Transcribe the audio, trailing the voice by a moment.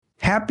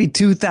Happy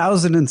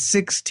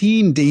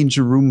 2016,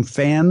 Danger Room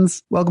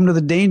fans. Welcome to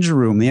the Danger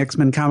Room, the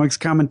X-Men Comics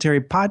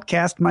Commentary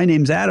Podcast. My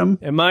name's Adam.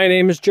 And my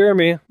name is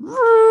Jeremy.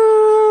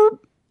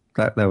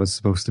 That was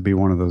supposed to be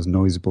one of those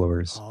noise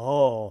blowers.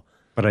 Oh.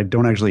 But I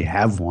don't actually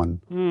have one.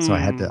 So I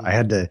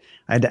had to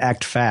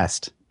act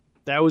fast.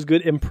 That was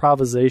good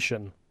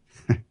improvisation.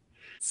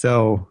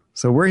 So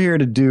we're here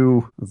to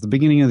do, at the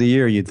beginning of the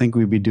year, you'd think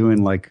we'd be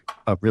doing like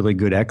a really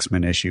good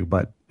X-Men issue,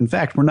 but in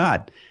fact, we're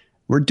not.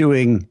 We're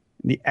doing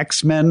the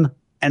X-Men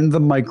and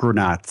the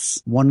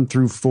Micronauts, 1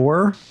 through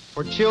 4.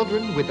 For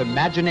children with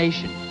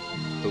imagination,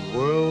 the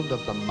world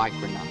of the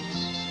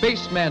Micronauts.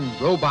 Spacemen,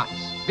 robots,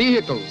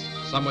 vehicles,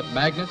 some with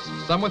magnets,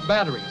 some with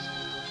batteries,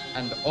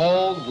 and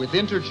all with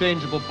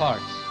interchangeable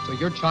parts, so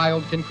your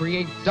child can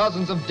create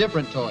dozens of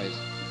different toys.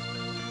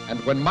 And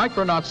when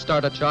Micronauts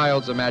start a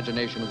child's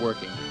imagination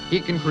working, he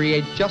can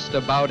create just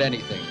about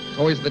anything.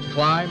 Toys that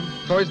climb,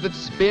 toys that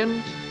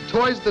spin,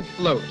 toys that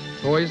float,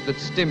 toys that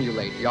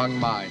stimulate young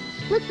minds.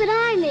 Look what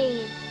I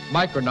made.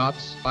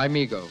 Micronauts by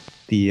Mego.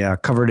 The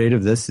cover date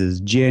of this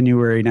is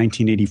January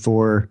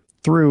 1984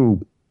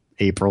 through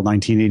April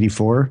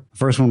 1984. The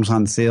first one was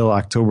on sale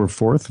October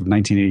 4th of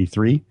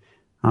 1983.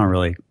 I don't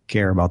really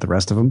care about the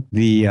rest of them.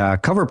 The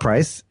cover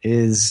price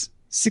is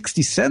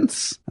 60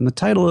 cents, and the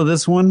title of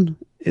this one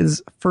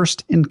is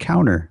First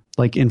Encounter,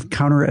 like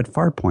Encounter at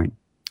Farpoint,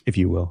 if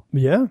you will.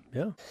 Yeah.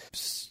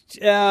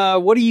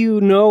 What do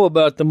you know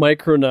about the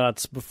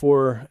Micronauts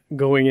before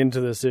going into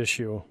this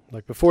issue?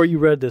 Like, before you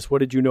read this, what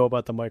did you know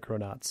about the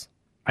Micronauts?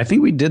 I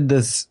think we did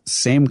this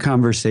same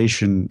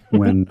conversation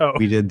when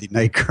we did the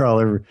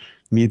Nightcrawler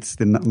meets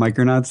the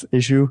Micronauts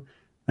issue.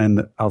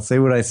 And I'll say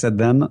what I said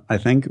then, I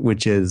think,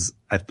 which is,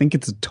 I think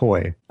it's a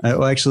toy.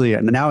 Well, actually,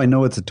 now I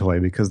know it's a toy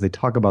because they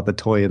talk about the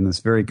toy in this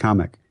very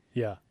comic.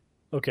 Yeah.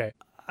 Okay.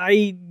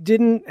 I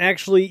didn't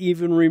actually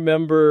even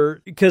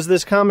remember, because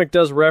this comic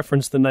does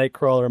reference the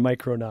Nightcrawler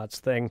Micronauts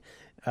thing.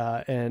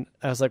 And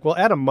I was like, well,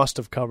 Adam must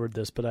have covered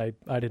this, but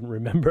I didn't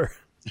remember.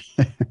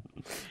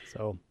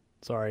 So,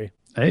 sorry.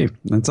 Hey,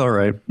 that's all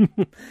right.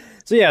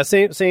 So yeah,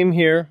 same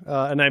here.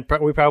 And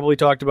we probably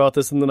talked about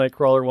this in the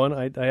Nightcrawler one.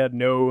 I had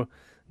no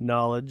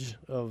knowledge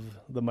of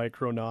the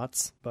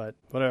Micronauts, but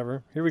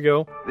whatever. Here we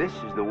go. This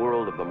is the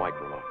world of the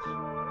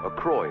Micronauts. A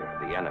Croyer,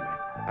 the enemy,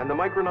 and the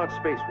Micronaut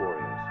Space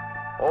Warriors,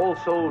 all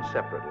sold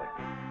separately.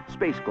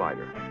 Space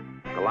Glider,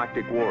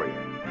 Galactic Warrior,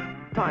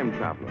 Time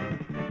Traveler.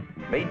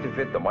 Made to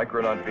fit the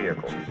Micronaut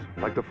vehicles.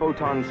 Like the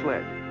Photon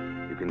Sled,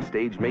 you can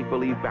stage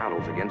make-believe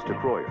battles against a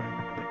Croyer.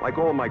 Like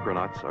all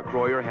Micronauts, a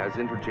Croyer has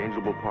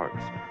interchangeable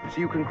parts, so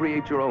you can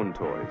create your own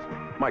toys.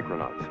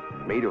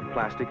 Micronauts, made of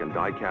plastic and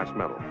die-cast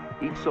metal,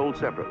 each sold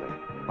separately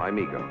by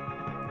Mego.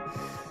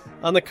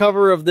 On the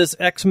cover of this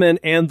X-Men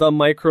and the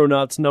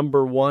Micronauts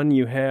 #1,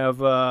 you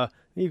have,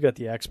 you've got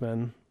the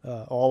X-Men,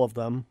 all of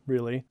them,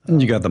 really.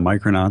 And you got the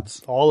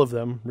Micronauts. All of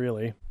them,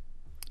 really.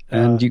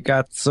 And you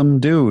got some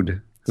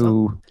dude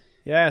who...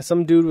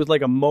 some dude with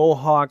like a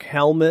mohawk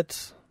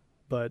helmet,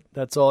 but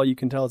that's all you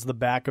can tell is the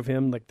back of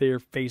him. Like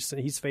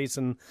he's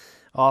facing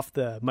off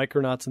the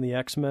Micronauts and the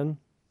X-Men.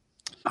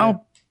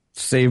 I'll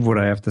save what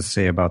I have to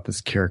say about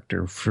this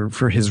character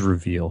for his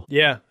reveal.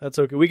 Yeah, that's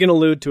okay. We can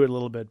allude to it a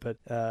little bit, but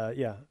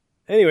yeah.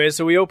 Anyway,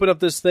 so we open up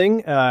this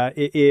thing.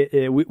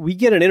 We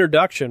get an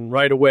introduction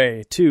right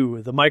away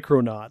to the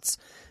Micronauts.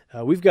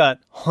 We've got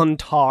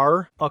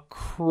Huntar, a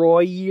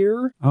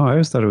Croyer. Oh, I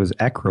always thought it was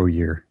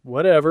Acroyear.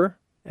 Whatever.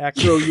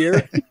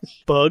 Acroyear.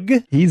 Bug.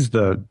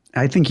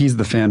 I think he's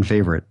the fan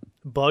favorite.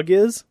 Bug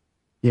is?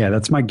 Yeah,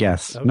 that's my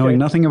guess. Okay. Knowing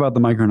nothing about the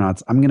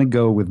Micronauts, I'm going to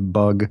go with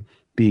Bug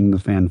being the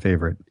fan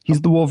favorite.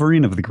 He's the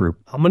Wolverine of the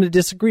group. I'm going to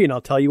disagree, and I'll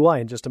tell you why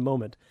in just a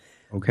moment.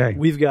 Okay.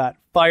 We've got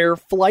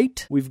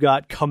Fireflight, we've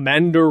got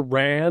Commander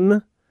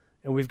Ran,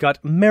 and we've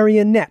got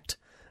Marionette.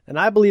 And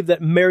I believe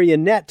that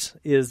Marionette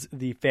is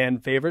the fan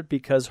favorite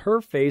because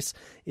her face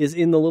is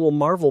in the little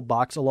Marvel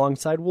box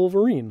alongside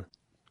Wolverine.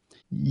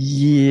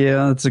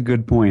 Yeah, that's a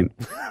good point.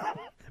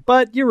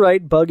 But you're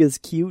right, Bug is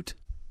cute.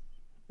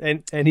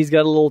 And he's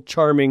got a little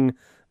charming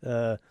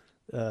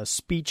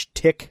speech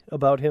tick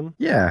about him.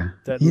 Yeah.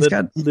 That he's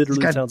got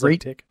sounds like a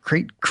tick.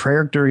 Great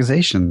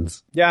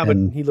characterizations. Yeah, but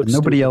he looks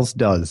nobody stupid. else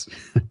does.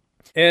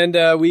 And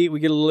we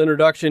get a little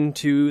introduction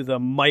to the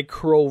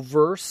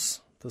Microverse,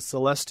 the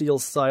celestial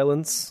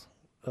silence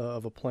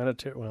of a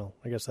planetary... Well,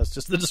 I guess that's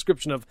just the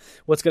description of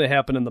what's going to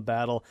happen in the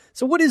battle.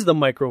 So what is the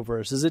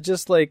Microverse? Is it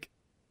just like...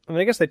 I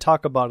mean, I guess they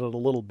talk about it a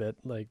little bit.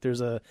 Like,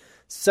 there's a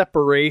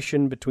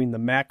separation between the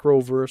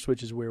Macroverse,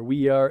 which is where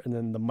we are, and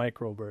then the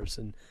Microverse.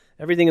 And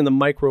everything in the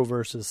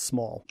Microverse is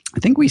small. I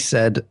think we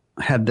said,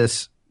 had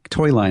this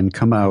toy line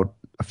come out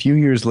a few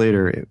years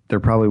later, there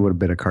probably would have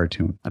been a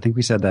cartoon. I think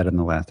we said that in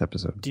the last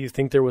episode. Do you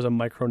think there was a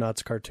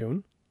Micronauts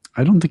cartoon?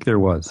 I don't think there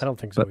was. I don't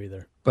think so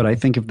either. But I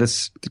think if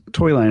this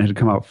toy line had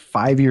come out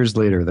 5 years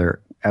later, there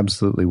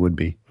absolutely would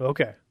be.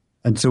 Okay.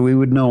 And so we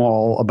would know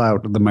all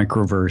about the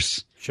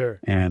Microverse. Sure.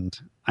 And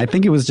I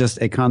think it was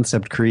just a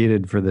concept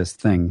created for this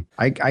thing.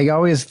 I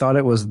always thought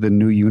it was the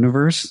new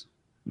universe,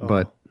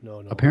 but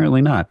no.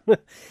 apparently not.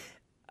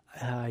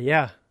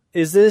 Yeah.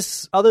 Is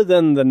this, other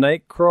than the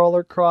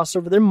Nightcrawler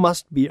crossover, there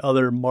must be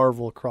other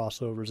Marvel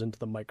crossovers into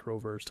the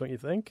Microverse, don't you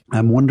think?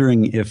 I'm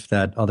wondering if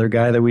that other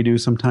guy that we do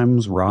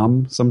sometimes,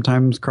 Rom,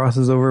 sometimes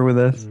crosses over with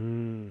this.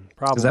 Probably.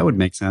 Because that would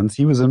make sense.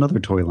 He was another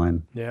toy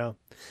line. Yeah.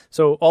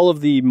 So all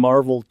of the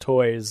Marvel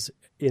toys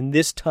in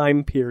this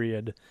time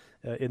period,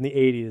 in the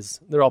 80s,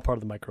 they're all part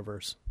of the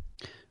Microverse.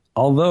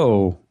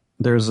 Although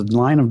there's a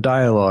line of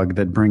dialogue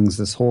that brings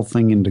this whole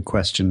thing into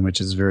question, which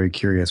is very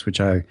curious, which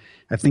I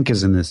think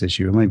is in this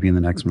issue. It might be in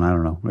the next one. I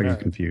don't know. I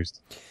get confused.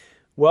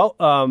 Well,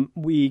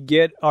 we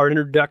get our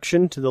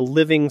introduction to the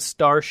living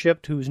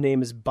starship whose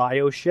name is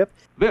Bioship.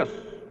 This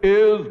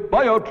is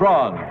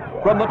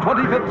Biotron, from the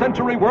 25th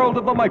century world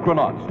of the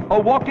Micronauts, a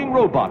walking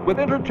robot with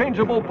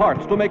interchangeable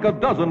parts to make a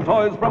dozen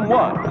toys from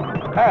one.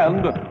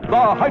 And the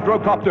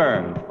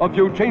Hydrocopter, a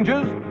few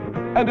changes,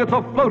 and it's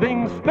a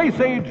floating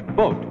space-age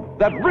boat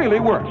that really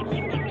works.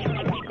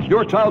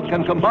 Your child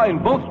can combine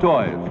both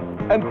toys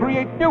and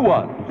create new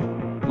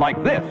ones,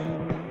 like this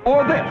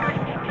or this,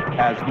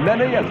 as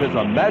many as his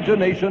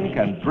imagination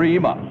can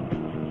dream up.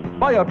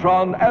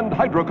 Biotron and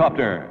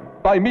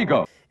Hydrocopter by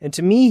Mego. And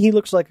to me, he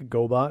looks like a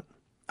GoBot.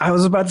 I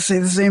was about to say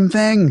the same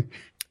thing.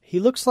 He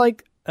looks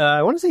like,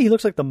 I want to say he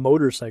looks like the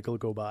motorcycle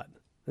GoBot.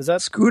 Is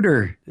that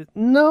Scooter?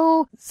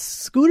 No,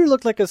 Scooter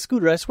looked like a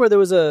scooter. I swear there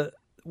was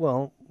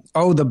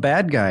Oh, the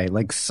bad guy,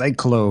 like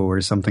Cyclo or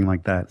something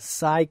like that.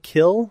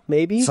 Psykill,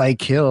 maybe?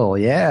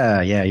 Psykill,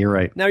 yeah, you're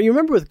right. Now, you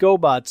remember with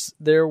GoBots,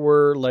 there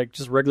were like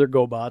just regular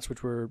GoBots,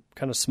 which were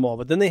kind of small,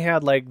 but then they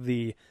had like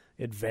the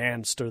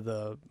advanced or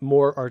the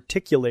more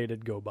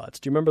articulated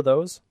GoBots. Do you remember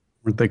those?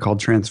 Weren't they called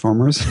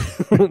Transformers?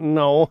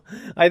 No,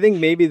 I think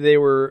maybe they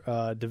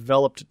were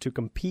developed to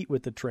compete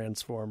with the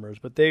Transformers,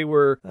 but they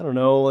were, I don't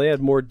know, they had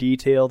more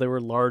detail, they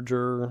were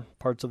larger,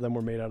 parts of them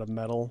were made out of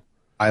metal.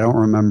 I don't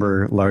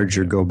remember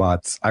larger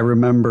GoBots. I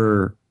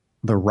remember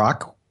the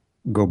Rock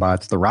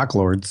GoBots, the Rock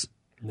Lords.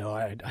 No,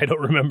 I don't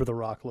remember the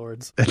Rock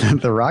Lords.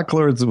 The Rock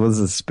Lords was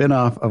a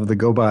spin-off of the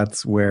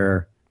GoBots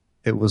where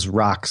it was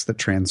rocks that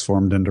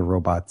transformed into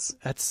robots.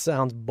 That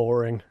sounds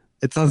boring.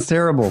 It sounds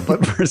terrible,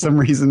 but for some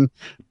reason,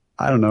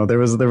 I don't know, there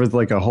was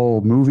like a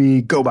whole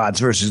movie, GoBots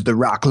versus the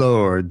Rock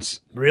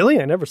Lords.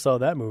 Really? I never saw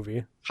that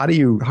movie. How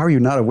are you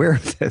not aware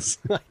of this?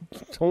 I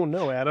don't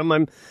know, Adam.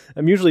 I'm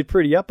usually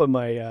pretty up on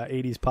my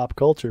 80s pop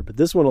culture, but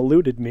this one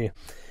eluded me.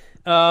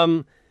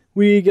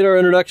 We get our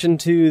introduction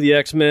to the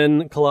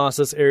X-Men,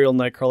 Colossus, Ariel,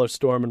 Nightcrawler,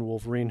 Storm, and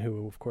Wolverine,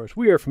 who, of course,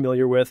 we are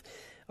familiar with.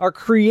 Our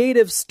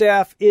creative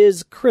staff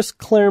is Chris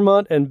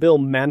Claremont and Bill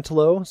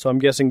Mantlo, so I'm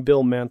guessing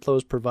Bill Mantlo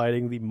is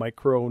providing the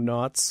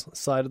Micronauts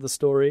side of the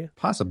story.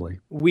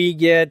 Possibly. We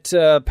get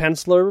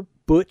penciler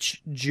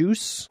Butch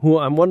Juice, who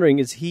I'm wondering,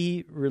 is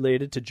he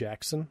related to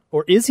Jackson?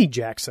 Or is he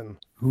Jackson?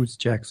 Who's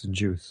Jackson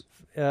Juice?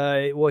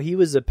 Well, he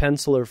was a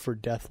penciler for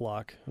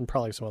Deathlock and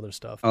probably some other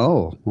stuff.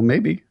 Oh, well,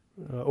 maybe.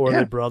 Or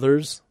the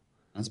brothers.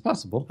 That's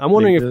possible. I'm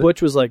wondering if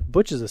Butch was like,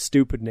 Butch is a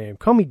stupid name.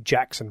 Call me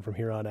Jackson from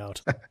here on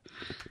out.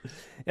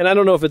 And I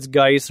don't know if it's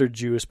Geis or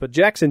Juice, but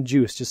Jackson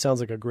Juice just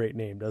sounds like a great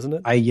name, doesn't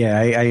it?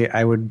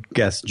 I would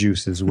guess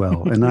Juice as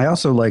well. And I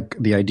also like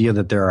the idea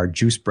that there are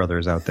Juice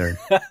brothers out there.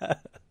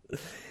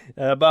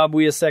 Bob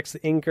Wiasek's the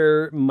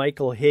inker,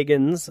 Michael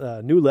Higgins,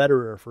 new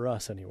letterer for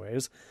us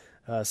anyways.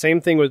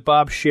 Same thing with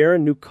Bob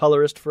Sharon, new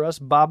colorist for us.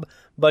 Bob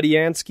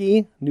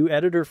Budiansky, new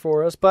editor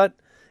for us. But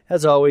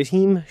as always,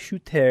 Heem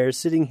Shooter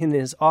sitting in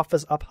his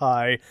office up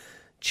high,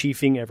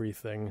 chiefing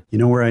everything. You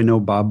know where I know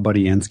Bob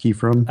Budiansky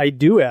from? I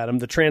do, Adam.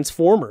 The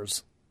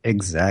Transformers.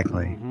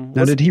 Exactly. Mm-hmm.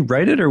 Now, did he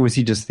write it or was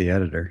he just the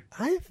editor?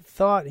 I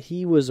thought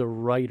he was a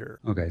writer.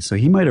 Okay, so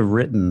he might have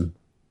written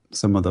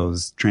some of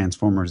those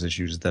Transformers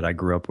issues that I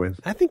grew up with.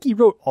 I think he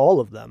wrote all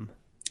of them.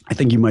 I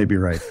think you might be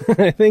right.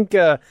 I think...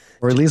 or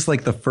at least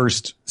like the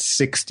first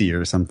 60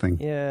 or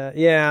something.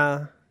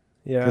 Yeah.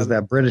 Because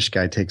that British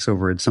guy takes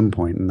over at some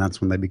point, and that's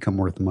when they become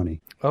worth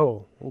money.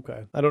 Oh,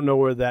 okay. I don't know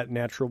where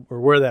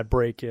that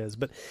break is,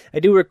 but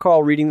I do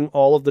recall reading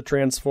all of the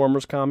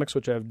Transformers comics,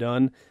 which I've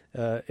done,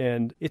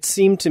 and it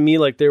seemed to me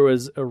like there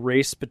was a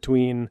race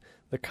between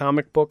the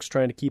comic books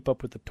trying to keep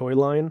up with the toy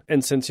line,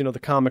 and since the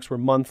comics were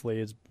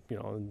monthly, I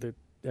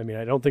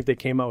don't think they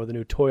came out with a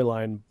new toy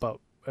line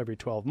about every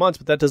 12 months,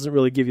 but that doesn't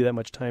really give you that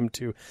much time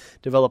to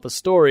develop a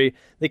story.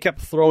 They kept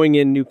throwing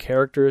in new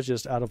characters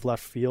just out of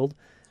left field.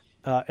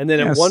 And then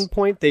at one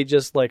point, they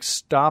just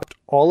stopped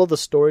all of the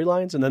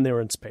storylines, and then they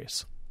were in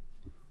space.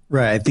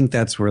 Right. I think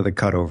that's where the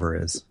cutover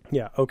is.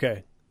 Yeah.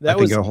 Okay. I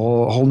think a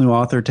whole new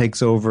author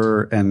takes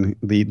over, and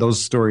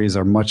those stories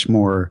are much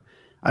more.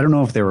 I don't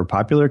know if they were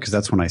popular because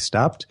that's when I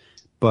stopped,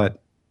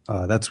 but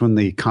that's when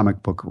the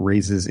comic book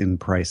raises in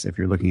price if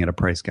you're looking at a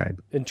price guide.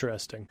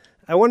 Interesting.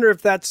 I wonder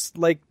if that's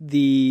like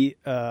the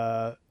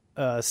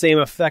same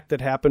effect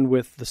that happened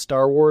with the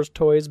Star Wars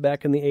toys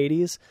back in the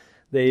 80s.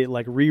 They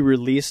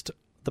re-released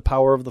the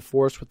Power of the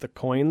Force with the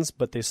coins,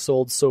 but they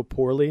sold so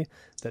poorly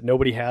that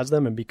nobody has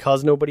them, and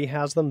because nobody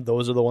has them,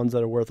 those are the ones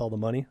that are worth all the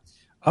money.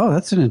 Oh,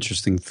 that's an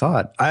interesting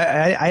thought.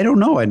 I don't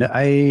know.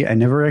 I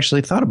never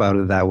actually thought about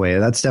it that way.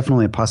 That's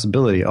definitely a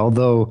possibility,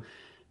 although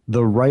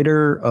the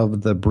writer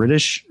of the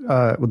British,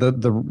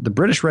 the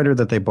British writer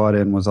that they bought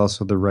in was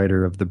also the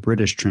writer of the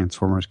British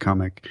Transformers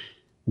comic,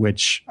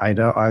 which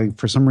I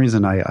for some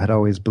reason I had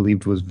always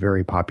believed was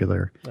very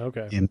popular.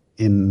 Okay.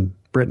 In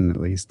Britain at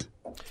least.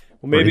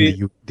 Well, maybe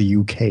in the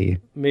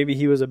UK. Maybe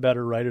he was a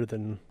better writer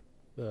than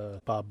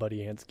Bob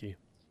Budiansky.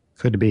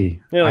 Could be.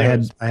 Yeah,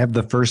 I have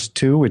the first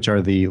two, which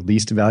are the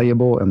least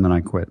valuable, and then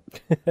I quit.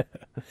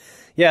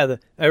 Yeah,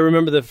 I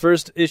remember the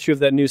first issue of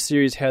that new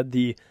series had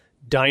the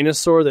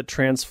dinosaur that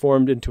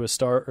transformed into a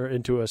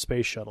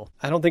space shuttle.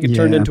 I don't think it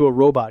turned into a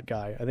robot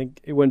guy. I think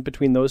it went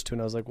between those two,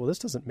 and I was like, well, this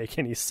doesn't make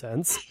any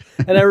sense.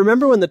 And I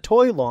remember when the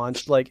toy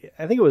launched, like,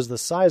 I think it was the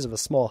size of a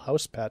small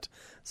house pet.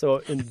 So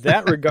in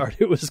that regard,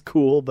 it was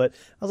cool, but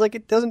I was like,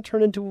 it doesn't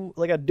turn into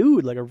like a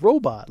dude, like a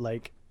robot,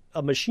 like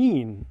a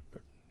machine.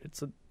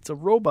 It's a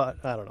robot.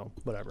 I don't know.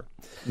 Whatever.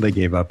 They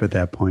gave up at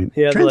that point.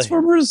 Yeah,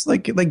 Transformers,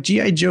 like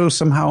G.I. Joe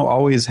somehow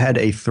always had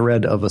a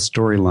thread of a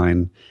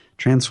storyline.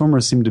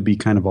 Transformers seem to be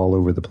kind of all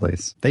over the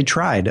place. They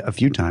tried a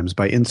few times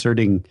by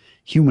inserting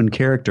human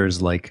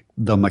characters like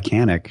the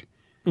Mechanic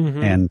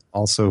and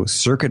also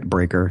Circuit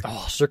Breaker.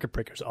 Oh, Circuit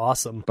Breaker's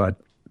awesome. But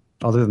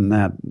other than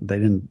that, they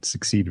didn't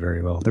succeed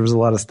very well. There was a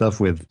lot of stuff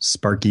with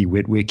Sparky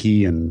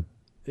Witwicky and...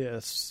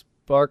 Yes,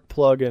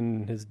 Sparkplug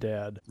and his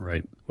dad.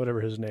 Right.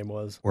 Whatever his name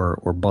was. Or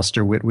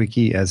Buster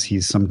Witwicky, as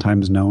he's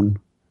sometimes known.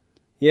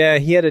 Yeah,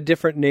 he had a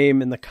different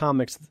name in the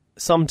comics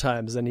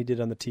sometimes than he did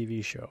on the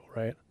TV show,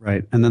 right?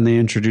 Right. And then they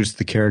introduced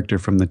the character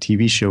from the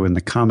TV show in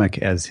the comic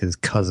as his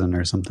cousin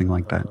or something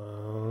like that.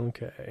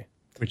 Okay.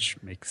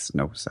 Which makes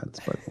no sense,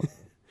 but...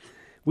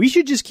 We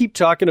should just keep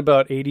talking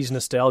about 80s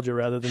nostalgia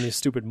rather than these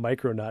stupid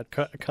Micronaut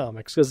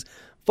comics, because,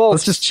 folks...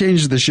 Let's just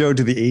change the show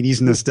to the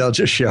 80s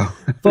nostalgia show.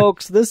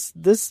 Folks, this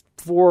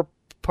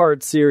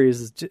 4-part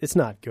series, it's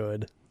not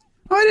good.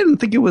 I didn't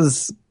think it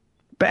was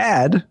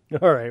bad.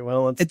 All right,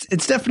 well,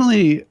 it's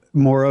definitely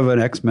more of an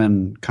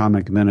X-Men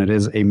comic than it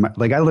is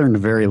like I learned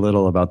very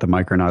little about the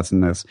Micronauts in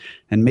this,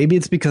 and maybe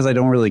it's because I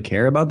don't really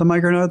care about the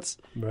Micronauts.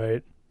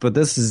 Right. But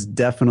this is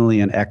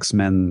definitely an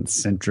X-Men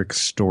centric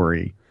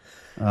story.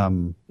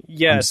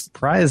 Yes. I'm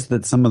surprised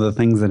that some of the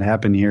things that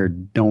happen here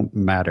don't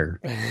matter.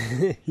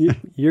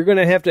 You're going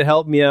to have to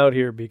help me out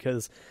here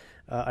because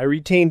I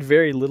retained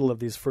very little of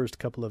these first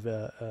couple of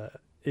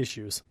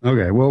issues.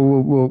 Okay, well,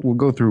 we'll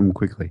go through them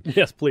quickly.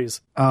 Yes,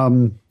 please.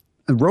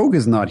 Rogue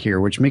is not here,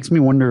 which makes me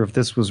wonder if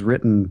this was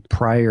written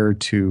prior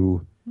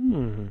to,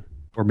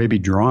 or maybe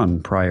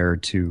drawn prior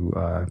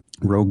to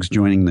Rogue's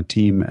joining the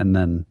team and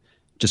then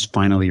just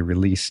finally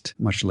released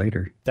much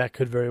later. That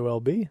could very well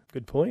be.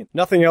 Good point.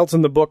 Nothing else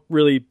in the book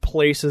really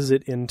places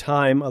it in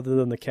time other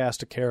than the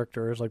cast of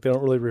characters. Like, they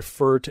don't really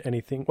refer to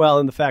anything. Well,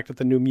 and the fact that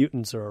the New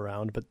Mutants are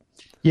around, but...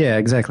 Yeah,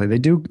 exactly. They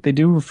do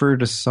refer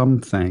to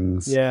some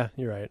things. Yeah,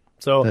 you're right.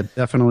 So that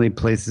definitely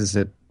places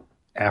it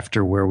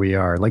after where we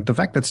are. Like, the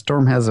fact that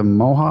Storm has a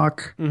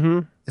mohawk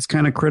is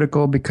kind of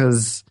critical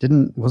because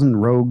wasn't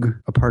Rogue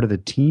a part of the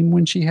team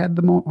when she had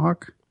the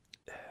mohawk?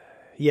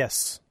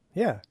 Yes.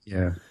 Yeah.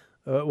 Yeah.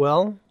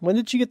 Well, when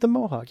did she get the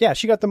mohawk? Yeah,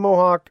 she got the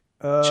mohawk.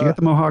 She got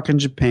the mohawk in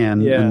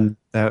Japan, yeah.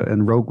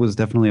 and Rogue was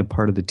definitely a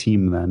part of the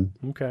team then.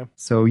 Okay.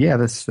 So yeah,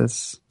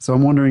 that's. So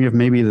I'm wondering if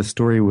maybe the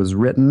story was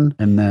written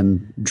and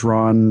then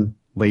drawn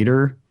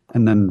later,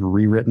 and then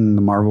rewritten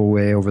the Marvel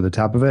way over the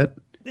top of it.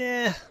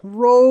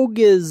 Rogue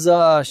is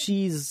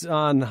she's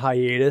on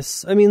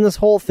hiatus. I mean, this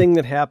whole thing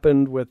that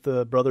happened with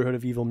the Brotherhood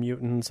of Evil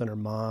Mutants and her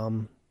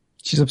mom.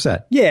 She's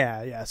upset.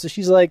 Yeah. So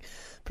she's like,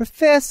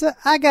 Professor,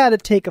 I gotta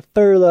take a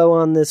furlough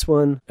on this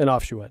one. And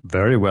off she went.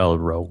 Very well,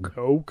 Rogue.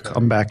 Okay.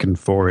 Come back in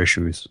 4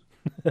 issues.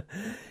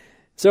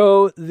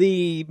 So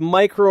the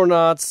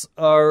Micronauts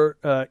are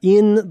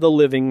in the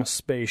living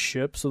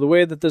spaceship. So the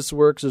way that this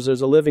works is there's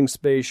a living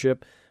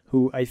spaceship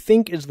who I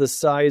think is the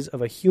size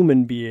of a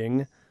human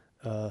being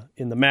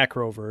in the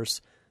Macroverse.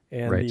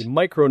 And right. The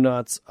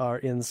Micronauts are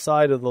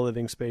inside of the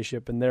living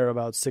spaceship, and they're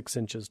about 6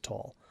 inches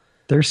tall.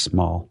 They're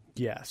small.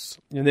 Yes.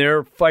 And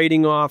they're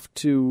fighting off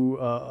to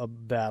a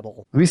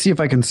battle. Let me see if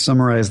I can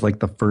summarize like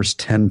the first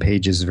 10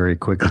 pages very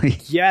quickly.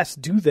 Yes,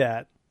 do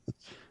that.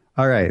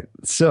 All right.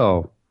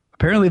 So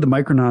apparently the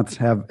Micronauts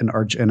have an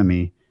arch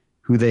enemy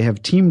who they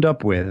have teamed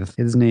up with.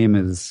 His name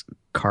is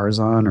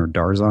Karzan or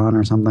Darzon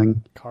or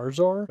something.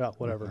 Karzor? Well,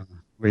 whatever.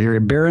 We're here.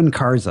 Baron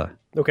Karza.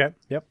 Okay.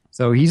 Yep.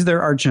 So he's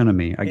their arch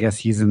enemy. I guess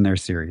he's in their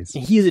series.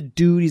 He's a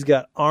dude. He's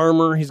got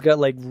armor. He's got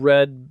like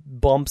red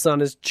bumps on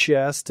his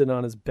chest and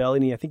on his belly.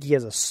 And I think he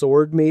has a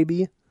sword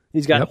maybe.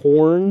 He's got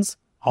horns.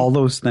 All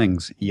those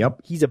things.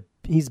 Yep.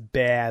 He's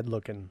bad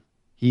looking.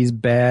 He's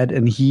bad,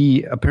 and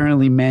he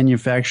apparently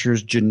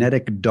manufactures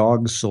genetic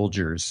dog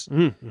soldiers,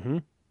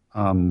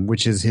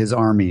 which is his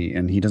army,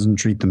 and he doesn't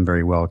treat them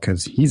very well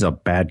because he's a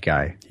bad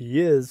guy.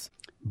 He is.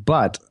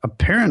 But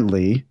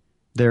apparently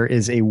there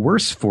is a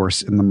worse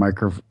force in the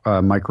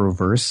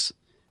microverse,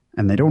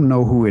 and they don't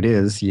know who it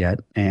is yet.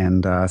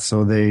 And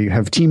so they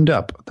have teamed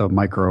up, the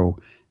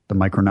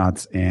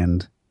Micronauts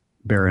and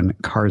Baron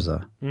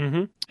Karza.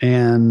 Mm-hmm.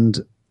 And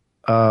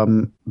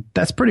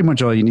that's pretty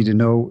much all you need to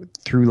know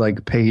through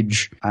like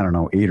page, I don't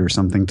know, 8 or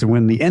something, to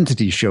when the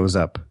entity shows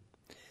up.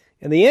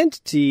 And the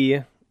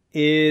entity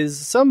is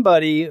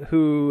somebody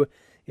who,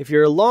 if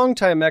you're a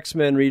longtime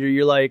X-Men reader,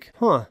 you're like,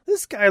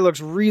 this guy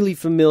looks really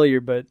familiar,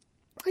 but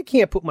I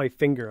can't put my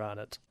finger on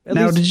it.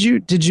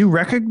 Did you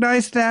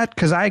recognize that?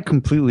 Because I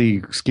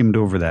completely skimmed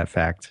over that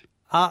fact.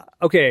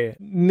 Okay,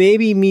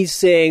 maybe me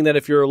saying that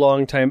if you're a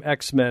longtime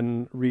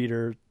X-Men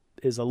reader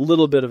is a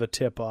little bit of a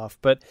tip-off,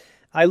 but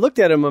I looked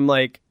at him, I'm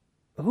like,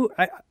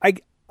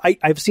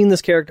 I've seen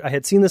this character, I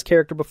had seen this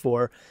character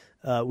before.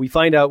 We'll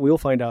find out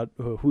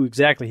who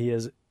exactly he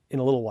is in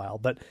a little while,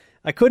 but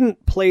I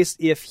couldn't place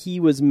if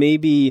he was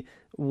maybe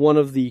one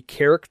of the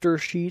character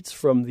sheets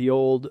from the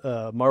old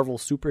Marvel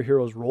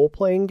Superheroes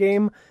role-playing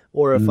game,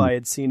 or if I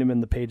had seen him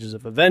in the pages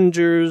of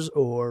Avengers,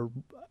 or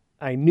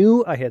I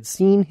knew I had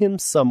seen him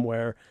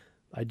somewhere.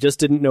 I just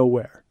didn't know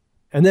where.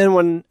 And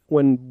then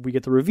when we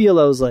get the reveal,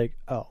 I was like,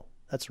 oh,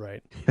 that's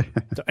right.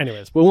 So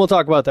anyways, but we'll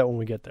talk about that when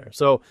we get there.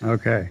 So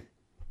okay,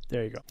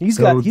 there you go.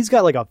 He's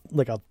got like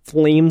a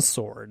flame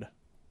sword.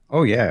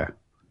 Oh yeah,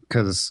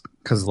 because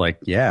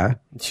yeah.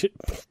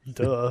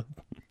 Duh.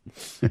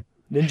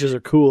 Ninjas are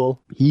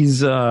cool. He's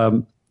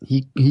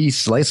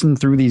slicing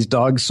through these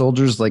dog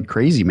soldiers like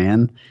crazy,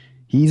 man.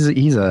 He's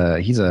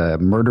a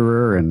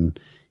murderer, and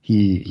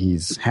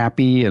he's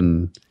happy,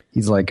 and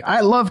he's like,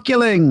 I love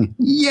killing,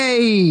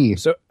 yay!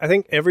 So I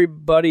think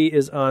everybody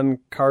is on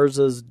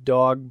Karza's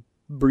dog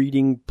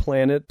breeding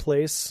planet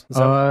place.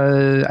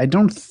 I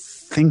don't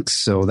think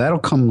so. That'll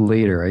come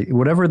later.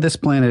 Whatever this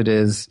planet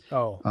is,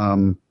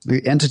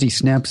 the entity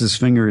snaps his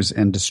fingers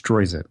and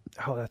destroys it.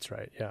 Oh, that's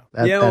right. Yeah.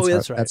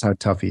 That's right. That's how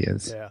tough he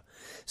is. Yeah.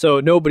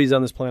 So nobody's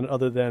on this planet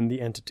other than the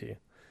entity.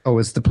 Oh,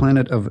 it's the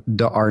planet of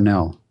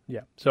D'Arnell.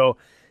 Yeah. So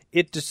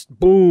it just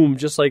boom,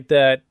 just like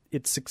that.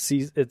 It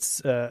succeeds.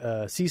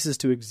 Ceases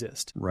to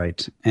exist.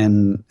 Right,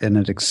 and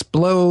it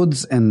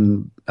explodes,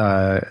 and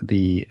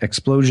the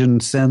explosion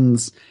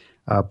sends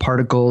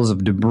particles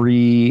of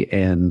debris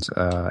and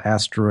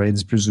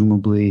asteroids,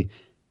 presumably,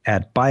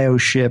 at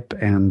Bioship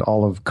and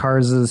all of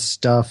Karza's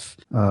stuff,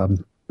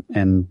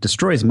 and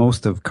destroys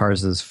most of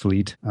Karza's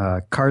fleet.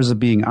 Karza,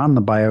 being on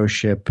the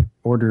Bioship,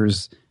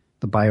 orders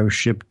the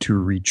Bioship to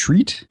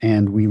retreat,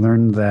 and we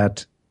learn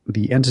that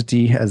the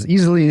entity, as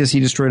easily as he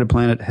destroyed a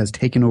planet, has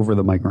taken over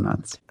the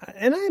Micronauts.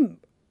 And I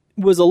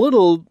was a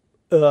little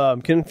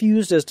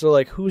confused as to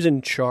like who's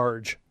in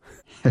charge.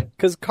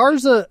 Because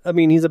Karza, I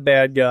mean, he's a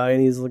bad guy,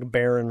 and he's like a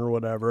baron or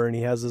whatever, and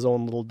he has his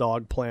own little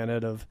dog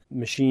planet of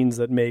machines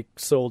that make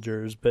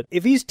soldiers. But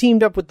if he's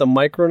teamed up with the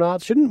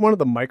Micronauts, shouldn't one of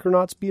the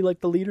Micronauts be like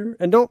the leader?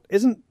 And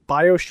isn't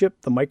Bioship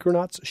the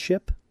Micronauts'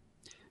 ship?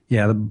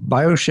 Yeah, the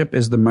Bioship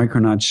is the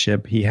Micronauts'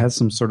 ship. He has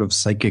some sort of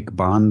psychic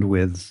bond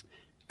with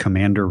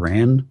Commander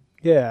Ran.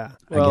 Yeah,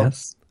 well,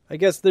 I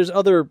guess there's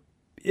other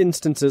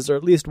instances, or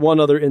at least one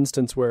other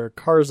instance, where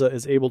Karza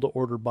is able to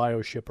order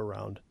Bioship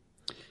around.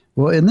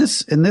 Well, in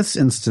this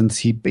instance,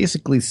 he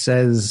basically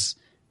says,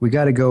 we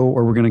got to go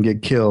or we're going to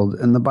get killed.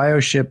 And the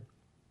Bioship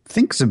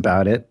thinks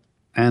about it.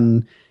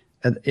 And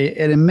at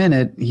a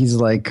minute, he's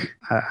like,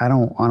 I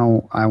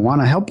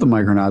want to help the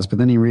Micronauts. But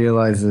then he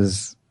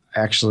realizes,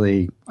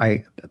 actually,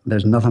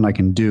 there's nothing I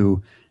can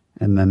do.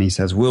 And then he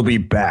says, we'll be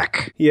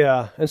back.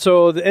 Yeah. And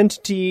so the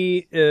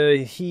entity,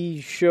 he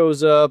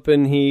shows up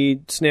and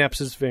he snaps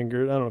his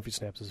fingers. I don't know if he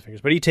snaps his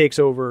fingers, but he takes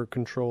over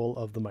control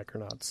of the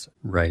Micronauts.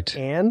 Right.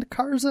 And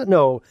Karza?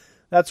 No,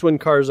 that's when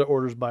Karza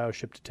orders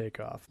Bioship to take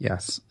off.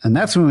 Yes. And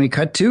that's when we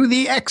cut to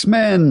the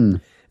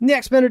X-Men. And the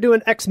X-Men are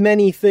doing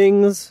X-Men-y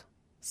things.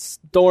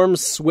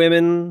 Storm's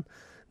swimming.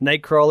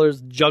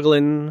 Nightcrawler's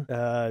juggling.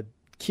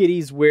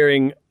 Kitty's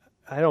wearing...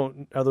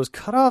 are those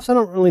cutoffs? I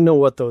don't really know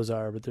what those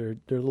are, but they're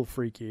a little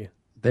freaky.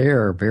 They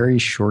are very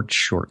short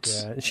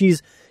shorts. Yeah,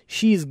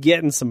 she's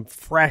getting some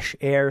fresh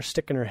air,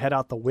 sticking her head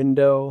out the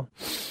window.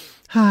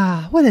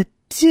 Ah, what a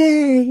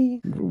day!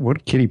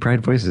 What Kitty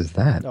Pryde voice is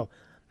that? Oh,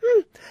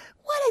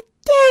 what a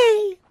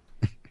day!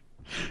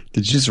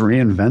 Did you just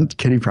reinvent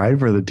Kitty Pryde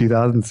for the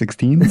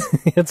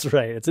 2016s? That's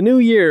right. It's a new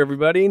year,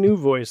 everybody. New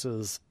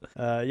voices.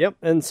 Yep.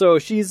 And so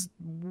she's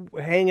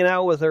hanging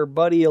out with her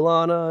buddy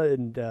Ilana,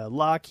 and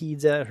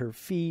Lockheed's at her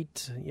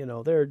feet. You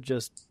know, they're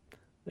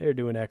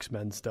doing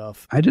X-Men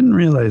stuff. I didn't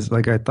realize,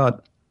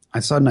 I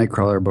saw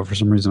Nightcrawler, but for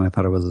some reason I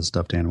thought it was a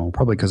stuffed animal,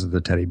 probably because of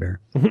the teddy bear.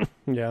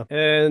 Yeah.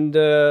 And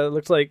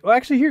looks like,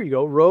 actually, here you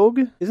go. Rogue.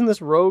 Isn't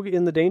this Rogue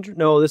in the Danger?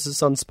 No, this is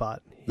Sunspot.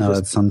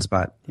 That's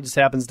Sunspot. He just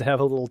happens to have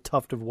a little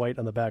tuft of white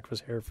on the back of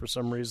his hair for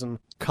some reason.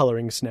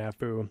 Coloring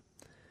snafu.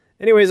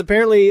 Anyways,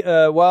 apparently,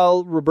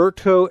 while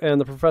Roberto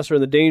and the professor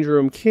in the Danger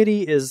Room,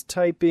 Kitty is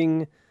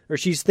typing, or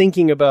she's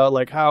thinking about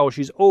like how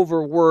she's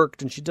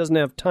overworked and she doesn't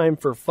have time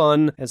for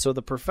fun. And so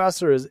the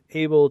professor is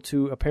able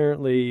to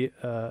apparently,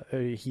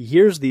 he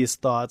hears these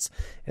thoughts,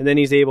 and then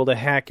he's able to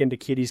hack into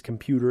Kitty's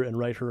computer and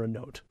write her a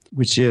note.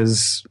 Which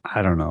is,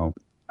 I don't know.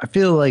 I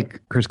feel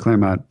like Chris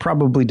Claremont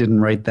probably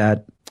didn't write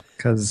that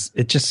because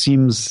it just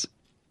seems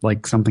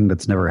like something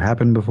that's never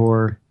happened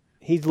before.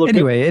 He's looking.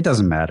 Anyway, it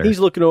doesn't matter. He's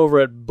looking over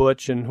at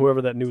Butch and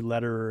whoever that new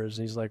letterer is.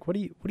 And he's like, "What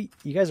do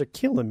you guys are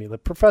killing me? The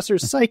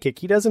professor's psychic.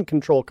 He doesn't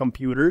control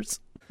computers."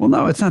 Well,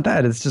 no, it's not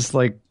that. It's just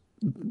like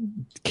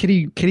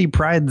Kitty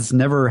Pryde's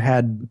never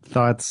had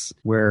thoughts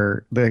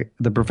where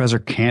the professor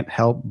can't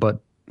help but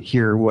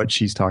hear what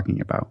she's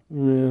talking about.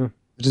 Yeah.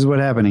 Which is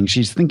what's happening.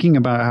 She's thinking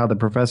about how the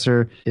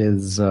professor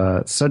is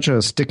such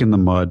a stick in the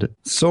mud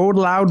so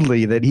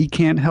loudly that he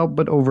can't help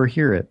but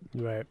overhear it.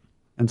 Right.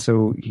 And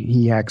so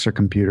he hacks her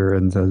computer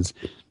and says,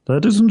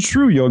 "That isn't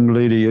true, young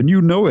lady, and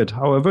you know it.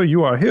 However,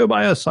 you are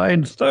hereby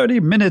assigned 30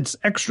 minutes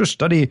extra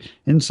study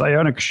in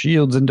psionic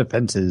shields and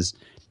defenses.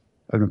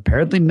 An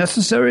apparently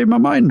necessary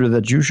reminder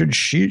that you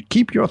should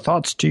keep your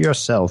thoughts to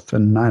yourself."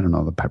 And I don't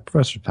know, the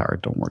professor's power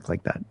don't work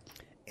like that.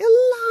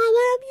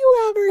 Ilana, have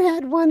you ever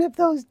had one of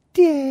those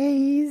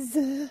days?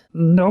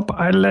 Nope,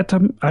 I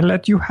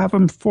let you have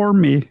him for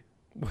me.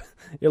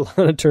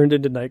 Ilana turned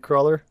into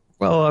Nightcrawler.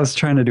 Well, I was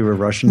trying to do a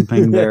Russian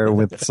thing there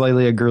with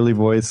slightly a girly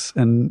voice,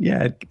 and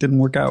yeah, it didn't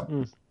work out.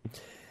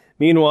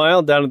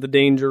 Meanwhile, down at the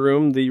danger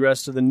room, the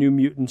rest of the New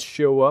Mutants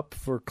show up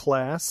for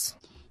class.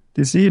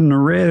 This isn't a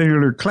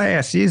regular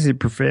class, is it,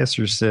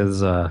 Professor?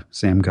 Says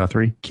Sam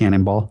Guthrie,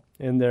 Cannonball.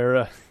 And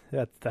they're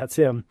that's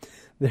him.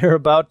 They're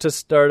about to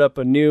start up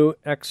a new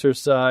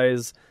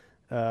exercise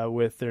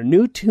with their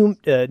new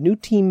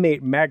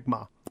teammate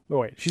Magma. Oh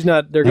wait, she's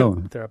not. They're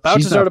about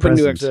to start up a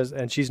new exercise,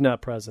 and she's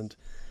not present.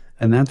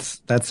 And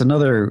that's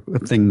another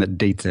thing that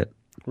dates it.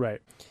 Right.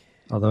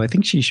 Although I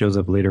think she shows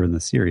up later in the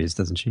series,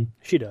 doesn't she?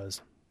 She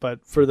does.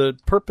 But for the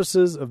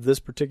purposes of this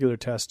particular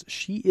test,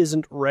 she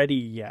isn't ready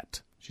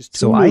yet. She's too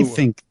So new. I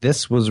think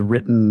this was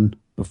written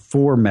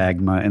before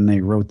Magma, and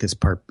they wrote this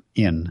part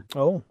in.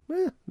 Oh,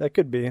 that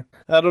could be.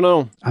 I don't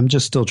know. I'm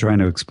just still trying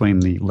to explain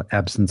the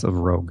absence of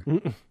Rogue.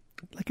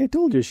 Like I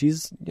told you,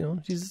 she's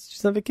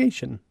on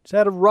vacation. She's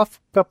had a rough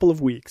couple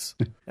of weeks.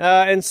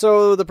 And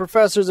so the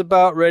professor's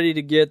about ready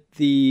to get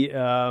the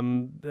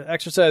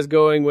exercise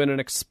going when an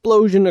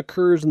explosion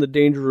occurs in the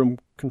danger room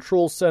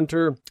control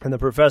center, and the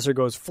professor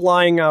goes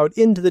flying out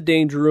into the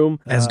danger room.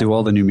 As do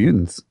all the New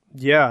Mutants.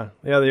 Yeah,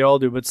 they all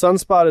do. But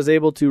Sunspot is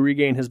able to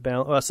regain his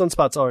balance.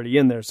 Sunspot's already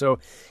in there, so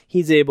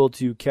he's able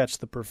to catch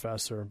the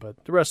professor.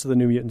 But the rest of the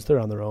New Mutants, they're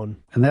on their own.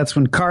 And that's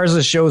when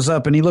Karza shows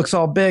up, and he looks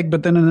all big,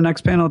 but then in the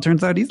next panel, it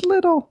turns out he's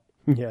little.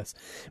 Yes.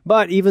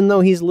 But even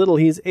though he's little,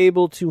 he's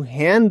able to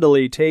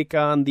handily take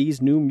on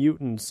these New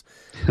Mutants.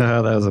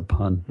 That was a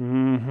pun.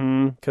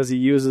 Mm-hmm. Because he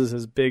uses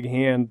his big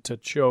hand to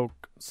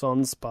choke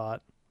Sunspot.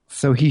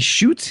 So he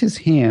shoots his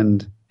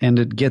hand, and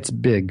it gets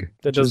big.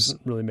 That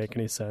doesn't really make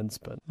any sense,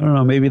 but I don't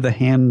know. Maybe the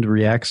hand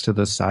reacts to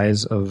the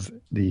size of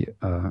the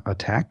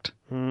attacked.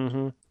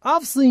 Mm-hmm.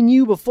 I've seen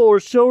you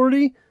before,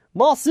 Shorty.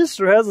 My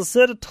sister has a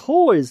set of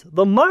toys,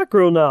 the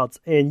Micronauts,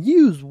 and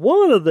use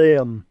one of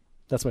them.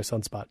 That's my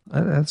Sunspot.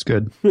 That's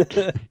good.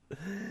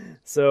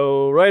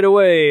 So right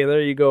away,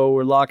 there you go.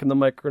 We're locking the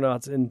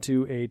Micronauts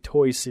into a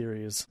toy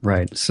series.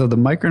 Right. So the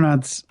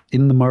Micronauts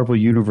in the Marvel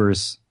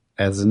Universe,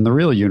 as in the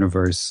real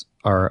universe,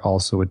 are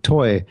also a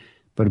toy.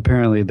 But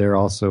apparently they're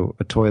also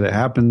a toy that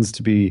happens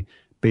to be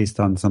based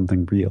on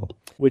something real.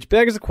 Which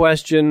begs the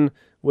question,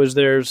 was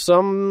there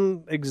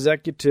some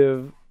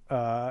executive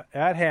at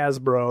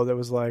Hasbro that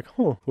was like,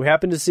 we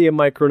happened to see a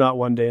Micronaut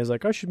one day. It's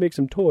like, I should make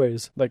some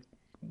toys. Like,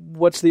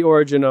 what's the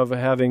origin of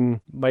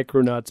having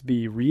Micronauts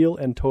be real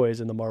and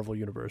toys in the Marvel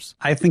Universe?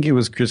 I think it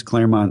was Chris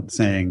Claremont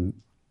saying,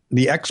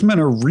 the X-Men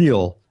are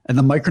real and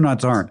the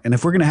Micronauts aren't. And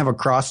if we're going to have a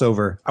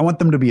crossover, I want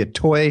them to be a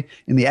toy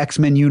in the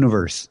X-Men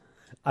universe.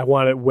 I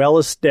want it well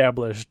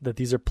established that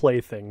these are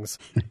playthings.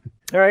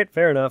 All right,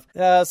 fair enough.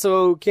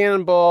 So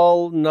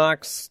Cannonball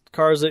knocks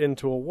Karza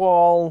into a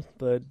wall,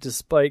 but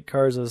despite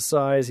Karza's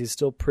size, he's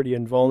still pretty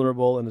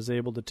invulnerable and is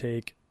able to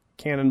take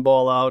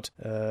Cannonball out.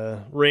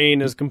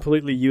 Rain is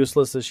completely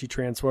useless as she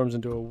transforms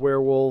into a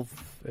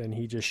werewolf, and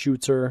he just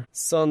shoots her.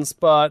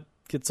 Sunspot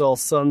gets all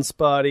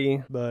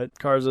sunspotty, but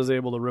Karza's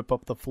able to rip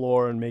up the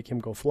floor and make him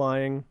go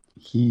flying.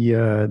 He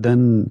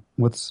then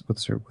what's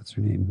her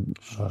name?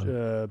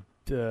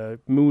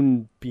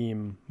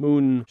 Moonbeam,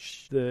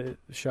 the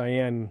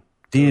Cheyenne.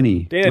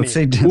 Danny. Let's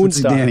say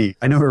Danny.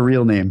 I know her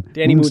real name.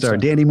 Danny Moonstar.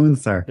 Danny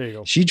Moonstar. There you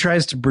go. She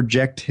tries to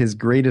project his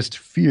greatest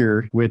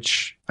fear,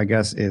 which I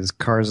guess is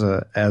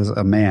Karza as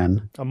a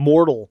man. A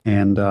mortal.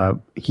 And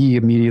he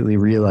immediately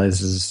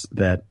realizes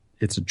that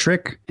it's a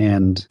trick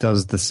and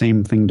does the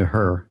same thing to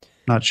her.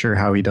 Not sure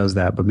how he does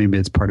that, but maybe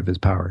it's part of his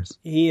powers.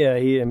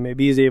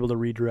 Maybe he's able to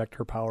redirect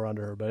her power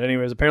onto her. But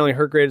anyways, apparently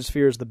her greatest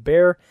fear is the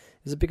bear.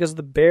 Is it because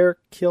the bear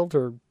killed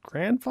her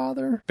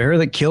grandfather? Bear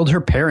that killed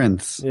her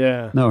parents.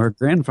 Yeah. No, her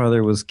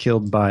grandfather was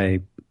killed by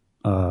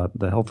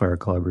the Hellfire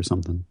Club or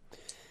something.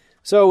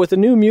 So with the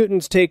New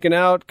Mutants taken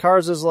out,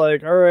 Karza's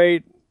like, all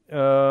right.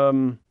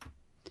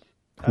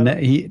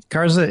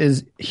 Karza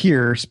is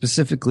here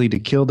specifically to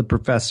kill the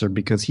professor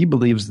because he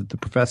believes that the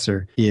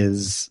professor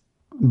is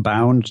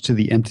bound to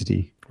the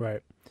entity.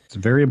 Right. It's a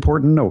very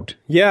important note.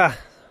 Yeah,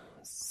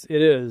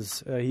 it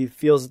is. He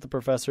feels that the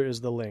professor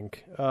is the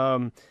link.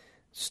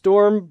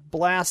 Storm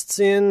blasts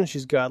in.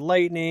 She's got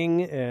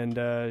lightning,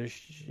 and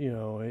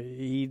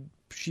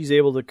she's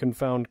able to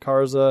confound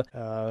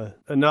Karza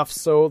enough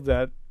so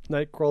that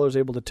Nightcrawler's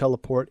able to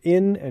teleport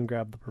in and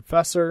grab the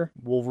professor.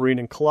 Wolverine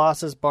and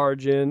Colossus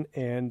barge in,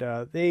 and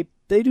they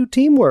do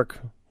teamwork,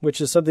 which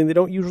is something they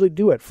don't usually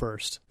do at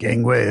first.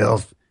 Gangway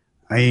Elf,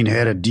 I ain't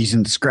had a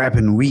decent scrap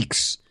in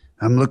weeks.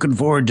 I'm looking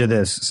forward to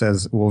this,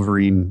 says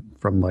Wolverine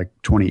from like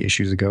 20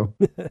 issues ago.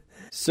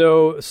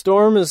 So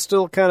Storm is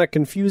still kind of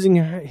confusing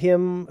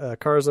him,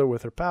 Karza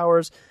with her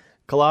powers.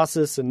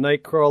 Colossus and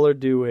Nightcrawler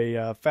do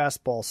a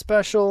fastball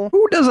special.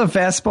 Who does a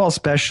fastball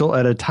special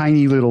at a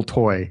tiny little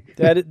toy?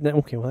 That is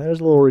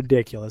a little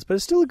ridiculous, but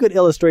it's still a good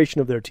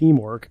illustration of their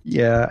teamwork.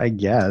 Yeah, I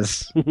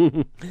guess.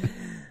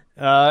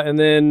 And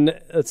then,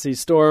 let's see,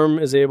 Storm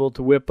is able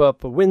to whip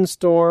up a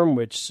windstorm,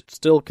 which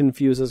still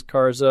confuses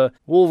Karza.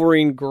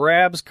 Wolverine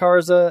grabs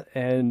Karza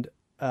and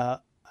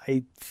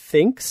I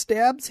think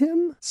stabs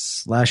him?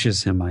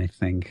 Slashes him, I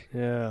think.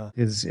 Yeah.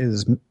 His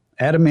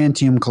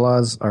adamantium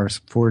claws are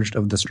forged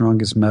of the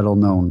strongest metal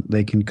known.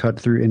 They can cut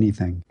through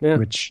anything,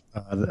 which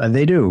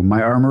they do.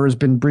 My armor has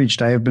been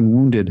breached. I have been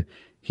wounded.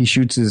 He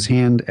shoots his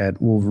hand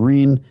at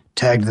Wolverine.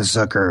 Tag the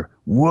sucker.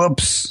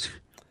 Whoops.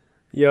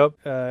 Yep.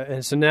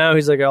 And so now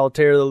he's like, I'll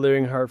tear the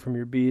living heart from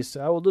your beast.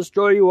 I will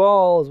destroy you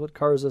all, is what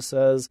Karza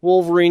says.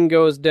 Wolverine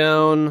goes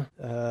down.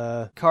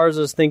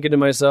 Karza's thinking to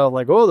myself,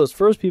 like, oh, those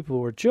first people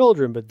were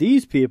children, but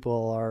these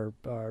people are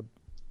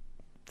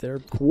they're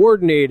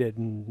coordinated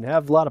and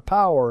have a lot of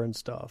power and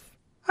stuff.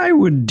 I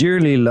would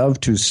dearly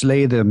love to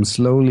slay them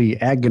slowly,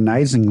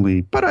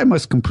 agonizingly, but I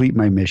must complete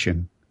my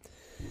mission.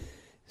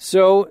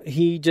 So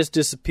he just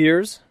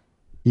disappears.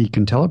 He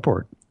can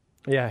teleport.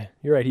 Yeah,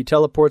 you're right. He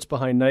teleports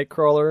behind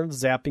Nightcrawler,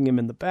 zapping him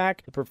in the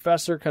back. The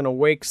professor kind of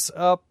wakes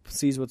up,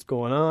 sees what's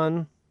going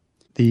on.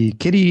 The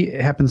kitty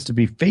happens to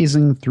be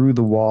phasing through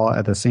the wall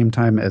at the same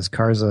time as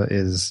Karza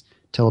is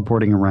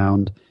teleporting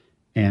around,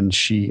 and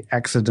she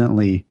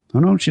accidentally... Oh,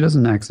 no, she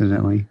doesn't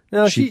accidentally.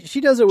 No, she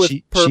does it with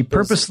purpose. She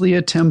purposely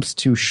attempts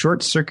to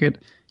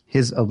short-circuit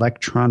his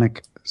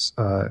electronic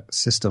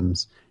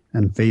systems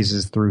and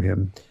phases through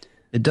him.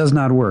 It does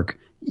not work.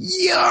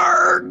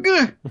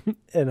 Yarg!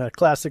 And a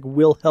classic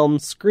Wilhelm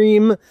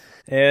scream.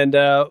 And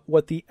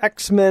what the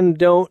X-Men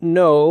don't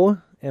know,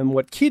 and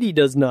what Kitty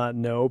does not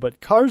know,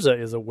 but Karza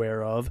is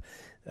aware of,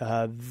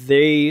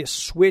 they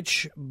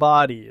switch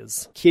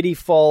bodies. Kitty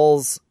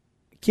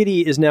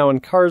is now in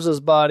Karza's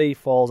body,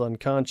 falls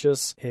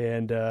unconscious,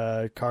 and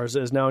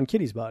Karza is now in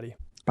Kitty's body.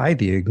 By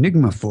the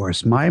Enigma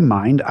Force, my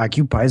mind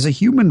occupies a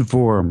human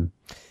form.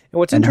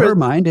 And her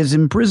mind is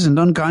imprisoned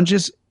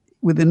unconscious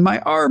within my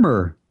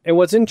armor. And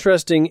what's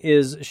interesting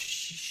is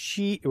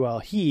he,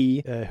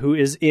 who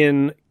is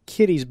in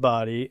Kitty's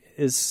body,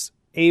 is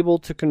able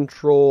to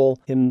control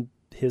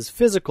his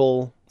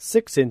physical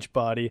 6-inch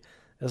body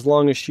as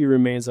long as she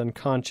remains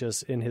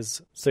unconscious in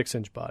his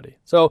 6-inch body.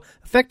 So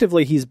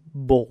effectively, he's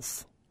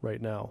both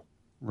right now.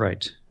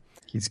 Right.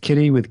 He's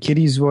Kitty with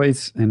Kitty's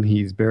voice, and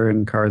he's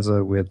Baron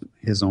Karza with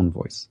his own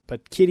voice.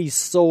 But Kitty's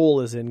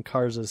soul is in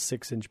Karza's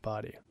 6-inch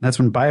body. That's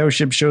when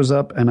Bioship shows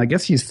up, and I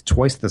guess he's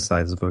twice the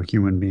size of a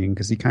human being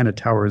because he kind of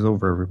towers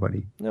over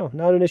everybody. No,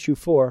 not an issue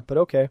 4, but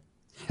okay.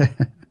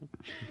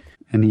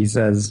 And he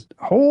says,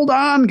 hold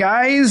on,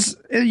 guys.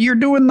 You're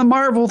doing the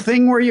Marvel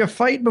thing where you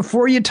fight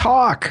before you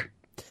talk.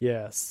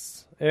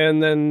 Yes.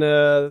 And then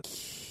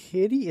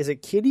Kitty? Is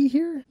it Kitty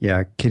here?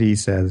 Yeah, Kitty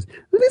says,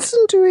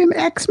 listen to him,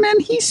 X-Men.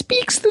 He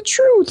speaks the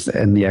truth.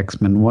 And the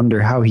X-Men wonder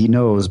how he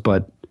knows,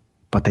 but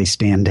they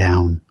stand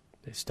down.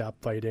 They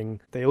stop fighting.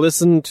 They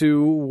listen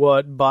to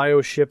what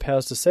Bioship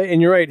has to say.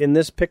 And you're right, in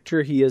this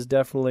picture, he is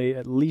definitely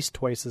at least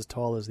twice as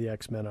tall as the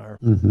X-Men are.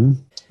 Mm-hmm.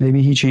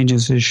 Maybe he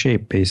changes his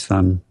shape based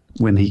on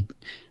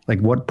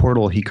what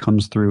portal he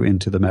comes through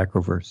into the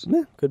Macroverse.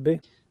 Yeah, could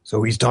be.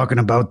 So he's talking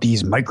about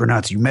these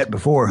Micronauts you met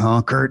before,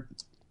 huh, Kurt?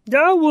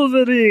 Yeah,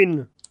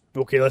 Wolverine!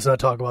 Okay, let's not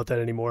talk about that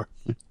anymore.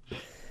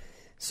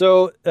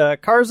 So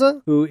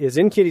Karza, who is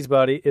in Kitty's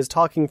body, is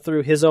talking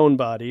through his own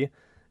body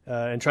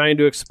and trying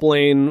to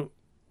explain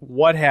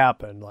what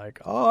happened. Like,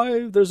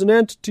 there's an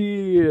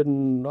entity,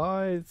 and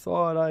I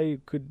thought I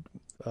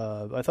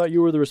thought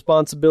you were the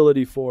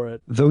responsibility for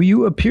it. Though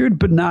you appeared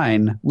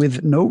benign,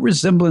 with no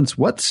resemblance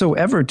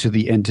whatsoever to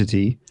the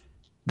entity,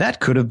 that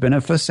could have been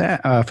a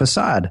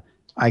facade.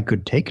 I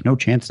could take no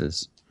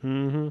chances.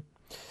 Mm-hmm.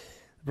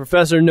 The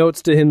professor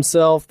notes to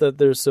himself that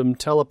there's some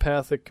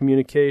telepathic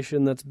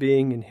communication that's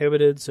being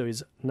inhibited, so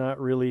he's not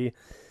really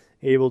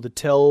able to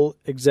tell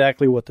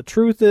exactly what the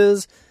truth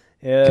is.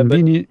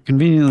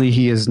 Conveniently,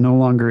 he is no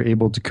longer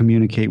able to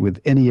communicate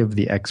with any of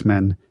the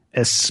X-Men,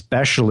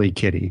 especially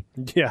Kitty.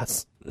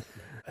 Yes.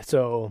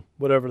 So,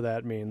 whatever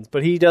that means.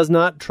 But he does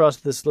not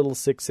trust this little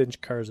 6-inch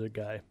Karza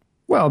guy.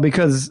 Well,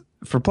 because,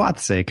 for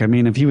plot's sake, I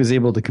mean, if he was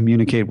able to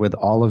communicate with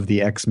all of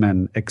the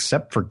X-Men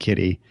except for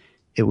Kitty,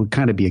 it would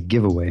kind of be a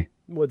giveaway.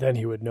 Well, then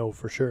he would know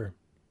for sure.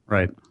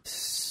 Right.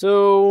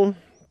 So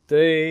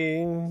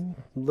they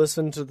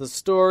listen to the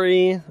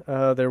story.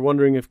 They're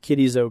wondering if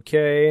Kitty's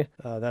okay.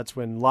 That's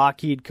when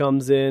Lockheed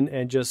comes in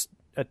and just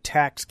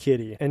attacks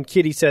Kitty. And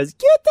Kitty says,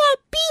 "Get that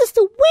beast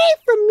away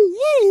from me!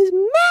 It is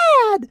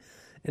mad!"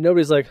 And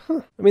nobody's like,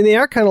 huh. I mean, they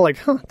are kind of like,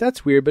 huh,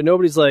 that's weird. But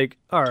nobody's like,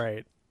 all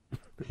right,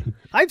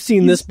 I've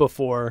seen this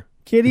before.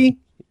 Kitty,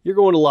 you're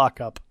going to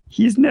lockup.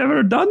 He's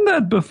never done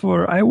that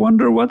before. I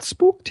wonder what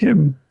spooked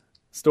him.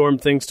 Storm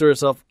thinks to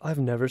herself, I've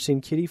never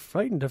seen Kitty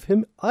frightened of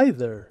him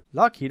either.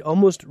 Lockheed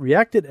almost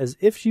reacted as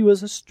if she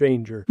was a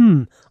stranger.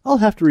 I'll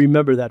have to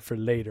remember that for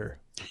later.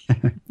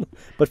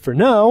 But for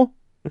now,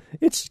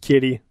 it's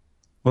Kitty.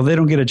 Well, they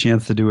don't get a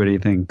chance to do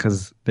anything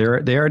because they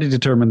already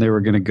determined they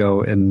were going to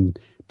go, and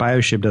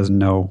Bioship doesn't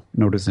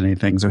notice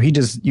anything. So he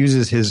just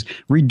uses his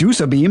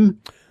Reducer beam.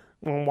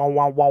 And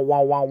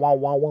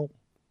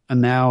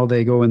now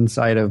they go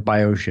inside of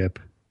Bioship.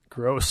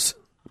 Gross.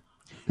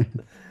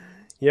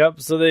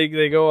 Yep, so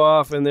they go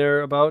off and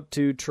they're about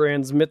to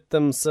transmit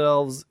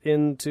themselves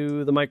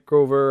into the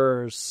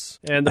microverse.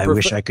 And I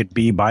wish I could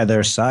be by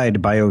their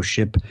side,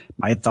 Bioship.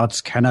 My thoughts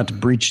cannot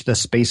breach the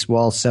space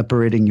wall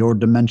separating your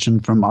dimension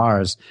from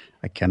ours.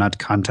 I cannot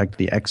contact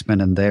the X-Men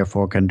and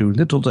therefore can do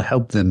little to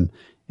help them.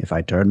 If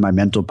I turn my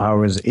mental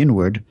powers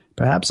inward,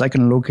 perhaps I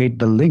can locate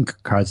the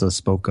link Karza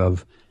spoke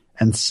of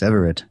and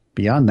sever it.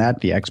 Beyond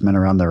that, the X-Men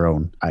are on their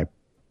own. I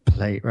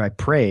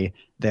pray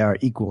they are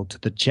equal to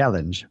the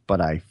challenge, but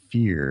I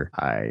fear.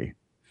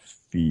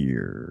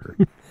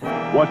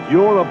 What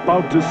you're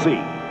about to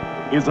see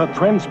is a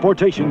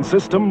transportation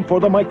system for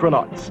the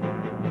Micronauts.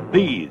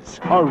 These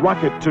are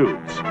rocket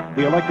tubes.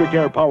 The electric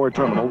air power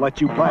terminal lets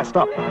you blast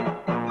up,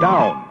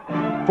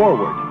 down,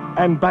 forward,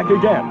 and back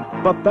again.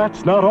 But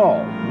that's not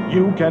all.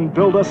 You can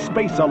build a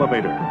space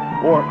elevator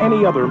or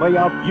any other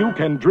layout you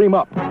can dream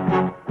up.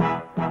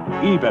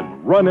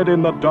 Even run it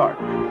in the dark.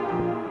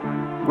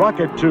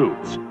 Rocket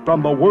tubes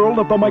from the world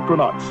of the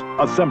Micronauts.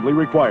 Assembly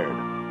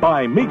required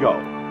by Mego.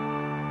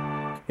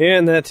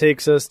 And that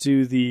takes us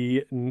to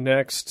the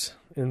next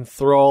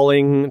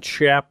enthralling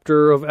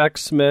chapter of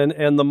X-Men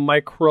and the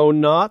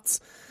Micronauts.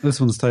 This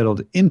one's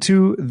titled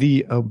Into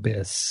the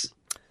Abyss.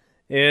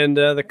 And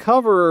the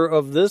cover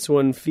of this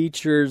one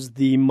features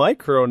the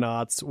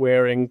Micronauts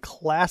wearing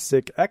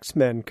classic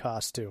X-Men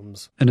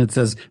costumes. And it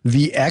says,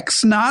 the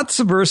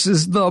X-Nauts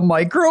versus the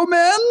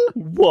Micromen?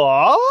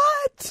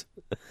 What?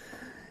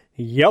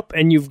 Yep,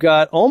 and you've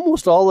got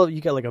almost all of,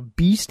 you got like a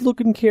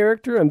beast-looking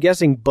character. I'm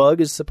guessing Bug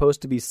is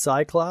supposed to be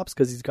Cyclops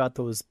because he's got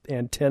those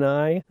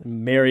antennae.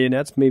 And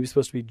Marionette's maybe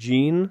supposed to be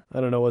Jean.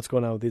 I don't know what's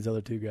going on with these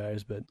other two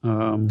guys, but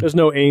there's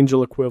no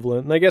Angel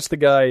equivalent. And I guess the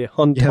guy,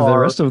 Huntar. Yeah, the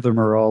rest of them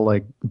are all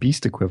like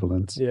beast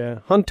equivalents. Yeah,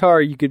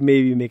 Huntar, you could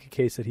maybe make a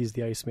case that he's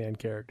the Iceman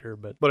character,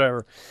 but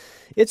whatever.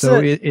 It's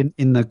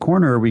in the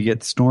corner, we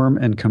get Storm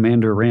and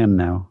Commander Rand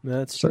now.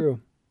 That's true.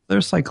 They're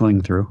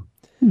cycling through,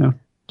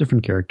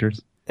 different characters.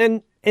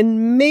 And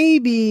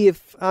maybe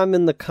if I'm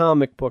in the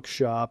comic book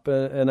shop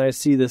and I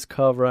see this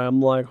cover,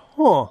 I'm like,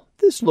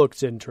 this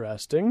looks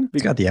interesting.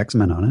 It's got the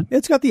X-Men on it.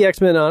 It's got the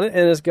X-Men on it,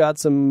 and it's got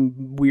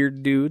some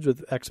weird dudes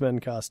with X-Men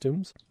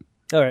costumes.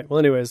 All right, well,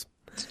 anyways.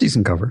 It's a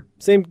decent cover.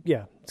 It's a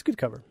good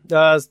cover.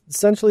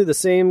 Essentially the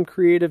same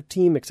creative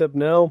team, except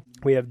now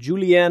we have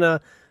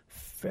Juliana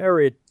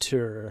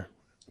Ferriter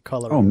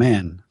coloring. Oh,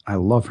 man. I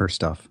love her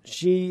stuff.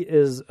 She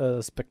is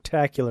a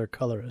spectacular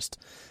colorist.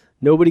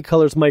 Nobody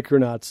colors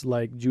Micronauts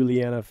like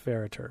Juliana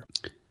Ferriter.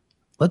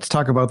 Let's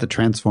talk about the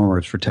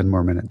Transformers for 10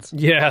 more minutes.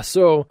 Yeah,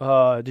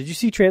 so did you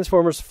see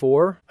Transformers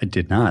 4? I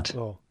did not.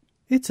 Oh,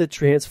 it's a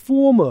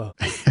Transformer.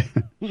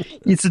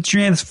 It's a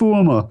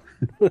Transformer.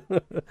 Yeah,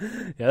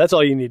 that's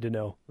all you need to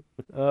know.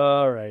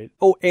 All right.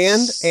 Oh,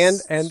 and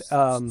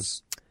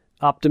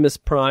Optimus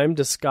Prime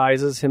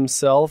disguises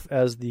himself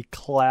as the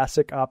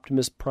classic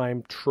Optimus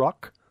Prime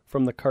truck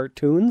from the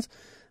cartoons,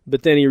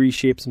 but then he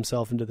reshapes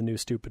himself into the new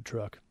stupid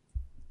truck.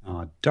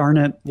 Oh, darn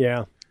it.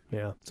 Yeah.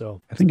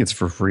 So I think it's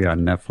for free on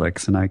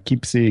Netflix, and I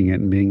keep seeing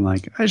it and being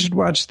like, I should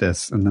watch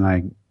this. And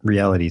then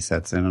reality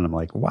sets in, and I'm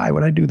like, why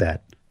would I do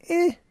that?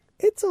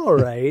 It's all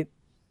right.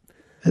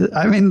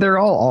 I mean, they're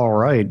all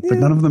right, but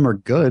none of them are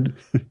good.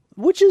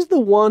 Which is the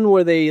one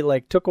where they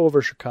took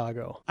over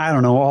Chicago? I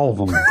don't know, all of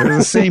them. They're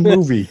the same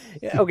movie.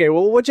 Okay,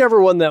 well,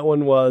 whichever one that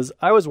one was,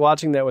 I was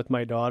watching that with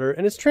my daughter,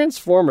 and it's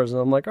Transformers,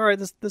 and I'm like, all right,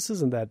 this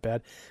isn't that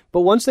bad.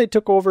 But once they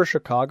took over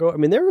Chicago, I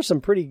mean, there were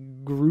some pretty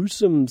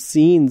gruesome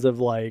scenes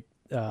of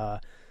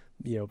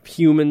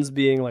humans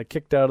being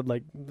kicked out of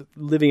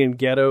living in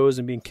ghettos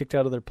and being kicked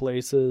out of their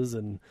places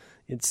and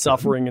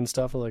suffering and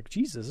stuff. I'm like,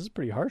 Jesus, this is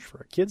pretty harsh for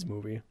a kids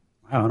movie.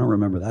 Wow, I don't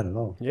remember that at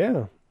all.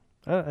 Yeah.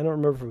 I don't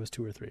remember if it was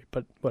 2 or 3,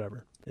 but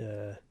whatever.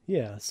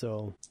 Yeah,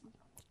 so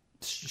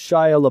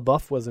Shia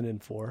LaBeouf wasn't in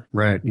 4.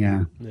 Right,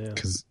 yeah.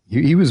 Because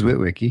he was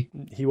Witwicky.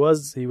 He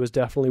was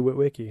definitely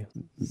Witwicky.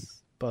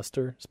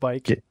 Buster,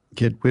 Spike.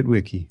 Get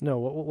Witwicky. No,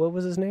 what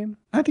was his name?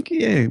 I think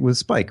it was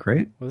Spike,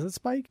 right? Was it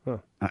Spike? Huh.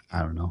 I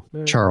don't know.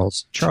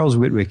 Charles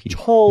Witwicky.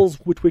 Charles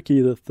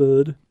Witwicky the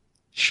Third.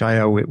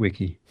 Shia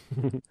Witwicky.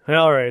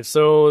 All right,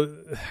 so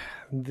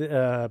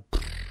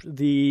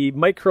the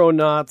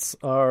Micronauts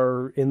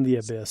are in the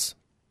abyss.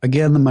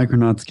 Again, the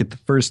Micronauts get the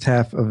first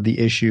half of the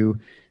issue.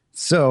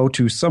 So,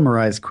 to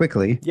summarize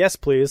quickly. Yes,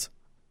 please.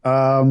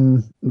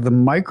 The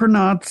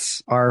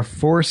Micronauts are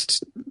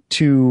forced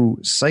to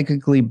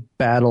psychically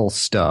battle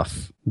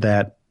stuff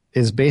that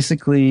is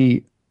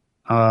basically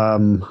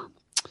it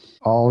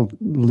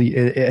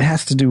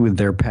has to do with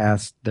their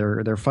past.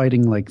 They're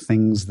fighting like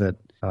things that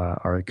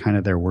are kind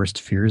of their worst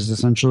fears,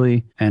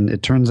 essentially. And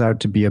it turns out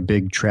to be a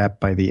big trap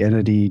by the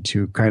entity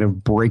to kind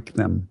of break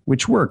them,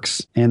 which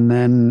works. And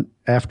then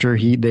after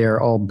they are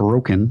all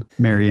broken,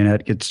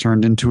 Marionette gets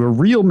turned into a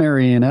real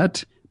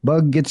marionette.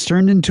 Bug gets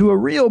turned into a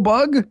real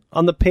bug.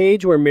 On the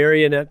page where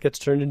Marionette gets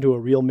turned into a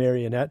real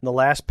marionette, in the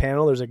last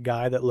panel, there's a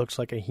guy that looks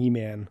like a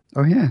He-Man.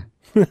 Oh, yeah.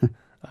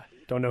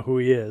 Don't know who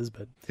he is,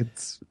 but...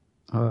 It's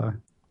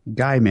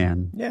Guy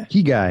Man. Yeah.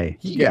 He guy.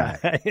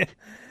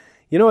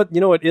 You know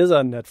what is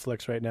on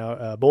Netflix right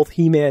now? Both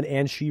He-Man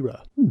and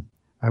She-Ra.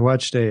 I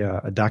watched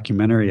a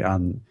documentary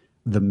on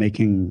the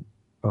making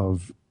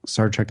of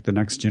Star Trek The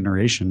Next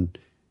Generation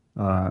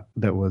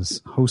that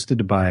was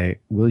hosted by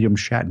William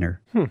Shatner.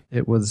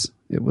 It was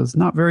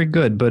not very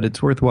good, but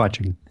it's worth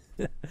watching.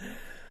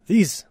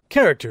 These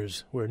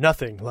characters were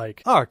nothing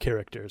like our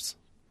characters.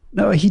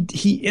 No,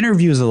 he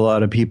interviews a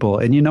lot of people,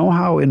 and you know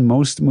how in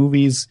most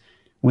movies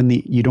when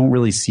you don't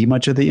really see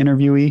much of the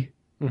interviewee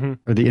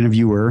or the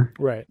interviewer,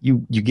 right?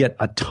 You get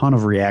a ton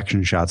of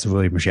reaction shots of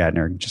William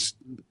Shatner. Just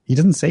he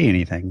doesn't say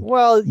anything.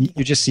 Well,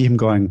 you just see him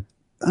going,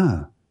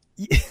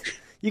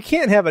 You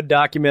can't have a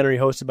documentary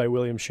hosted by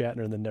William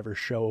Shatner and then never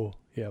show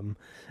him.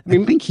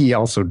 I think he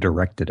also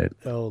directed it.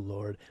 Oh,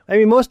 Lord. I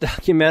mean, most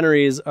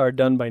documentaries are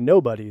done by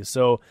nobody,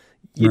 so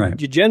you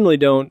generally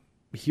don't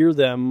hear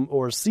them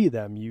or see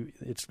them.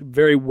 It's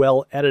very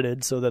well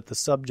edited so that the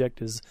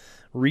subject is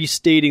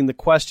restating the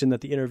question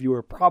that the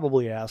interviewer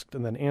probably asked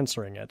and then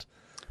answering it.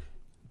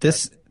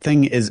 This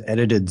thing is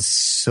edited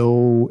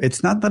so...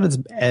 It's not that it's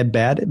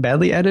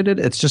badly edited.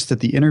 It's just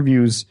that the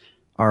interviews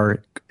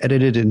are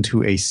edited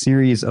into a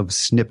series of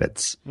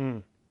snippets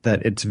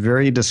that it's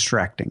very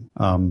distracting.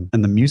 And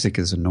the music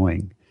is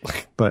annoying.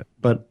 But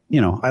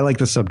you know, I like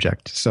the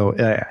subject. So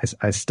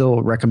I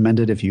still recommend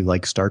it if you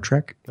like Star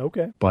Trek.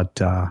 Okay. But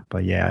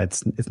yeah,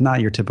 it's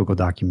not your typical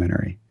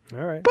documentary.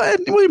 All right. But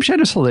William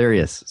Shatner's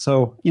hilarious.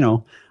 So, you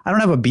know, I don't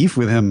have a beef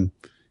with him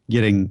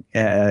getting,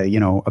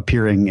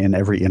 appearing in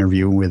every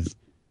interview with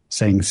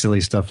saying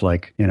silly stuff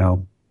like, you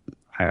know,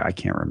 I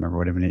can't remember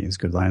what any of his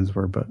good lines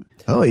were, but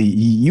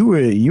you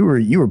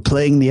were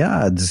playing the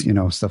odds, you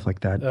know, stuff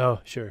like that. Oh,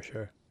 sure.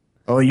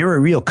 Oh, you're a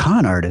real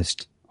con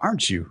artist,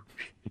 aren't you?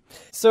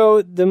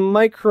 So the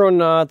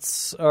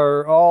Micronauts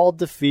are all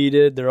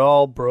defeated, they're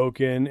all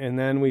broken, and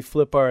then we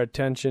flip our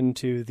attention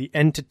to the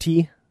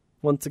Entity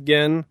once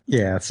again.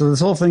 Yeah, so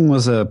this whole thing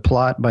was a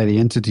plot by the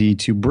Entity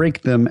to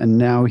break them, and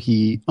now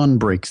he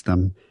unbreaks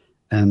them,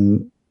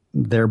 and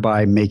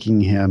thereby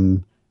making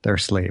him their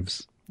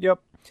slaves. Yep.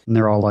 And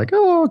they're all like,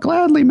 oh,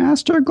 gladly,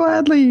 master,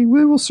 gladly.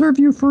 We will serve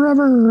you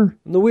forever.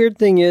 And the weird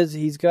thing is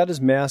he's got his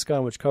mask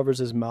on, which covers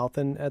his mouth.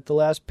 And at the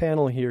last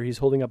panel here, he's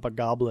holding up a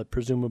goblet,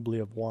 presumably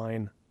of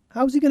wine.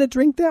 How's he going to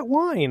drink that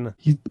wine?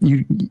 He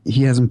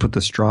hasn't put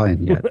the straw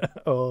in yet.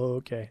 Oh,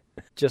 okay.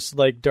 Just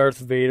like Darth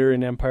Vader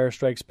in Empire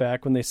Strikes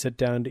Back when they sit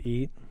down to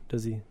eat.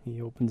 Does he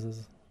puts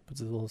his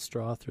little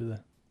straw through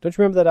the... Don't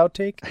you remember that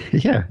outtake?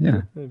 Yeah.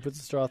 He puts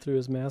the straw through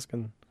his mask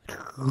and...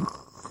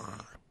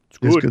 It's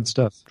good. It's good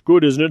stuff. It's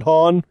good, isn't it,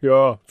 Han?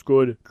 Yeah, it's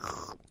good.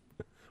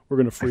 We're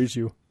going to freeze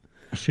you.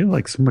 I feel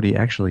like somebody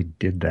actually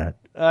did that.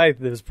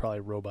 It was probably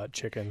Robot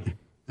Chicken.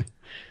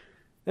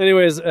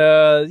 Anyways,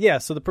 so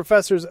the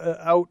professor's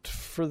out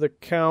for the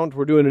count.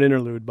 We're doing an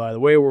interlude, by the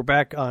way. We're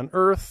back on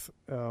Earth,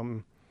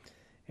 and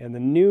the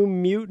New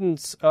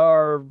Mutants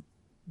are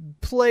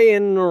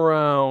playing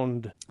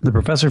around. The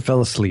professor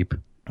fell asleep.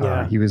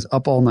 Yeah. He was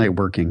up all night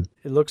working.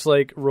 It looks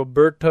like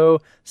Roberto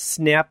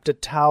snapped a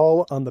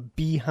towel on the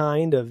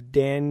behind of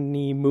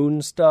Danny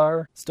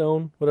Moonstar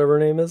Stone, whatever her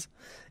name is.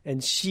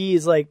 And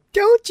she's like,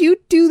 don't you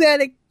do that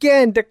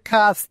again,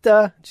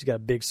 DaCosta. She's got a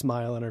big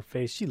smile on her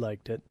face. She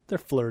liked it. They're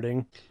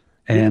flirting.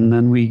 And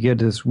then we get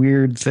this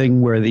weird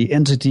thing where the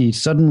Entity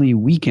suddenly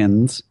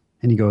weakens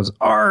and he goes,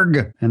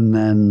 arg! And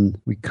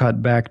then we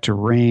cut back to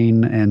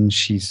Rain and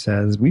she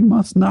says, we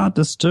must not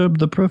disturb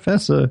the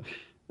professor.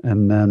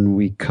 And then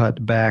we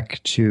cut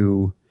back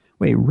to,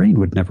 Rain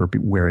would never be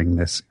wearing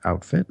this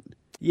outfit.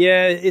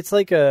 Yeah, it's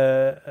like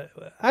I'm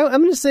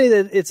going to say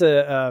that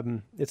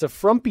it's a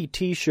frumpy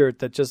T-shirt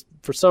that just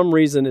for some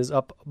reason is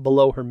up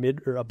below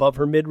her above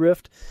her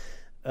midriff.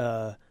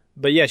 But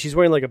yeah, she's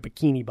wearing like a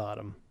bikini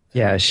bottom.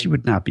 Yeah, she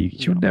would not be.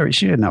 She would never.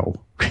 She would know.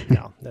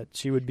 No, that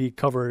she would be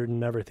covered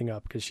and everything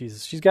up because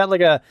she's got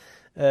like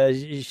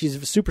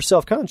she's super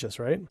self-conscious,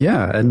 right?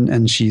 Yeah,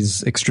 and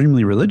she's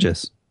extremely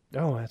religious.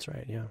 Oh, that's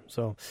right. Yeah.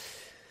 So,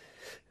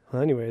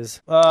 well,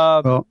 anyways,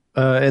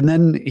 and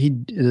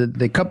then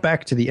they cut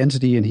back to the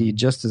Entity, and he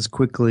just as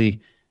quickly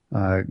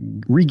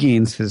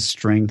regains his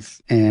strength,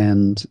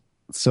 and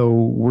so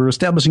we're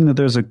establishing that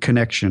there's a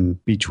connection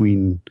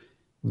between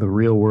the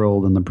real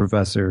world and the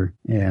professor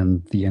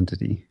and the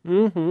Entity.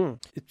 Mm-hmm.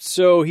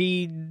 So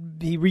he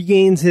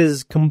regains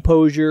his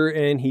composure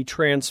and he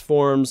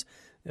transforms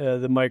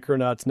the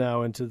Micronauts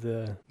now into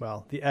the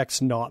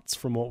X-Nauts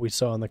from what we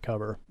saw on the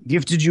cover.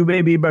 Gifted you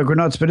may be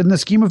Micronauts, but in the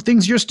scheme of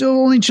things, you're still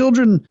only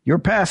children. Your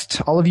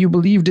past, all of you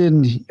believed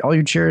in, all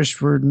you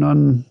cherished were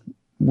none.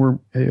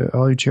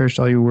 All you cherished,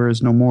 all you were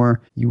is no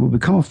more. You will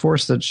become a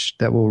force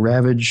that will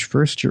ravage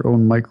first your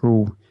own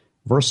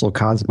microversal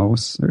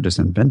cosmos. They're just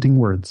inventing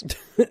words.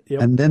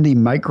 Yep. And then the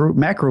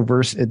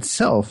macroverse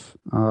itself.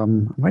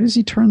 Why does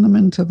he turn them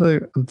into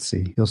let's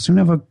see. You'll soon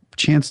have a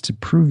chance to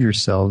prove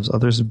yourselves.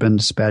 Others have been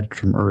dispatched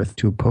from Earth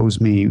to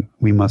oppose me.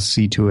 We must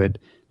see to it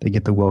they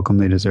get the welcome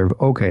they deserve.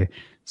 Okay,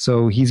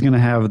 so he's going to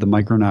have the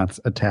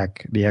Micronauts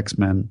attack the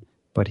X-Men,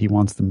 but he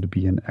wants them to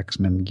be in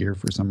X-Men gear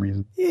for some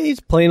reason. Yeah, he's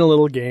playing a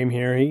little game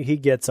here. He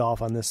gets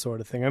off on this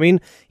sort of thing. I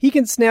mean, he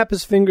can snap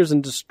his fingers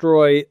and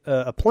destroy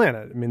a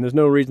planet. I mean, there's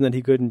no reason that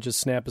he couldn't just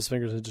snap his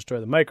fingers and destroy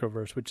the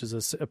Microverse, which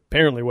is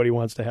apparently what he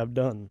wants to have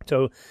done.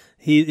 So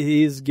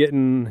he's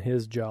getting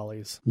his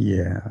jollies.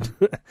 Yeah.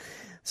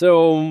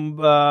 So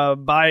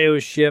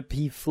Bioship,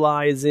 he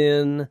flies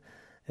in,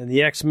 and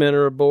the X-Men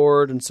are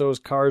aboard, and so is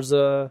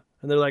Karza.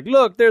 And they're like,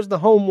 look, there's the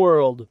home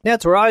world.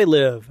 That's where I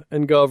live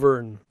and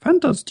govern.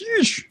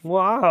 Fantastic.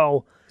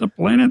 Wow. The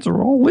planets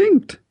are all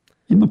linked.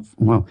 In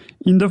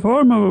the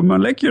form of a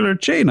molecular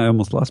chain. I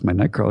almost lost my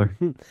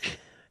Nightcrawler.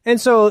 And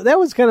so that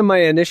was kind of my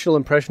initial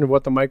impression of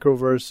what the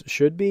Microverse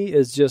should be,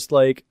 is just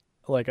like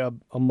a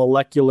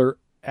molecular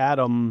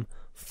atom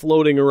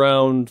floating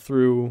around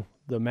through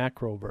the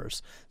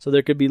Macroverse. So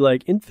there could be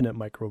like infinite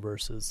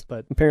Microverses.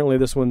 But apparently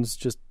this one's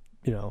just,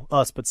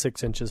 us, but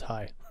 6 inches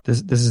high.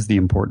 This is the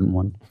important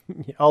one.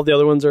 All the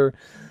other ones are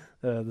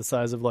the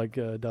size of like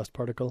a dust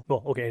particle.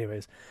 Well, okay,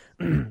 anyways.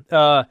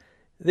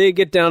 They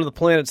get down to the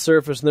planet's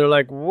surface and they're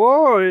like,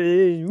 whoa,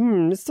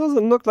 this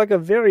doesn't look like a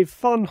very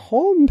fun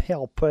home,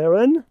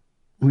 Perrin.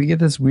 We get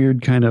this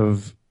weird kind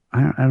of,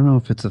 I don't know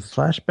if it's a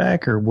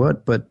flashback or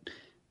what, but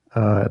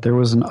there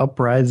was an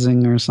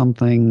uprising or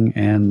something,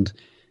 and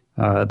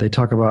they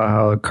talk about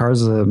how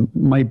Karza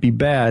might be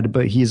bad,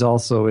 but he's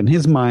also, in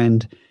his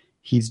mind,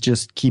 he's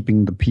just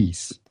keeping the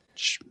peace.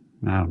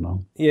 I don't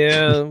know.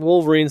 Yeah,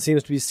 Wolverine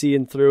seems to be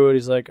seeing through it.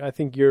 He's like, I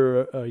think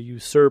you're a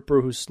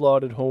usurper who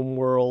slaughtered home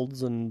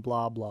worlds and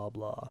blah, blah,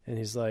 blah. And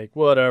he's like,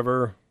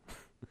 whatever.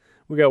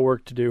 We got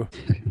work to do.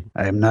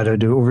 I am not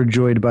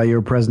overjoyed by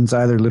your presence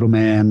either, little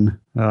man.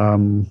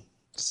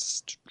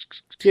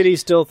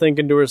 Kitty's still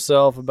thinking to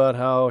herself about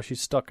how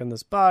she's stuck in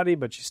this body,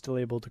 but she's still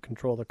able to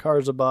control the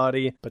Karza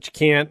body. But she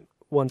can't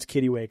once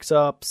Kitty wakes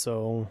up,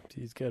 so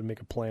he's got to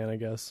make a plan, I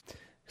guess.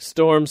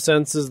 Storm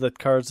senses that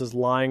Karza's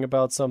lying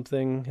about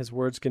something. His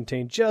words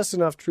contain just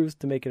enough truth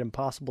to make it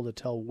impossible to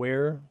tell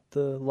where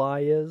the lie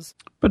is.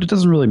 But it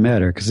doesn't really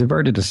matter, because they've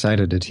already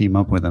decided to team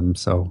up with him,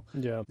 so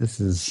yeah. This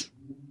is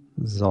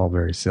all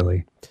very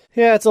silly.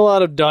 Yeah, it's a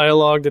lot of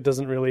dialogue that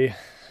doesn't really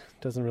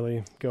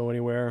go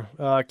anywhere.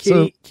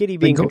 Kitty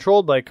being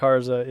controlled by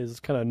Karza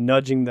is kind of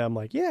nudging them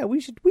like, yeah, we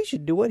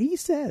should do what he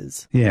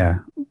says. Yeah.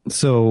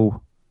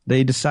 So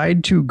they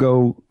decide to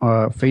go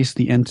face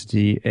the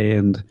entity,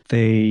 and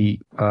they,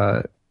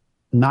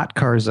 not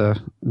Karza,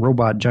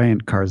 robot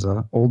giant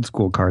Karza, old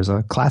school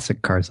Karza,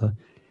 classic Karza,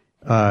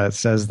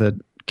 says that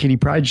Kitty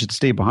Pryde should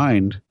stay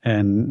behind.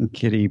 And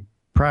Kitty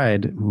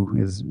Pryde,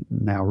 who is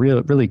now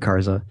really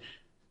Karza,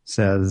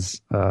 says,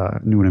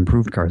 new and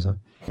improved Karza,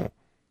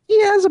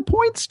 he has a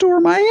point,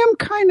 Storm. I am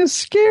kind of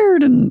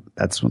scared. And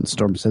that's when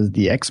Storm says,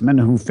 the X-Men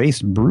who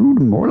faced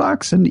Brood,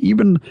 Morlocks, and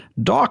even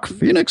Doc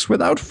Phoenix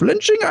without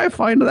flinching, I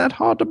find that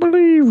hard to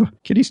believe.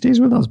 Kitty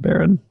stays with us,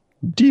 Baron.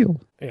 Deal.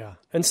 Yeah.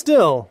 And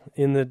still,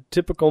 in the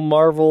typical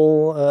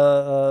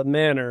Marvel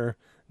manner,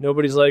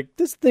 nobody's like,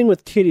 this thing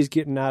with Kitty's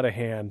getting out of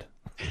hand.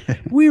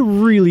 We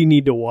really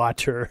need to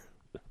watch her.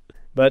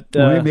 But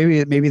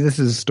maybe this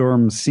is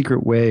Storm's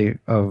secret way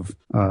of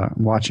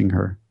watching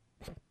her.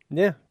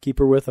 Yeah, keep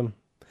her with him.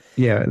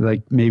 Yeah,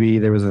 like maybe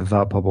there was a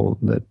thought bubble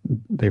that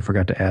they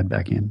forgot to add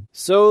back in.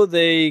 So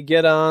they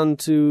get on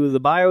to the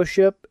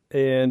Bioship,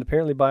 and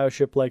apparently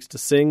Bioship likes to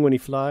sing when he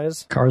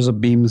flies. Karza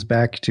beams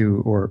back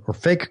to, or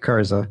fake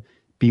Karza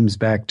beams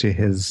back to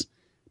his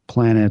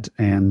planet,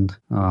 and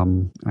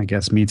I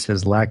guess meets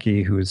his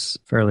lackey, who's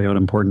fairly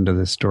unimportant to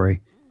this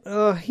story.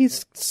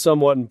 He's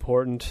somewhat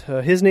important.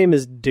 His name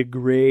is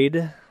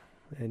Degrade,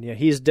 and yeah,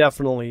 he's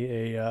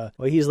definitely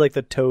he's like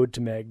the Toad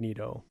to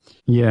Magneto.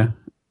 Yeah.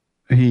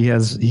 He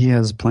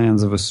has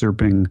plans of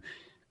usurping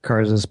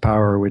Karza's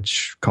power,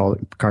 which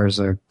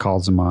Karza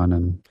calls him on.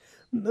 And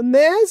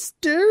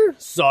Master,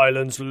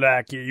 silence,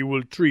 lackey. You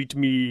will treat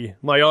me,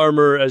 my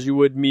armor, as you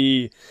would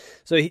me.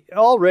 So he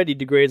already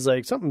Degrade's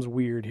like, something's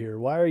weird here.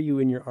 Why are you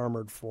in your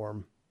armored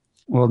form?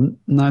 Well,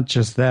 not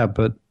just that,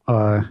 but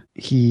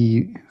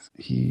he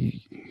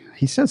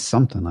says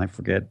something, I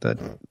forget, that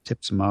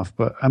tips him off.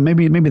 But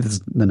maybe this is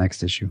the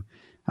next issue.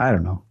 I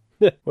don't know.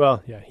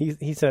 Well, yeah,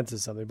 he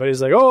senses something, but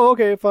he's like, oh,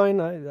 okay, fine.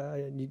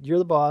 You're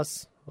the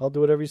boss. I'll do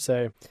whatever you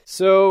say.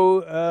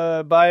 So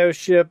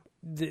Bioship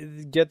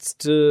gets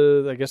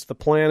to, I guess, the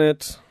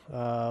planet.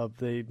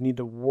 They need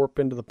to warp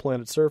into the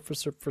planet's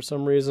surface for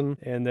some reason,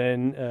 and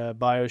then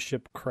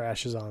Bioship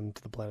crashes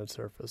onto the planet's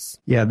surface.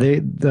 Yeah,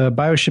 the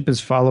Bioship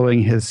is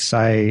following his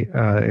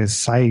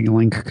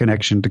Psi-Link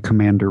connection to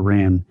Commander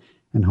Ran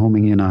and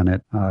homing in on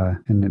it,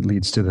 and it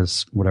leads to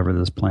this, whatever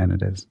this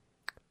planet is.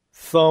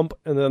 Thump,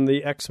 and then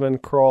the X-Men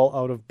crawl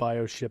out of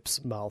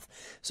Bioship's mouth.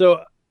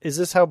 So is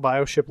this how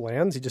Bioship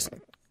lands? He just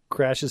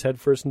crashes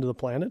headfirst into the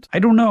planet? I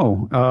don't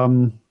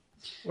know.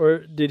 Or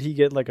did he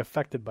get, like,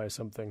 affected by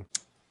something?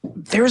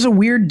 There's a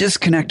weird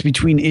disconnect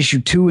between issue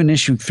 2 and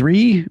issue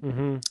 3.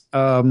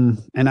 Mm-hmm.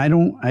 And I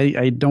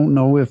don't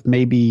know if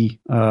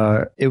maybe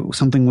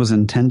something was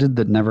intended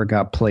that never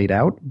got played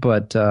out,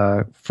 but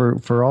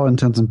for all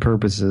intents and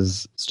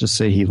purposes, let's just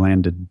say he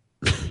landed.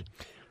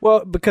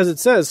 Well, because it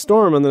says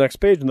Storm on the next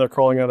page, and they're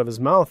crawling out of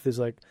his mouth. He's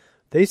like,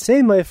 "They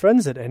say, my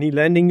friends, that any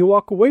landing you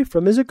walk away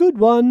from is a good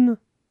one."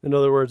 In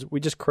other words, we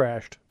just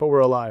crashed, but we're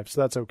alive, so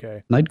that's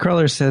okay.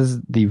 Nightcrawler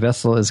says the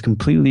vessel is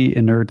completely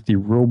inert, the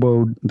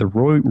roboid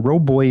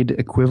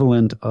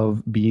equivalent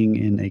of being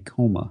in a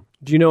coma.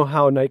 Do you know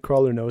how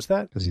Nightcrawler knows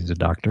that? Because he's a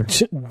doctor.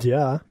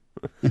 Yeah.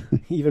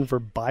 Even for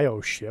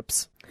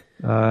Bioships.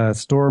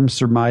 Storm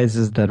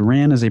surmises that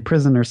Ran is a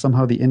prisoner.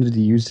 Somehow the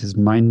entity used his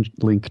mind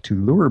link to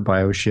lure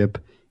Bioship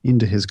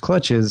into his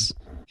clutches,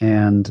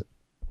 and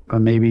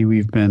maybe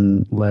we've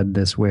been led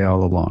this way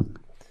all along.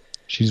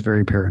 She's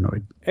very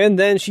paranoid. And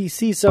then she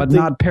sees something...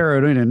 But not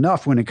paranoid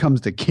enough when it comes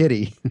to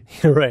Kitty.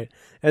 Right.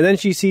 And then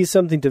she sees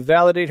something to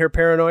validate her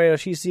paranoia.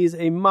 She sees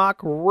a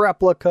mock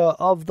replica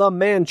of the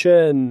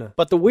mansion.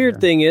 But the weird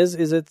thing is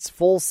it's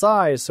full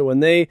size. So when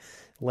they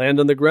land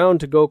on the ground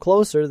to go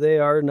closer, they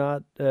are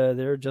not...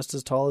 they're just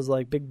as tall as,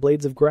 like, big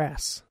blades of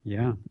grass.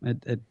 Yeah.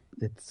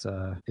 It's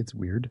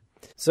weird.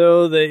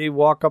 So they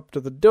walk up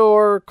to the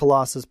door.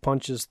 Colossus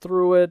punches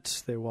through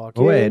it. They walk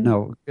in. Wait,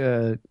 no.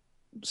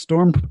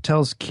 Storm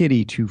tells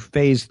Kitty to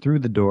phase through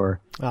the door.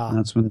 And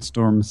that's when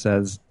Storm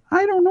says,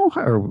 I don't know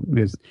how... Or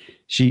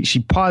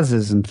she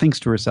pauses and thinks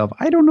to herself,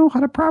 I don't know how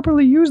to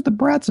properly use the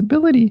brat's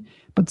ability,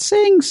 but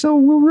saying so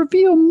will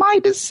reveal my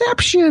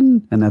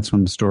deception. And that's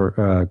when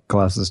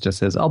Colossus just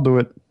says, I'll do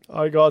it.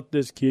 I got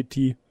this,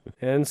 Kitty.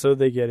 And so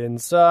they get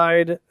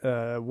inside.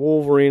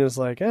 Wolverine is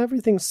like,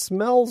 everything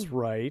smells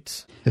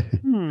right.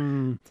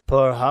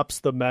 Perhaps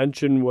the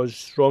mansion was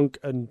shrunk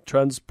and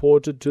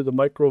transported to the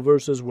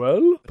microverse as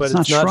well? But it's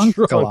not shrunk.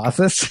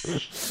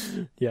 Colossus.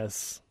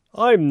 Yes.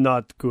 I'm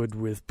not good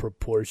with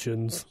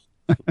proportions.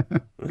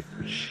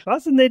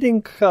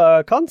 Fascinating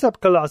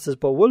concept, Colossus,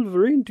 but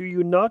Wolverine, do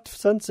you not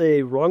sense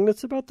a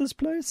wrongness about this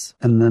place?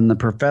 And then the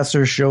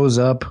professor shows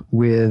up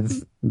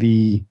with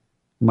the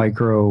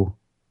micro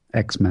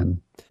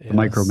X-Men. Yes.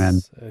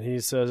 Micromen. And he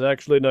says,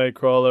 actually,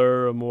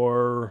 Nightcrawler, a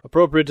more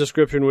appropriate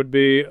description would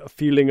be a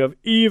feeling of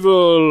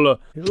evil.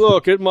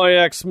 Look at my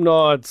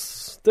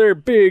X-Nauts. They're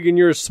big and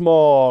you're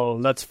small.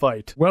 Let's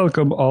fight.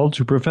 Welcome all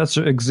to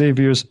Professor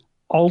Xavier's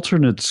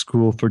alternate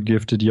school for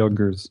gifted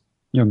youngsters.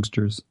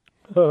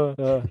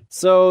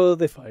 So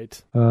they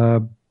fight.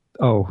 Nightcrawler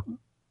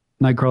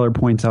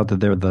points out that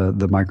they're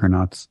the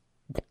Micronauts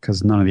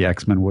because none of the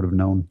X-Men would have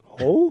known.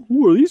 Oh,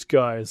 who are these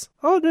guys?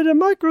 Oh, they're the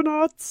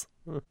Micronauts.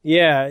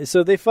 Yeah,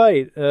 so they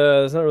fight.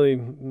 There's not really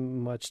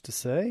much to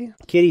say.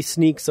 Kitty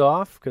sneaks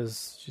off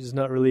because she's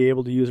not really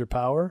able to use her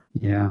power.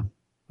 Yeah,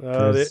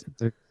 there's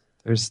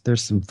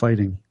some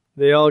fighting.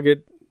 They all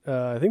get,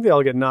 I think they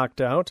all get knocked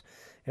out.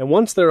 And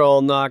once they're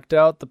all knocked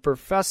out, the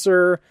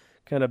professor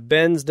kind of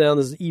bends down,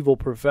 this evil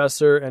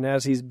professor, and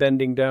as he's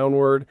bending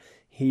downward,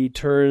 he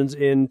turns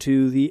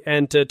into the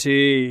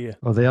entity.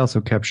 Oh, they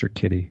also capture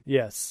Kitty.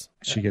 Yes.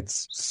 She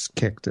gets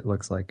kicked, it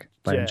looks like,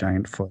 by a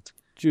giant foot.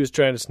 She was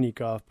trying to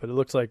sneak off, but it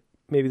looks like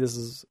maybe this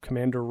is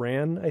Commander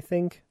Ran, I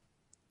think,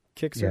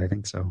 kicks her. Yeah, I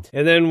think so.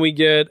 And then we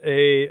get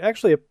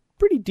actually a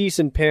pretty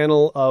decent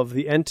panel of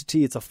the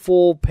entity. It's a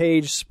full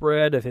page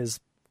spread of his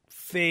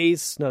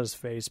face, not his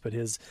face, but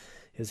his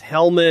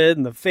helmet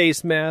and the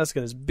face mask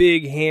and his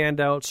big hand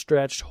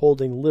outstretched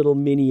holding little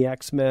mini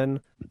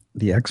X-Men.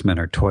 The X-Men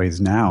are toys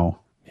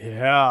now.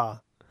 Yeah.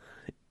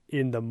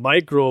 In the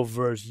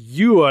microverse,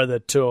 you are the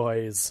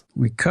toys.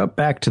 We cut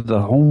back to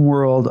the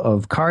homeworld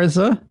of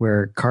Karza,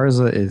 where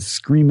Karza is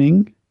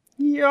screaming.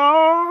 Yarg!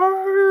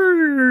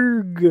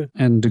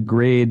 And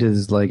Degrade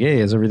is like, hey,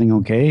 is everything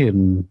okay?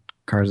 And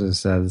Karza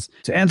says,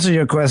 to answer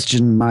your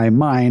question, my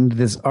mind,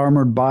 this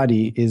armored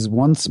body, is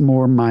once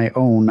more my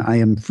own. I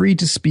am free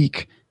to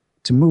speak,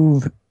 to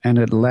move, and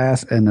at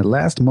last,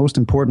 most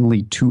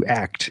importantly, to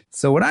act.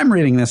 So when I'm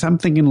reading this, I'm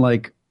thinking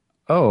like,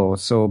 oh,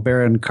 so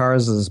Baron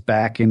Karza's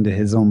back into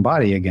his own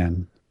body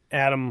again.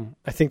 Adam,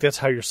 I think that's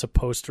how you're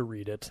supposed to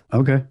read it.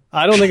 Okay.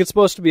 I don't think it's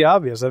supposed to be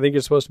obvious. I think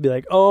you're supposed to be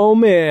like, oh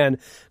man,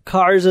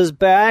 Karza's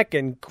back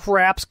and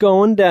crap's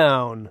going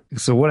down.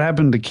 So what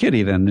happened to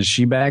Kitty then? Is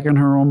she back in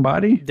her own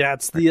body?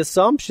 That's the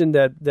assumption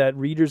that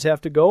readers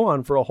have to go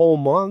on for a whole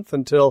month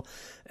until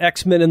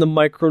X-Men and the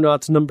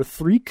Micronauts number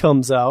 3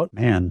 comes out.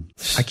 Man,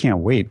 I can't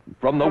wait.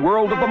 From the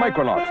world of the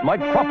Micronauts,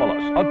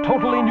 Micropolis, a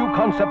totally new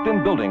concept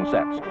in building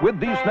sets. With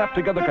these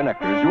snap-together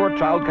connectors, your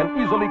child can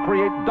easily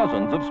create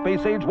dozens of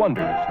space-age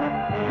wonders.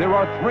 There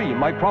are 3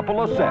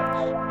 Micropolis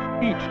sets.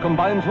 Each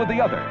combines with the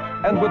other,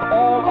 and with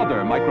all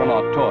other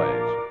Micronaut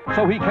toys.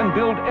 So he can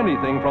build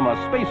anything from a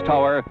space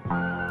tower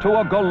to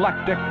a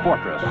galactic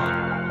fortress,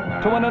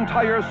 to an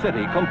entire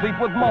city complete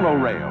with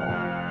monorail.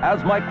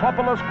 As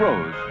Micropolis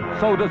grows,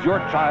 so does your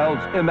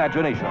child's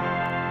imagination.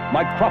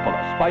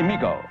 Micropolis by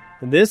Mego.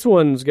 And this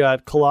one's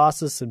got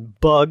Colossus and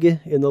Bug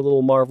in the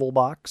little Marvel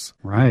box.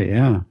 Right,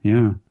 yeah.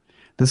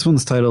 This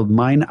one's titled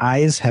Mine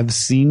Eyes Have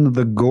Seen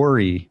the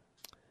Gory.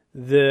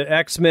 The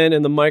X-Men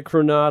and the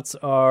Micronauts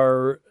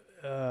are...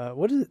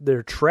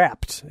 they're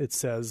trapped, it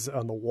says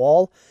on the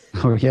wall.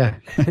 Oh, yeah.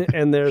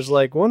 And there's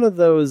like one of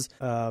those,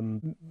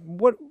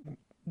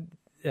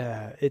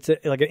 it's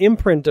like an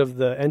imprint of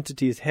the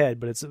entity's head,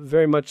 but it's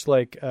very much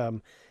like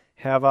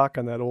Havoc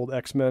on that old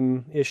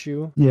X-Men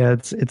issue. Yeah,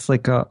 it's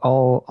like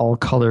all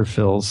color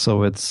fills,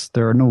 so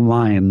there are no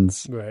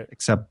lines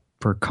except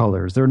for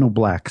colors. There are no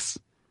blacks.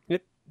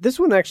 This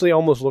one actually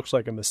almost looks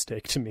like a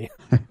mistake to me.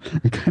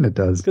 It kind of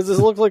does. Because it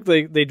looks like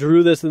they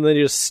drew this and then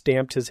they just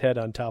stamped his head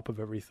on top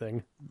of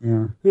everything.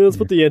 Yeah. Let's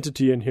put the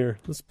entity in here.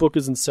 This book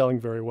isn't selling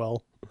very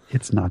well.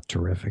 It's not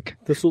terrific.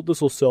 This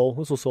will sell.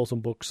 This will sell some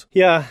books.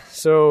 Yeah.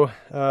 So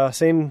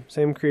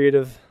same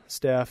creative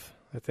staff,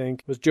 I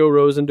think. Was Joe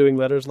Rosen doing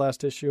letters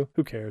last issue?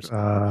 Who cares?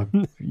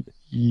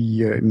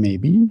 Yeah,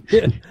 maybe.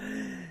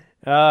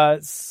 The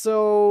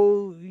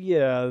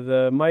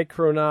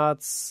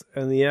Micronauts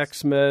and the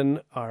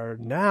X-Men are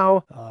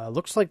now,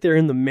 looks like they're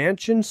in the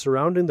mansion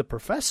surrounding the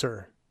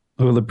professor.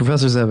 Oh, the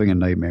professor's having a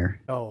nightmare.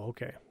 Oh,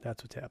 okay.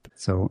 That's what's happening.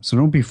 So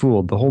don't be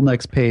fooled. The whole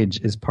next page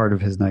is part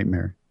of his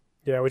nightmare.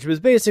 Yeah, which was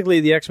basically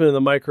the X-Men and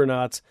the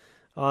Micronauts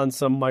on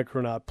some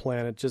Micronaut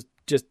planet, just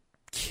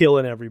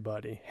killing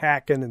everybody,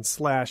 hacking and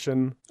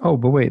slashing. Oh,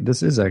 but wait,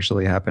 this is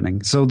actually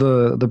happening. So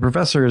the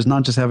professor is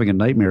not just having a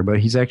nightmare, but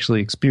he's actually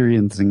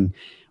experiencing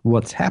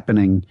what's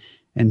happening,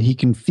 and he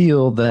can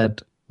feel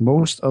that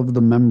most of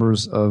the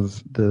members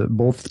of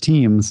both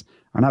teams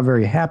are not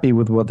very happy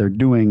with what they're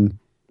doing,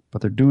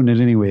 but they're doing it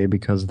anyway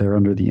because they're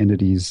under the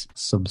entity's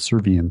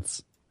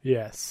subservience.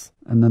 Yes.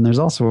 And then there's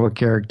also a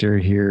character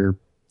here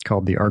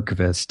called the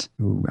Archivist,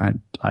 who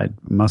I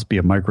must be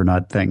a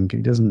Micronaut thing.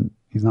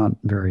 He's not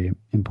very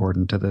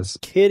important to this.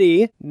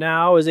 Kitty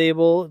now is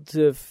able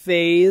to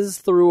phase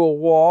through a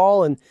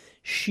wall, and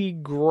she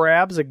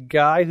grabs a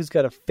guy who's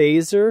got a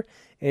phaser,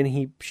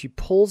 and she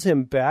pulls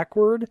him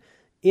backward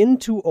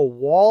into a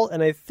wall,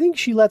 and I think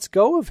she lets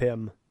go of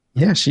him.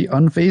 Yeah, she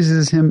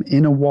unphases him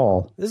in a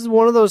wall. This is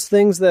one of those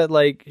things that,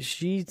 like,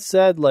 she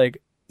said,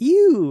 like,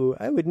 ew,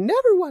 I would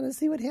never want to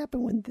see what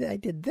happened when I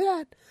did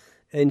that.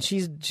 And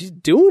she's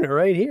doing it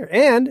right here.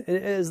 And,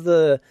 as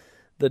the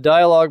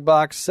dialogue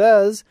box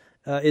says,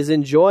 is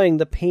enjoying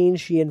the pain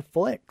she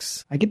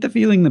inflicts. I get the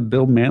feeling that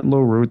Bill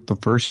Mantlo wrote the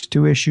first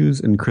 2 issues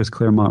and Chris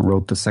Claremont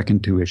wrote the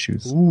second 2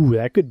 issues. Ooh,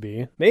 that could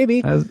be.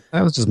 Maybe. That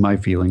was just my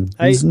feeling.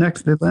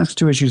 The last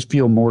 2 issues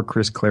feel more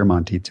Chris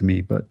Claremont-y to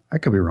me, but I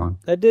could be wrong.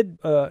 I did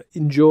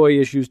enjoy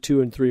issues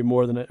 2 and 3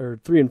 or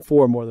 3 and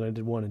 4 more than I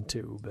did 1 and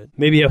 2, but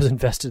maybe I was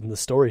invested in the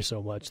story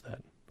so much that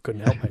I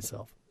couldn't help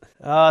myself.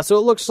 So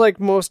it looks like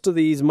most of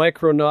these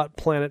Micronaut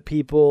planet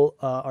people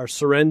are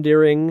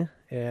surrendering,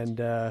 and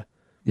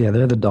yeah,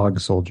 they're the dog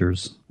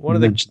soldiers. You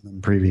mentioned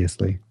them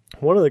previously.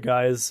 One of the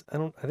guys,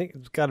 I think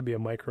it's got to be a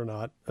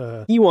Micronaut.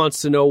 He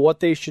wants to know what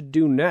they should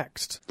do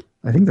next.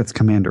 I think that's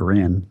Commander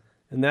Rand.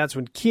 And that's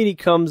when Kitty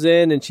comes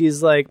in and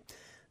she's like,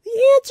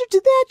 "The answer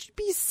to that should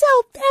be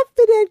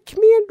self-evident,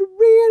 Commander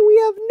Rand. We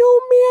have no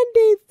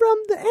mandate from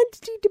the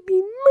entity to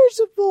be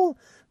merciful.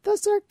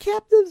 Thus our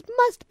captives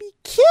must be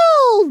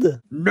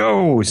killed."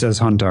 No, says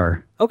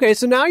Huntar. Okay,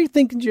 so now you're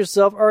thinking to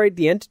yourself, all right,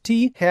 the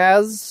entity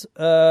has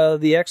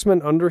the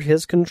X-Men under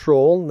his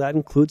control, and that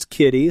includes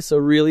Kitty, so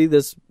really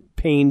this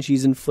pain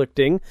she's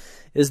inflicting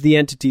is the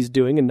entity's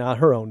doing and not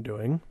her own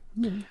doing.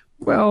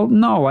 Well,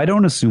 no, I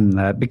don't assume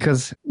that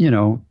because,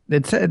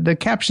 the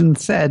caption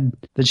said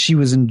that she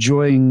was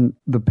enjoying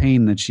the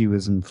pain that she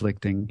was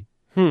inflicting.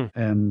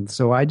 And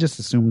so I just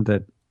assumed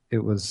that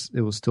it was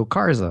still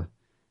Karza.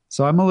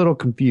 So I'm a little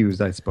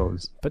confused, I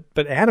suppose.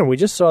 But Adam, we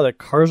just saw that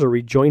Karza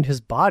rejoined his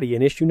body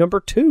in issue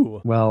number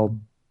 2. Well,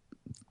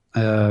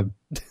 all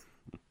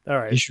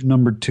right. Issue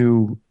number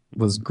 2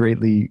 was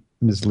greatly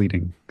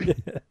misleading.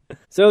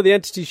 So the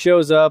entity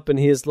shows up and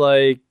he's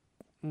like,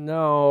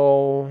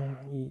 no.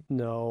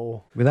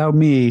 Without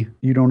me,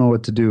 you don't know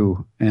what to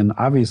do. And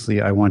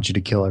obviously, I want you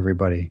to kill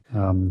everybody.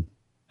 And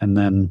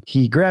then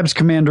he grabs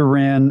Commander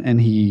Rand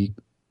and he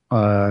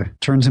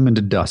turns him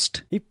into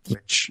dust,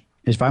 which...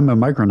 If I'm a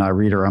Micronaut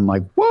reader, I'm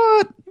like,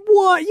 what?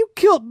 What? You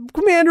killed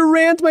Commander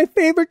Rand's my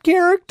favorite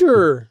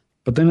character.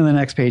 But then in the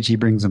next page, he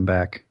brings him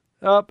back.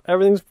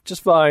 Everything's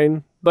just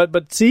fine.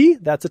 But see,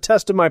 that's a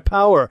test of my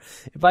power.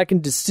 If I can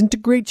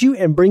disintegrate you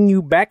and bring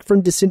you back from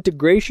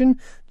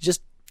disintegration,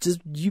 just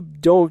you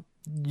don't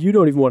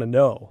even want to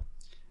know.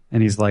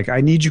 And he's like,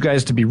 I need you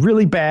guys to be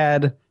really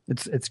bad.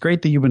 It's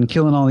great that you've been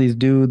killing all these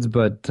dudes,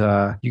 but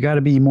you got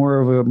to be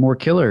more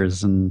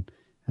killers. And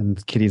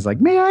Kitty's like,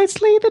 may I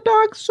slay the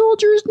dog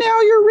soldiers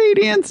now, your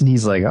radiance? And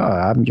he's like,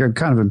 you're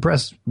kind of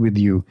impressed with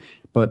you,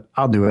 but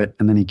I'll do it.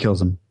 And then he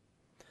kills him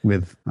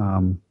with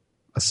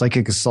a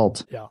psychic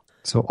assault. Yeah.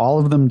 So all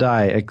of them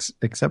die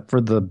except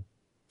for the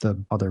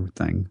other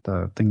thing,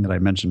 the thing that I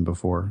mentioned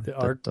before. The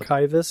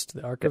archivist?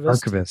 The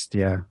archivist,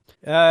 yeah.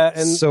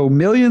 And so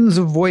millions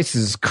of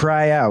voices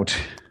cry out.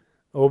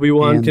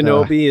 Obi-Wan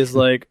Kenobi is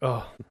like,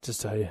 I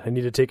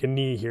need to take a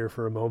knee here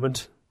for a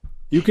moment.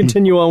 You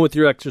continue on with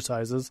your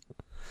exercises.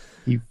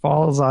 He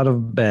falls out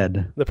of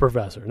bed. The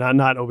professor,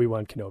 not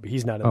Obi-Wan Kenobi.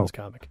 He's not in this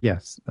comic.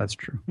 Yes, that's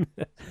true.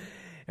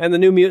 And the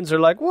New Mutants are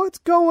like, what's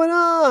going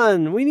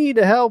on? We need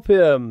to help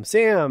him.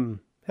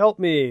 Sam, help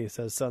me,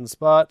 says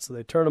Sunspot. So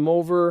they turn him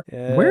over.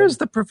 And... Where's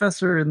the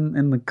professor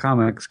in the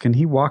comics? Can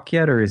he walk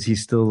yet, or is he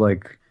still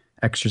like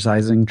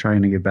exercising,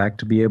 trying to get back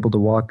to be able to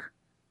walk?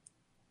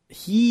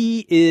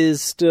 He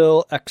is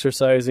still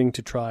exercising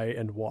to try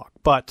and walk.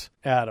 But,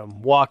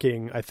 Adam,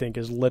 walking, I think,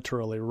 is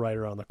literally right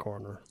around the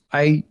corner.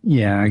 I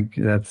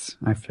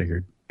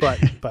figured.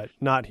 But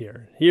not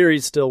here. Here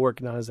he's still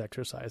working on his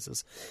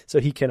exercises, so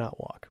he cannot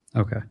walk.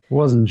 Okay.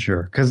 Wasn't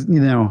sure. Because,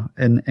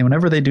 and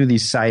whenever they do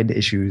these side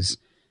issues,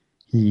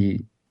 they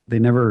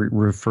never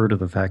refer to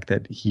the fact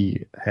that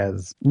he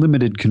has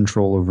limited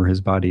control over his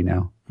body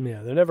now.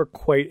 Yeah, they're never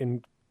quite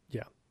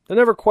They're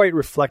never quite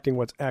reflecting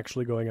what's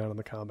actually going on in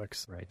the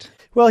comics. Right.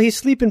 Well, he's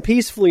sleeping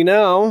peacefully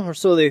now, or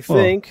so they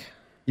think.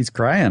 He's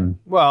crying.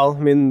 Well, I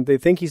mean, they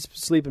think he's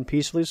sleeping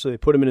peacefully, so they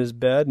put him in his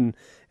bed, and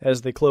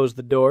as they close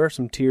the door,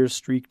 some tears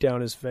streak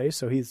down his face,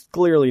 so he's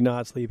clearly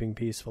not sleeping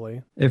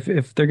peacefully.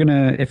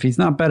 If he's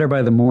not better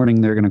by the morning,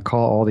 they're gonna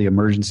call all the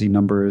emergency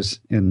numbers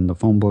in the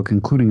phone book,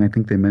 including, I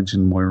think they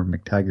mentioned Moira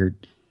McTaggart,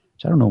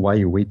 which I don't know why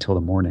you wait till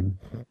the morning.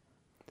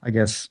 I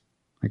guess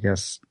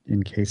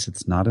in case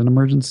it's not an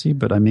emergency,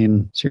 but I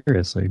mean,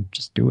 seriously,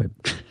 just do it.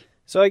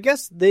 So I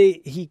guess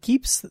he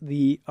keeps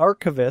the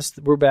archivist.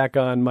 We're back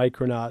on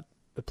Micronaut,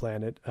 the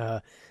planet.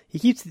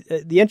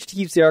 The entity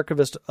keeps the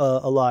archivist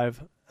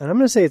alive, and I'm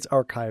going to say it's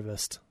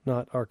archivist,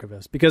 not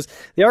archivist, because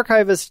the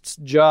archivist's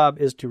job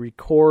is to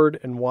record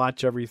and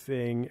watch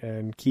everything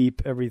and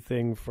keep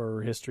everything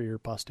for history or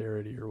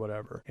posterity or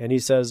whatever. And he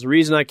says the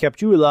reason I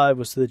kept you alive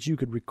was so that you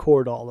could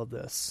record all of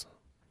this.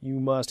 You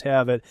must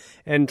have it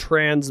and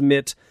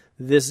transmit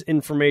this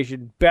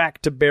information back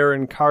to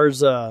Baron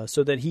Karza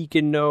so that he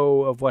can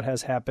know of what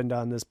has happened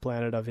on this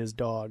planet of his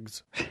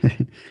dogs.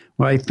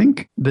 Well, I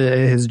think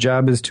his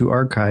job is to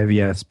archive,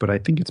 yes, but I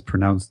think it's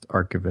pronounced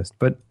archivist.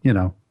 But,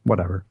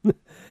 whatever.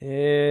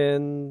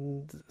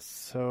 And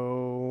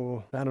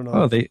so, I don't know.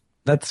 Oh,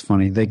 that's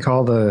funny. Then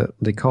the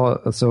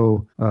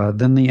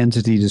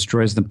entity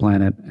destroys the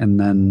planet, and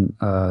then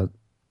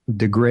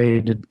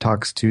Degrade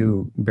talks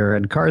to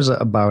Baron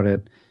Karza about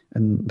it,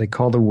 and they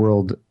call the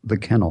world the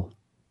Kennel,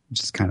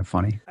 which is kind of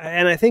funny.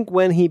 And I think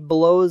when he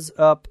blows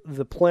up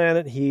the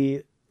planet,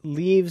 he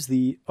leaves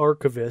the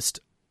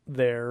archivist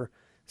there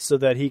so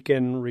that he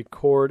can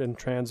record and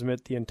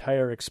transmit the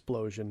entire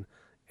explosion.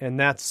 And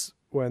that's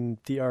when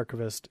the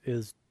archivist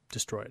is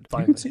destroyed.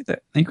 Finally.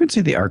 You can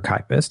see the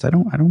archivist. I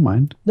don't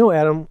mind. No,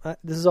 Adam,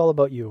 this is all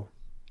about you.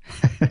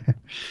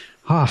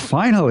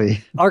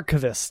 Finally.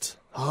 Archivist.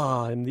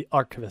 I'm the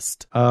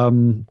archivist.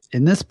 In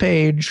this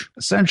page,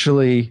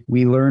 essentially,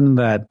 we learn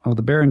that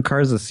the Baron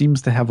Karza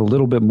seems to have a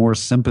little bit more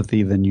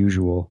sympathy than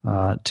usual,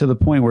 to the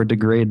point where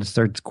Degrade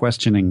starts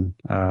questioning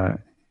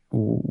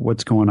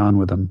what's going on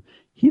with him.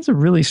 He's a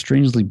really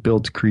strangely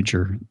built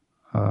creature,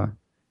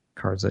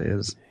 Karza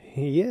is.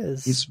 He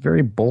is. He's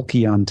very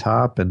bulky on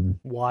top and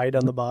wide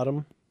on the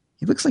bottom.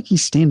 He looks like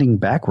he's standing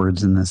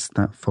backwards in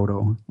that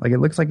photo. Like, it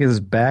looks like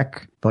his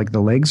back, like the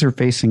legs are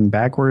facing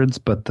backwards,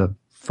 but the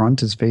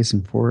front is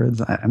facing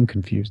forwards. I'm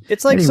confused.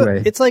 It's like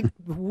anyway. It's like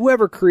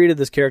whoever created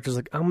this character is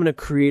like, I'm going to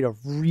create a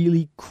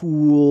really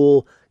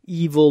cool,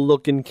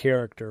 evil-looking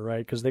character,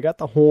 right? Because they got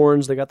the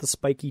horns, they got the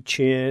spiky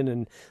chin,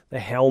 and the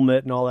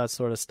helmet, and all that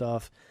sort of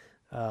stuff.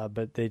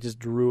 But they just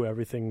drew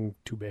everything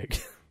too big.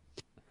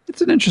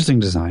 It's an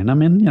interesting design. I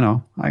mean,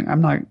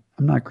 I'm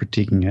not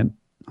critiquing it.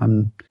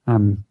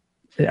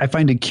 I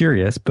find it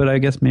curious, but I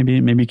guess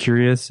maybe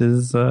curious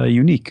is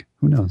unique.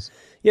 Who knows?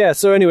 Yeah,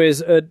 so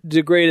anyways,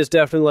 Degrade is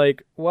definitely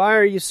like, why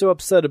are you so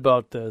upset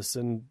about this?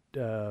 And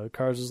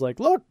Karza's like,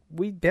 look,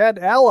 we had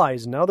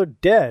allies, and now they're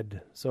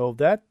dead. So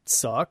that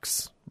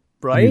sucks,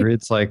 right? And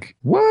it's like,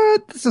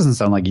 what? This doesn't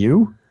sound like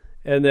you.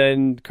 And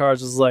then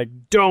Karza's like,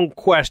 don't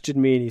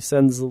question me. And he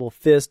sends a little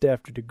fist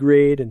after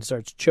Degrade and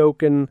starts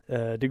choking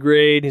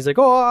Degrade. He's like,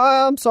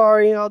 I'm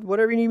sorry,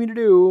 whatever you need me to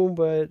do,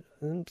 but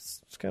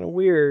it's kind of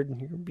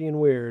weird. You're being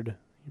weird.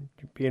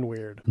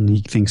 And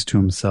he thinks to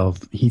himself,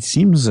 he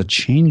seems a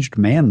changed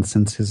man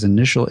since his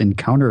initial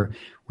encounter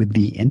with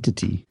the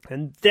entity.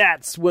 And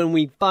that's when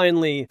we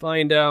finally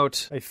find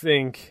out, I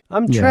think,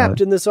 I'm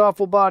trapped in this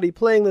awful body,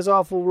 playing this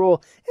awful role,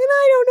 and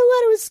I don't know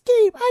how to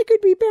escape. I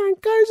could be Baron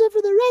Karza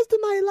for the rest of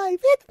my life.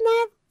 It's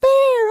not fair.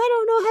 I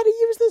don't know how to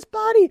use this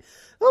body.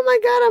 Oh my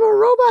God, I'm a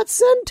robot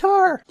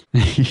centaur.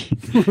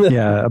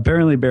 Yeah,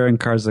 apparently Baron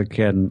Karza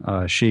can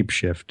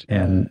shapeshift,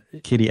 and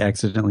Kitty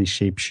accidentally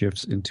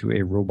shapeshifts into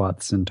a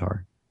robot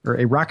centaur, or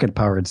a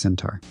rocket-powered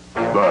centaur.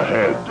 The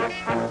head,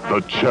 the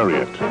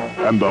chariot,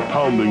 and the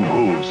pounding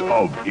hooves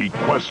of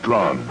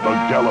Equestron, the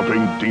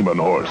galloping demon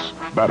horse.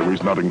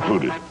 Batteries not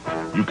included.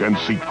 You can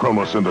seat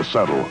Kronos in the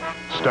saddle,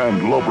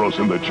 stand Lobros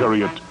in the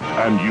chariot,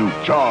 and you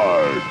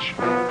charge.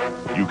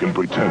 You can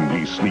pretend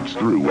he sneaks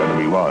through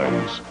enemy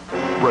lines,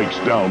 breaks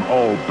down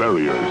all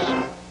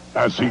barriers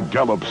as he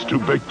gallops to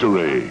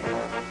victory.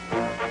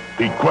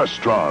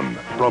 Equestron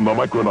from the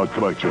Micronaut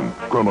Collection.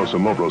 Kronos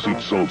and Lobros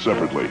each sold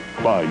separately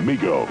by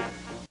Mego.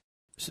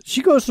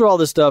 She goes through all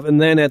this stuff,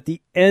 and then at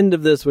the end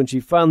of this, when she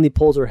finally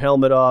pulls her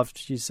helmet off,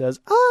 she says,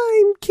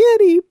 "I'm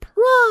Kitty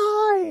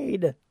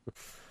Pryde."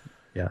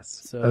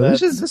 Yes. So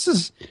this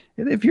is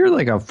if you're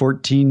like a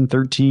 14,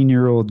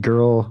 13-year-old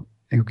girl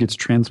who gets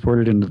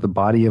transported into the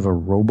body of a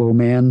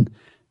Robo-Man,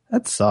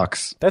 that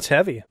sucks. That's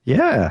heavy.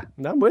 Yeah.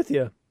 I'm with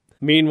you.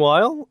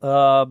 Meanwhile,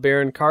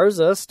 Baron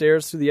Karza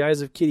stares through the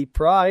eyes of Kitty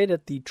Pryde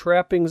at the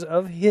trappings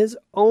of his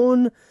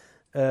own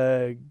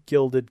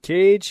gilded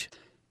cage.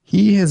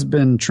 He has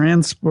been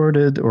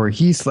transported, or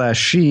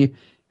he/she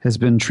has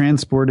been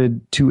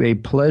transported to a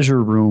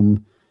pleasure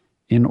room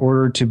in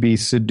order to be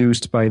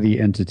seduced by the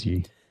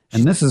entity.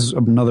 And this is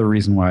another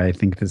reason why I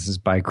think this is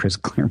by Chris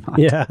Claremont.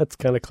 Yeah, it's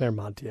kind of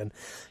Claremontian.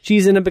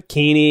 She's in a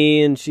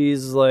bikini, and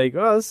she's like,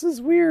 "Oh, this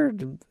is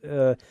weird."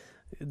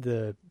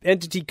 The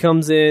entity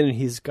comes in, and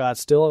he's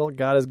still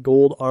got his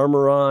gold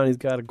armor on. He's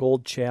got a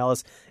gold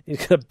chalice.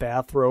 He's got a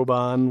bathrobe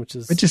on, which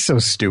is so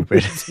stupid.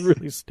 It's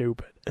really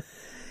stupid.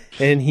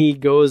 And he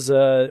goes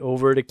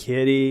over to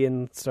Kitty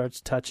and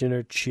starts touching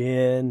her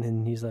chin,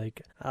 and he's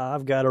like,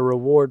 "I've got a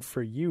reward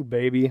for you,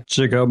 baby."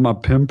 Check out my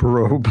pimp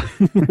robe.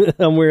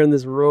 I'm wearing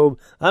this robe.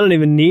 I don't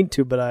even need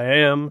to, but I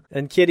am.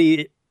 And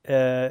Kitty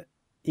Karza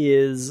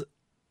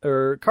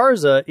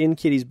in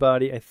Kitty's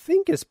body, I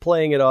think, is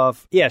playing it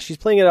off. Yeah, she's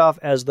playing it off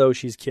as though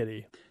she's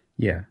Kitty.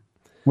 Yeah.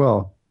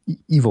 Well,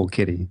 evil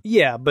Kitty.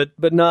 Yeah, but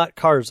not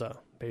Karza,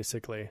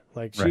 basically.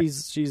 Like, right.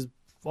 She's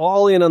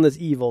all in on this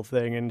evil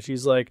thing, and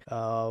she's like,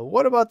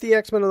 "What about the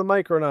X-Men and the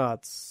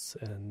Micronauts?"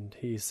 And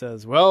he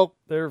says, "Well,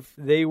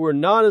 they were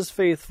not as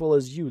faithful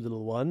as you,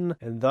 little one,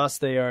 and thus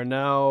they are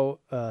now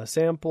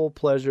sample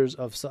pleasures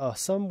of a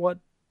somewhat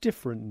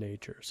different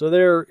nature." So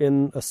they're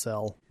in a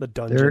cell, the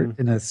dungeon. They're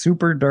in a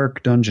super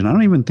dark dungeon. I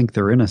don't even think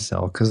they're in a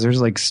cell, because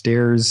there's like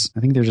stairs. I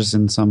think they're just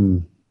in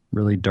some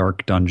really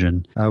dark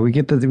dungeon. We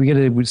get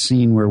a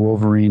scene where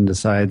Wolverine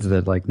decides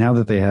that, like, now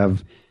that they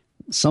have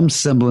some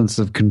semblance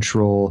of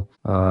control,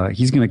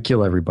 he's going to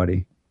kill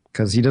everybody,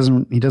 because he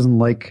doesn't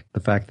like the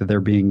fact that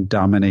they're being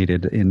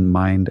dominated in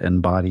mind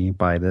and body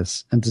by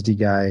this entity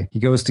guy. He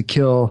goes to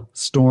kill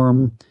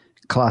Storm.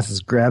 Colossus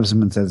grabs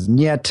him and says,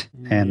 "Nyet,"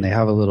 and they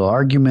have a little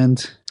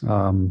argument.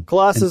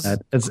 Colossus,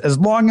 as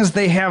long as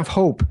they have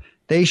hope,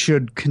 they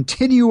should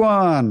continue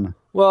on.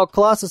 Well,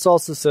 Colossus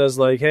also says,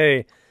 like,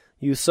 "Hey,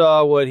 you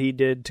saw what he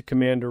did to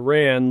Commander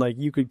Rand. Like,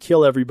 you could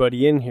kill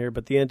everybody in here,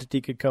 but the entity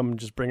could come and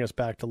just bring us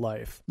back to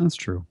life." That's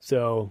true.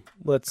 So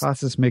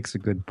Colossus makes a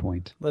good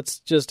point. Let's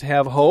just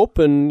have hope,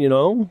 and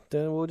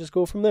then we'll just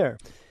go from there.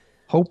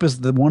 Hope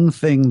is the one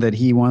thing that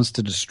he wants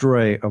to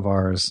destroy of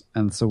ours,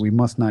 and so we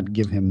must not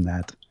give him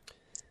that.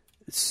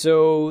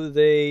 So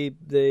they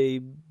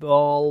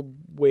all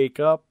wake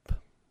up.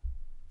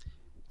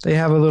 They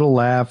have a little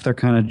laugh. They're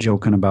kind of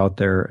joking about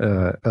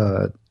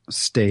their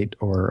state,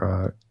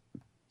 or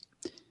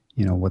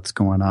what's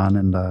going on,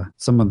 and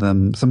some of the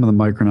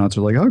Micronauts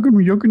are like, how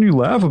can you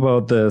laugh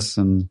about this?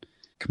 And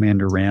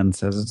Commander Rand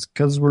says it's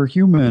because we're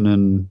human,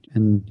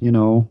 and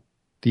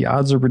the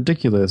odds are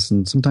ridiculous,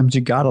 and sometimes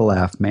you gotta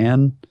laugh, man.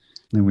 And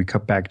then we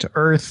cut back to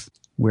Earth,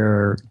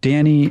 where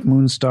Danny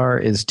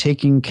Moonstar is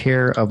taking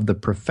care of the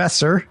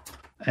professor.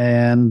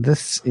 And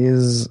this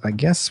is, I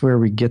guess, where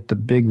we get the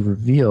big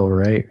reveal,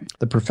 right?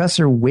 The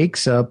professor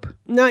wakes up.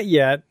 Not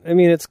yet. I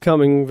mean, it's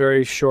coming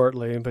very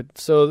shortly. But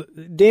so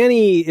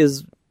Danny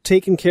is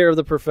taking care of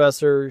the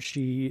professor.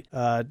 She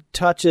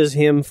touches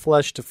him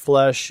flesh to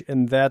flesh,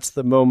 and that's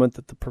the moment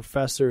that the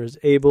professor is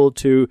able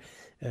to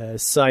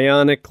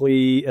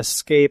psionically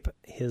escape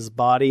his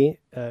body,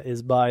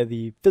 is by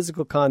the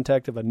physical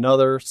contact of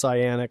another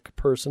psionic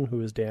person who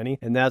is Danny,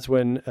 and that's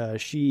when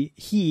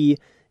he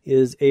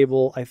is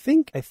able. I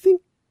think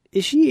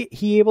is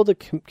he able to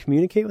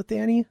communicate with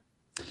Danny?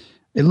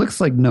 It looks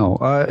like no.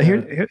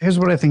 Here's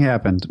what I think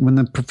happened when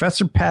the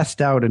professor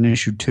passed out in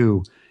issue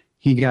 2.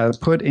 He got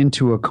put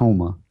into a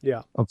coma,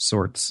 of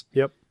sorts.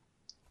 Yep.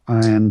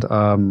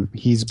 And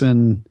he's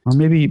been, or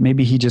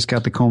maybe he just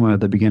got the coma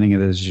at the beginning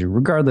of this issue.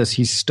 Regardless,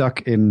 he's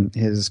stuck in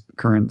his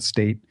current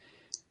state.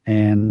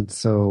 And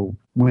so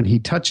when he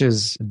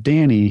touches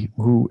Danny,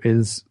 who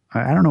is,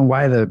 I don't know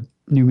why the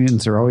New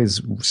Mutants are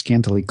always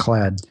scantily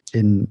clad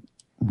in,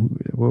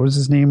 what was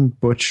his name?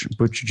 Butch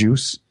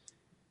Juice?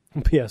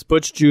 Yes,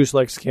 Butch Juice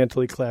likes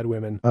scantily clad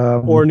women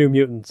or New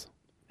Mutants.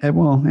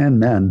 And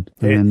men.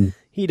 And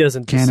He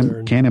doesn't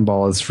discern.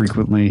 Cannonball is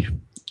frequently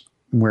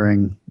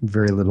wearing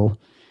very little.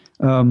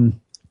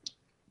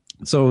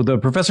 So the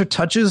professor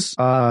touches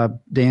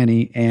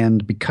Danny,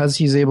 and because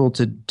he's able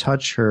to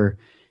touch her,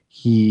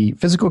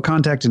 physical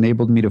contact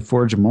enabled me to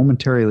forge a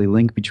momentary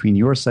link between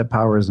your set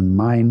powers and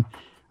mine.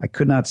 I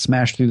could not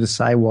smash through the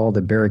psi wall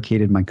that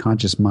barricaded my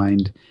conscious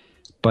mind,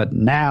 but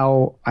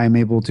now I'm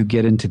able to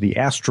get into the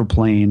astral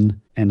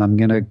plane, and I'm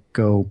gonna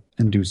go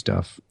and do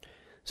stuff.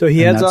 So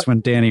that's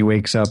when Danny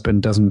wakes up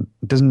and doesn't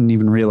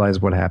even realize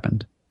what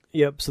happened.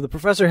 Yep. So the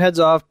professor heads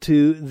off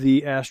to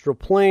the astral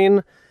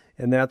plane,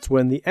 and that's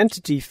when the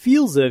entity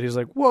feels it. He's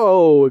like,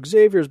 "Whoa!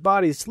 Xavier's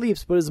body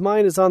sleeps, but his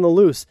mind is on the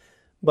loose."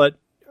 But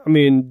I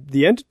mean,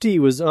 the entity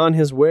was on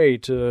his way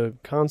to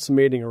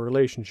consummating a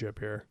relationship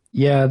here.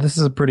 Yeah, this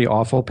is a pretty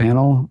awful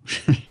panel.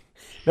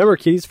 Remember,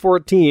 Kitty's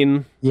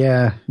 14.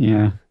 Yeah.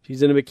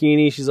 She's in a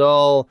bikini. She's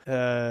all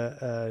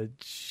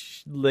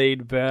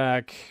laid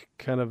back,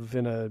 kind of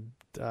in a,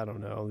 I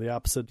don't know, the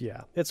opposite.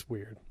 Yeah, it's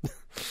weird.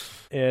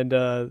 And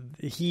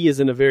he is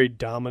in a very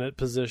dominant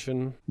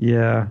position.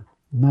 Yeah,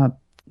 I'm not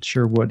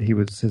sure what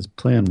his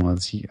plan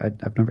was.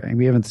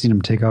 We haven't seen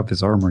him take off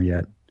his armor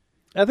yet.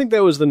 I think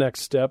that was the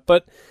next step,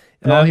 but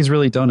and all he's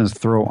really done is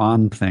throw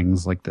on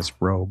things like this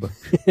robe.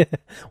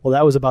 Well,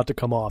 that was about to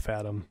come off,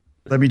 Adam.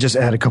 Let me just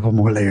add a couple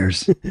more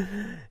layers.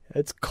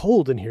 It's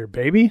cold in here,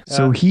 baby.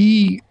 So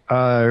he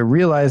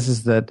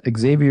realizes that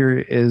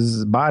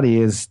Xavier's body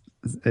is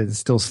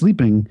still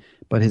sleeping,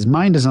 but his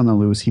mind is on the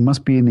loose. He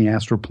must be in the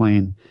astral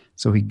plane.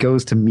 So he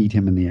goes to meet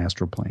him in the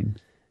astral plane.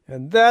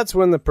 And that's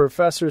when the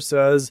professor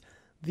says,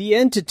 "The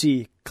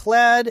entity,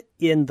 clad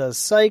in the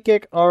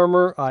psychic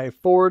armor I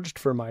forged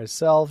for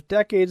myself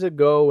decades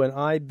ago when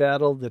I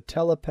battled the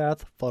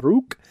telepath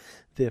Farouk,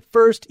 the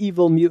first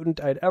evil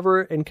mutant I'd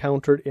ever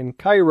encountered in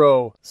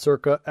Cairo,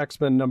 circa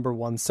X-Men number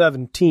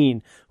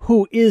 117.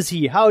 Who is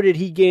he? How did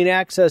he gain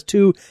access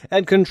to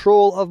and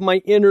control of my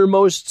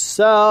innermost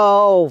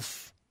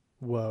self?"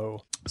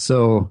 Whoa.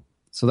 So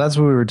that's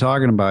what we were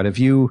talking about. If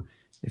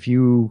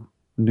you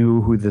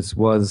knew who this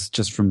was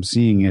just from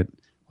seeing it,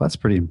 well, that's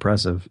pretty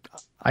impressive.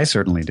 I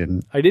certainly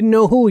didn't. I didn't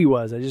know who he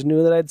was. I just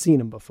knew that I'd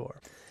seen him before.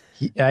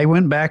 I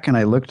went back and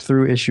I looked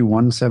through issue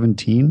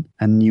 117,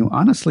 and you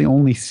honestly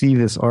only see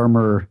this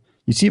armor.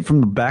 You see it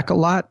from the back a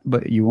lot,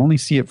 but you only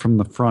see it from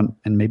the front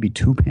and maybe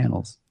 2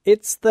 panels.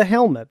 It's the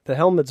helmet. The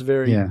helmet's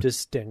very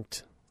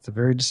distinct. It's a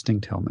very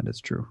distinct helmet,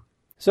 it's true.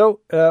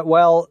 So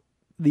while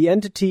the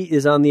entity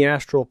is on the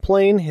astral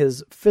plane,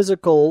 his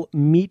physical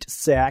meat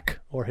sack,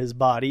 or his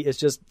body, is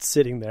just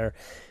sitting there.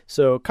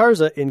 So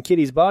Karza in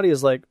Kitty's body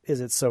is like,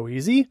 "Is it so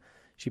easy?"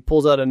 She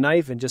pulls out a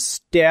knife and just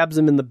stabs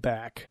him in the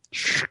back.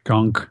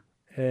 Skunk.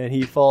 And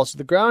he falls to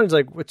the ground. He's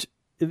like, "Which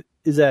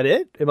is that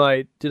it? Did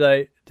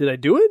I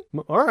do it?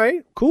 All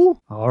right, cool.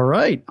 All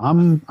right.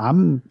 I'm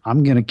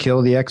gonna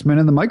kill the X-Men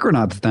and the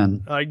Micronauts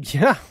then."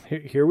 Yeah,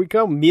 here we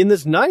come. Me and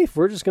this knife.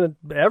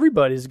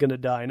 Everybody's gonna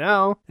die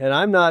now. And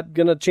I'm not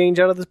gonna change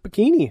out of this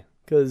bikini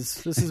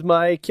because this is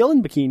my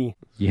killing bikini.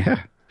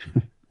 Yeah.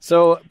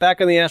 So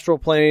back on the astral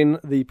plane,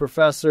 the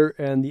professor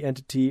and the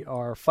entity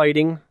are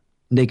fighting.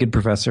 Naked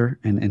professor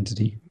and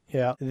entity.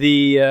 Yeah.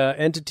 The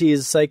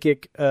entity's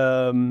psychic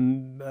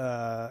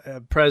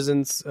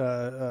presence,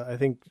 I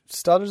think,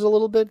 stutters a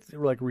little bit,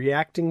 like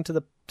reacting to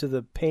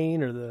the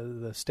pain or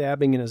the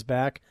stabbing in his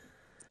back.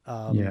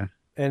 Yeah.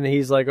 And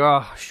he's like,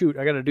 "Oh, shoot,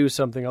 I got to do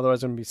something,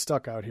 otherwise I'm going to be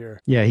stuck out here."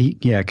 Yeah,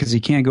 because he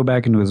can't go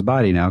back into his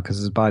body now because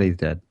his body's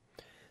dead.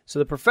 So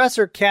the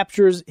professor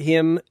captures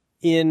him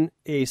in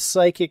a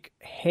psychic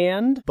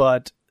hand,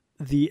 but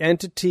the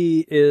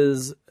entity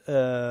is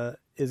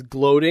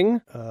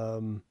gloating.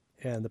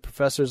 And the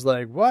professor's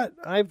like, "What?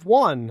 I've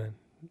won.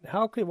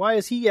 Why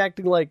is he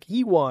acting like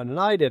he won and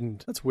I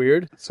didn't? That's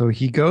weird." So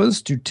he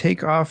goes to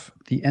take off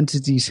the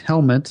entity's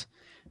helmet.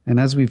 And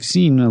as we've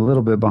seen a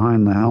little bit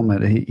behind the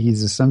helmet,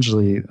 he's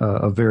essentially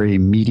a very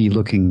meaty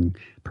looking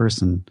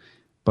person,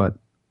 but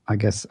I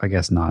guess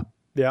not.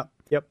 Yeah.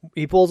 Yep.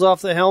 He pulls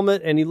off the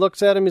helmet and he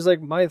looks at him. He's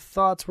like, "My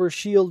thoughts were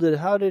shielded.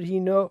 How did he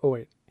know?" Oh,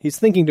 wait. He's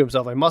thinking to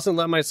himself, "I mustn't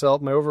let my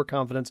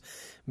overconfidence,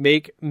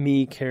 make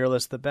me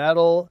careless. The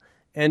battle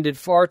ended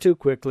far too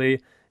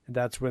quickly." And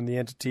that's when the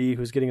entity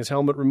who's getting his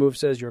helmet removed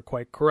says, "You're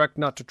quite correct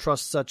not to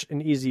trust such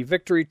an easy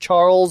victory,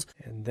 Charles."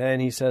 And then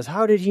he says,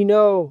 "How did he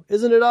know?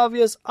 Isn't it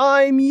obvious?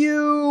 I'm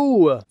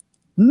you."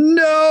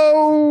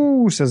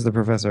 "No," says the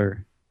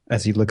professor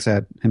as he looks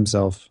at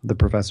himself, the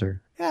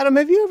professor. Adam,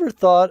 have you ever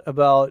thought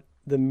about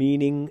the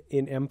meaning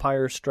in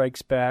Empire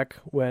Strikes Back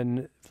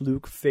when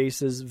Luke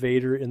faces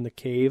Vader in the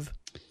cave?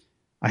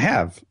 I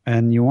have.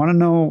 And you want to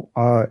know,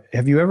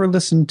 have you ever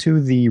listened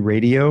to the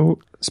radio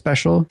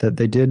special that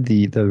they did,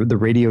 the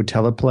radio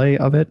teleplay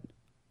of it?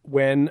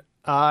 When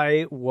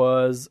I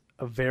was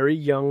a very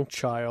young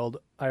child,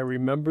 I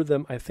remember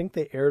them. I think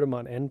they aired them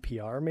on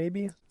NPR,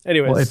 maybe.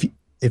 Anyways. Well,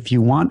 if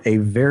you want a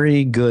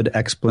very good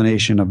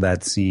explanation of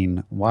that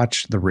scene,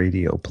 watch the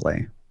radio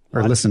play.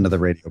 Or listen to the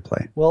radio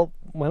play. Well,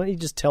 Why don't you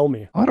just tell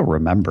me? I don't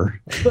remember.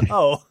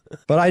 Oh.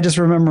 But I just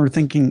remember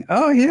thinking,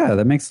 oh, yeah,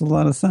 that makes a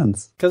lot of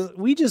sense. Because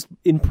we just,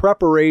 in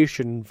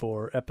preparation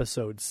for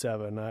episode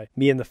 7,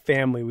 me and the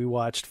family, we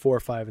watched 4,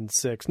 5, and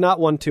 6. Not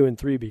 1, 2, and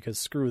 3 because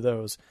screw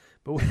those.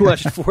 But we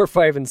watched 4,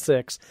 5, and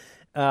 6.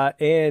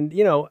 And,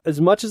 you know,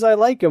 as much as I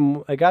like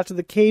him, I got to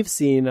the cave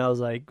scene. And I was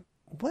like,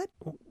 what?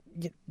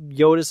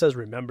 Yoda says,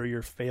 remember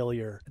your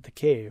failure at the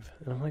cave.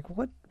 And I'm like,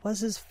 what was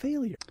his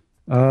failure?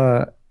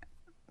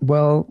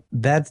 Well,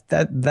 that's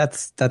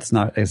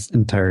not as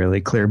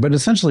entirely clear. But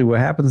essentially what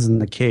happens in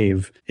the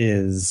cave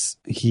is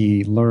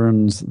he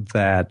learns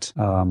that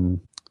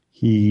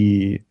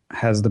he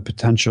has the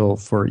potential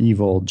for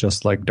evil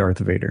just like Darth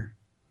Vader.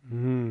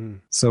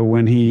 Mm. So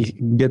when he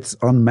gets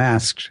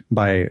unmasked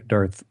by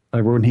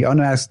when he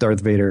unmasks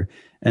Darth Vader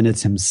and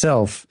it's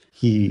himself,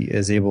 he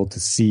is able to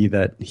see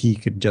that he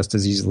could just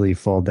as easily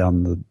fall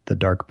down the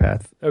dark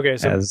path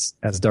as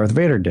Darth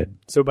Vader did.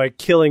 So by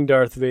killing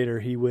Darth Vader,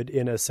 he would,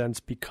 in a sense,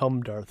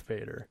 become Darth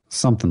Vader.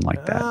 Something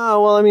like that.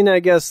 Well, I mean, I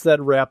guess that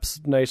wraps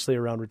nicely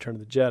around Return of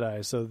the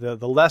Jedi. So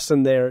the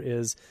lesson there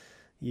is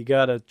you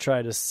got to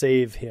try to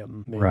save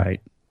him. Maybe.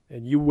 Right.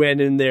 And you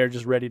went in there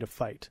just ready to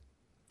fight.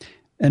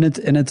 And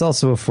it's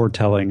also a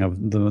foretelling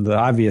of the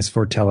obvious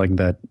foretelling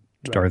that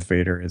Darth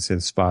Vader is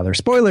his father.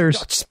 Spoilers!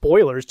 God,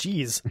 spoilers,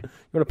 jeez. You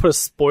want to put a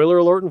spoiler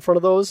alert in front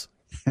of those?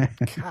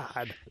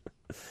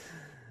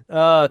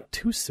 God.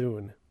 Too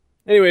soon.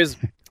 Anyways,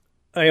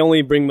 I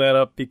only bring that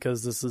up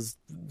because this is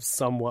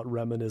somewhat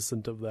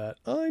reminiscent of that.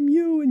 I'm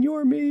you and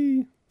you're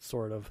me,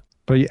 sort of.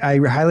 But I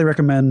highly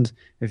recommend,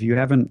 if you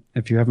haven't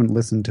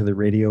listened to the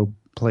radio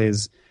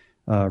plays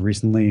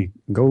recently,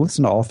 go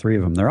listen to all 3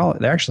 of them.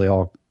 They're actually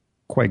all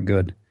quite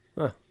good.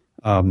 Huh.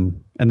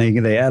 And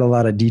they add a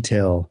lot of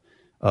detail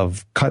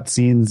of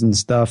cutscenes and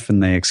stuff,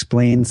 and they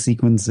explain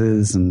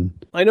sequences, and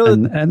I know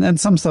and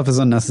some stuff is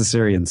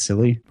unnecessary and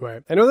silly.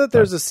 Right. I know that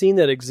there's a scene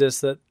that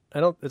exists that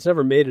it's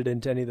never made it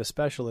into any of the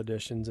special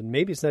editions, and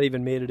maybe it's not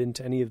even made it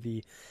into any of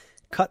the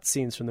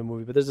cutscenes from the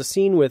movie. But there's a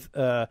scene with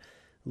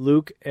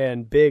Luke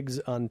and Biggs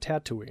on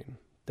Tatooine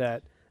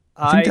that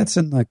I think that's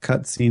in the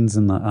cutscenes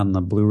on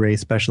the Blu-ray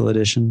special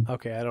edition.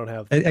 Okay, I don't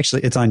have.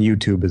 Actually, it's on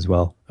YouTube as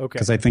well. Okay,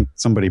 because I think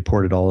somebody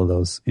ported all of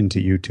those into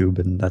YouTube,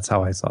 and that's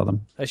how I saw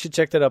them. I should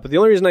check that out. But the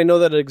only reason I know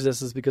that it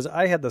exists is because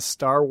I had the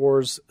Star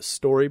Wars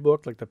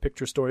storybook, like the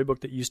picture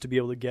storybook that you used to be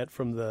able to get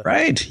from the.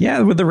 Right.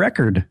 Yeah, with the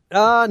record.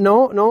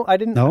 No, I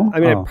didn't. No, I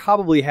mean, I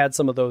probably had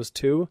some of those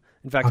too.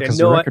 In fact, I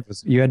know the record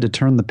was, you had to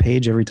turn the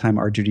page every time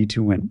R2-D2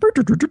 went.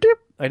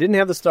 I didn't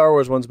have the Star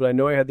Wars ones, but I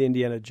know I had the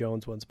Indiana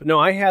Jones ones. But no,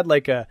 I had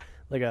like kind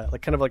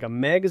of like a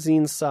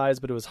magazine size,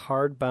 but it was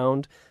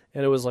hardbound,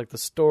 and it was like the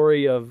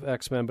story of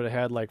X-Men, but it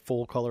had like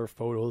full color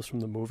photos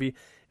from the movie.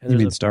 And you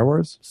mean Star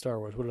Wars? Star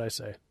Wars. What did I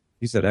say?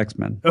 You said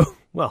X-Men. Oh,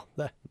 well,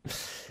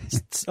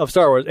 of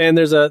Star Wars. And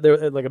there's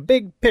like a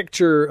big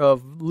picture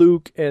of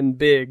Luke and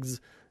Biggs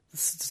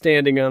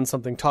standing on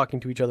something, talking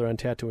to each other on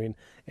Tatooine.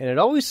 And it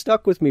always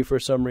stuck with me for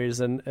some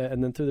reason.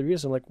 And then through the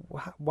years, I'm like,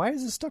 why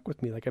is it stuck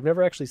with me? Like, I've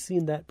never actually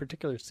seen that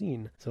particular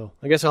scene. So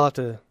I guess I'll have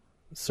to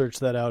search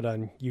that out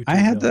on YouTube. I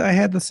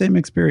had the same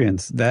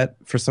experience. That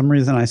for some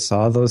reason I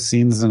saw those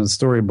scenes in a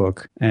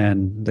storybook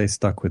and they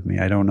stuck with me.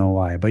 I don't know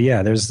why, but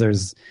yeah,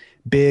 there's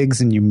Biggs,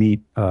 and you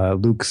meet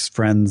Luke's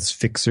friends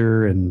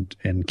Fixer and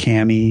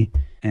Cammy,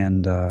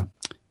 and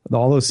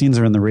all those scenes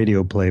are in the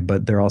radio play,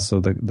 but they're also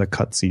the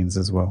cut scenes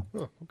as well.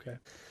 Oh, okay.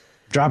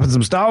 Dropping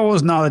some Star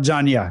Wars knowledge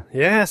on ya.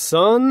 Yeah,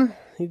 son,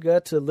 you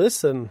got to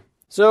listen.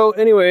 So,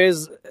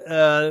 anyways,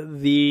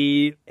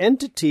 the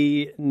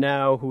entity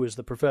now, who is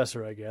the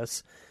professor, I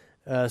guess,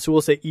 so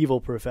we'll say evil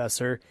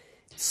professor,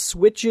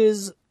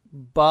 switches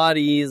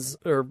bodies,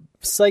 or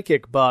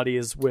psychic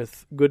bodies,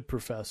 with good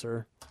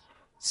professor.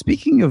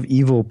 Speaking of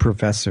evil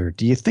professor,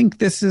 do you think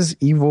this is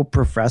evil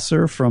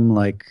professor from,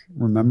 like,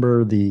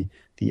 remember the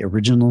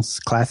original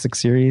classic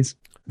series?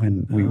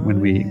 When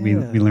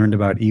we learned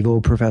about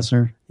evil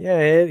professor.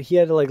 Yeah, he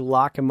had to like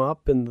lock him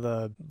up in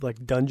the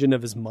like dungeon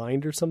of his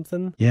mind or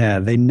something. Yeah,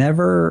 they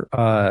never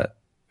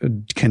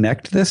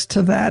connect this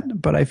to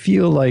that, but I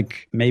feel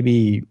like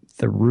maybe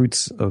the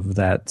roots of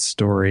that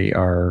story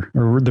or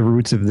the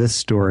roots of this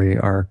story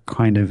are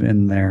kind of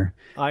in there.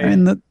 I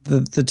mean,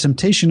 the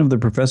temptation of the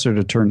professor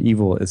to turn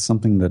evil is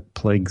something that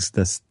plagues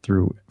this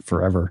through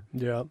forever.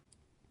 Yeah.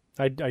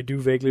 I do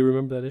vaguely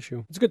remember that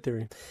issue. It's a good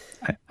theory.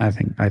 I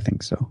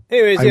think so.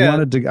 Anyways, I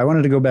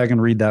wanted to go back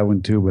and read that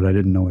one too, but I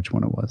didn't know which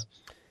one it was.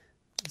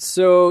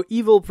 So,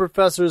 evil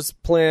professor's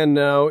plan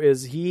now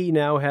is he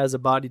now has a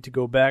body to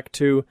go back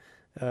to,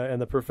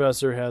 and the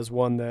professor has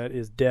one that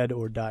is dead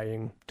or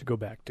dying to go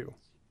back to.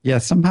 Yeah,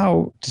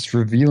 somehow just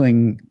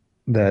revealing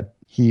that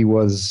he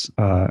was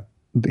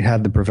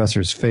had the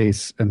professor's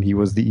face and he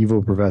was the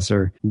evil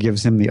professor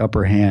gives him the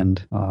upper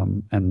hand,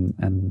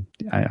 and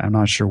I'm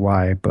not sure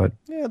why, but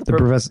yeah,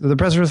 the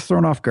professor is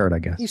thrown off guard, I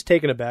guess. He's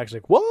taken aback. He's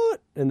like, what?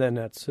 And then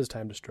that's his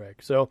time to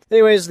strike. So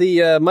anyways, the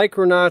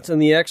Micronauts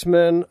and the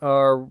X-Men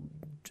are,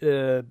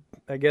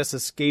 I guess,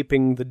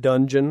 escaping the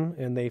dungeon,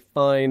 and they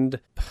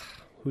find...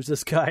 Who's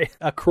this guy?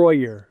 A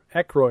Croyer.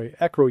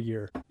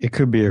 Acroyear. It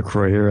could be a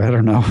Croyer. I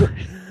don't know.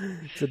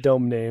 It's a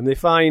dumb name. They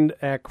find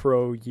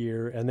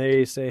Acroyear and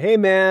they say, "Hey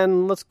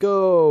man, let's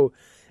go."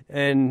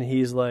 And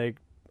he's like,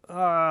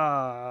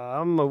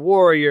 I'm a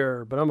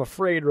warrior, but I'm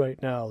afraid right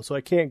now, so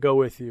I can't go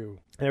with you.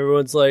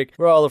 Everyone's like,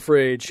 we're all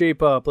afraid.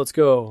 Shape up. Let's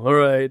go. All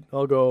right,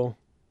 I'll go.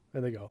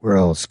 And they go. We're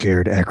all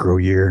scared,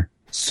 Acroyear.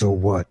 So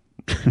what?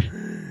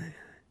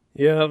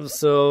 Yeah,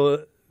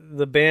 so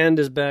the band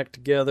is back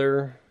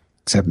together.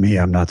 Except me,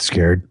 I'm not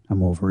scared. I'm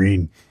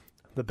Wolverine.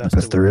 The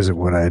best there is at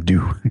what I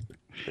do.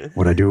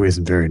 What I do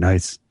isn't very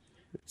nice.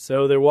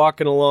 So they're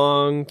walking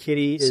along.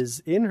 Kitty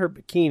is in her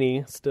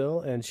bikini still,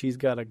 and she's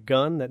got a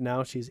gun that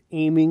now she's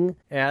aiming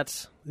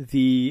at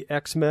the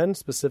X-Men,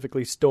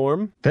 specifically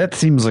Storm. That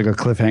seems like a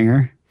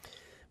cliffhanger.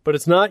 But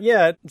it's not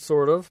yet,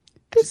 sort of.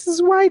 This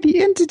is why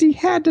the entity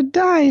had to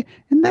die,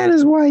 and that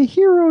is why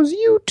heroes,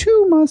 you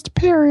too must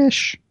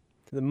perish.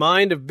 The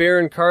mind of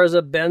Baron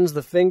Karza bends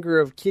the finger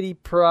of Kitty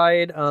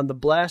Pryde on the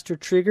blaster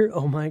trigger.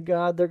 Oh my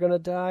god, they're going to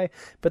die.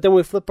 But then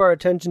we flip our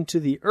attention to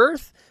the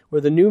Earth, where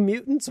the New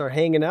Mutants are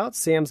hanging out.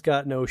 Sam's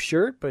got no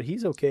shirt, but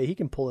he's okay. He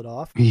can pull it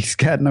off. He's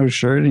got no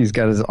shirt, and he's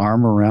got his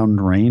arm around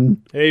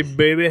Rain. Hey,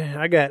 baby,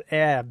 I got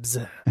abs.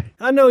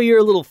 I know you're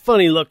a little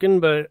funny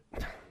looking, but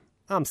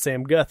I'm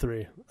Sam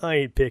Guthrie. I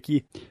ain't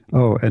picky.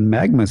 Oh, and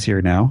Magma's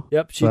here now.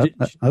 Yep.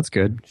 That's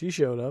good. She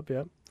showed up,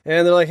 yep.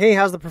 And they're like, hey,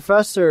 how's the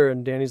professor?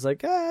 And Danny's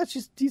like,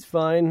 he's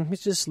fine. He's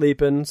just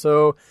sleeping.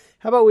 So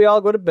how about we all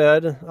go to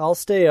bed? I'll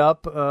stay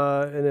up.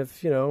 And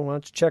if, why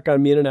don't you check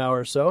on me in an hour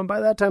or so? And by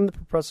that time, the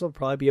professor will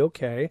probably be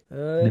okay.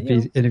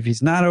 And if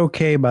he's not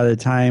okay by the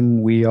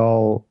time we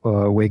all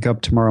wake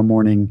up tomorrow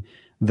morning,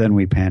 then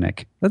we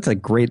panic. That's a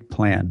great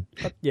plan.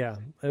 Yeah.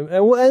 And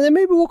then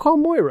maybe we'll call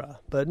Moira,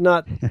 but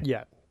not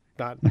yet.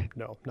 Not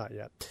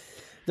yet.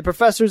 The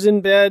professor's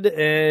in bed,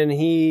 and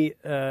he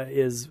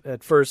is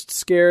at first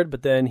scared,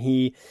 but then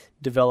he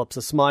develops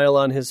a smile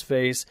on his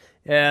face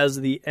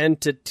as the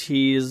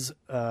entity's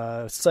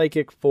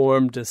psychic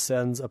form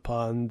descends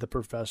upon the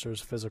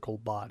professor's physical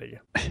body.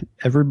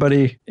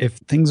 Everybody, if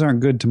things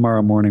aren't good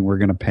tomorrow morning, we're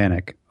going to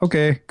panic.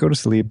 Okay, go to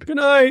sleep. Good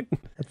night.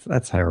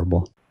 That's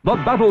horrible. The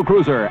Battle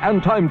Cruiser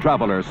and Time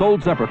Traveler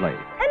sold separately.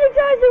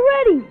 Energizer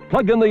ready!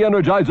 Plug in the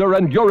Energizer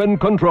and you're in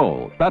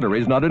control.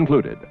 Batteries not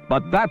included.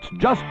 But that's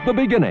just the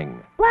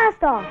beginning.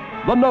 Blast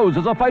off! The nose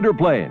is a fighter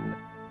plane.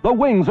 The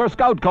wings are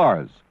scout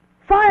cars.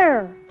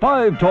 Fire!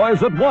 5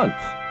 toys at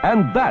once.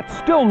 And that's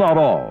still not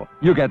all.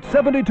 You get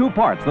 72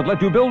 parts that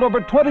let you build over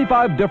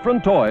 25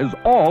 different toys,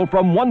 all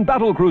from one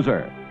Battle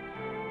Cruiser.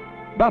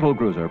 Battle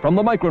Cruiser from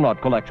the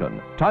Micronaut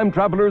collection. Time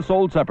Travelers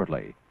sold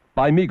separately.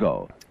 By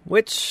Mego.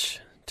 Which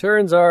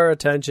turns our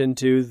attention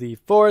to the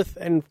 4th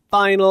and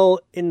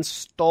final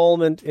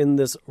installment in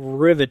this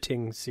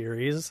riveting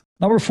series.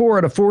 Number 4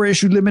 out of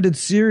 4-issue limited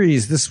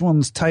series. This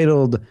one's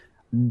titled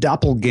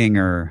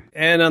Doppelganger.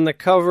 And on the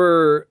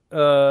cover,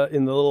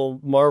 in the little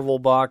Marvel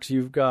box,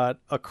 you've got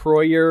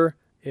Acroyear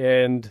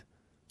and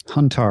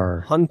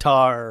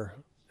Huntar,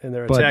 and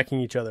they're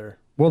attacking each other.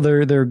 Well,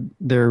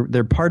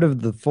 they're part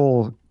of the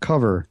full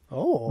cover,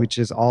 which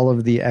is all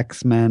of the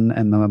X-Men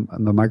and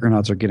the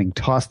Micronauts are getting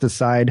tossed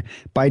aside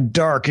by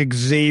Dark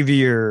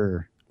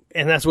Xavier.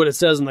 And that's what it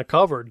says in the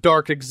cover,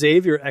 Dark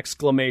Xavier, !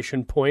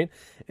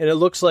 And it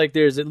looks like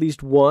there's at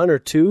least 1 or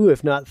 2,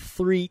 if not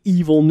 3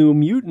 evil New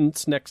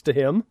Mutants next to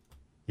him.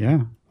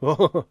 Yeah.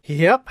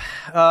 Yep.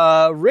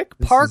 Rick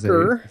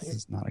Parker. This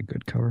is not a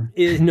good cover.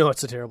 No,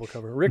 it's a terrible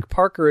cover. Rick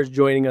Parker is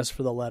joining us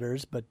for the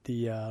letters, but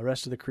the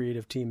rest of the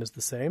creative team is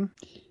the same.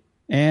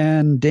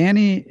 And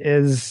Danny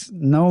is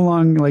no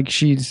longer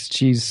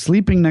she's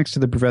sleeping next to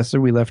the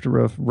professor. We left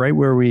her right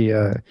where we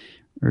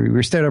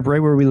stayed up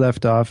right where we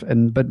left off,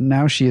 but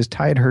now she has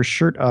tied her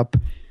shirt up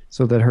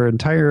so that her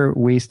entire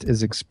waist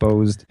is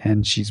exposed,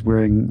 and she's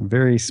wearing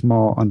very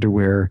small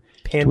underwear.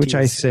 Panties, to which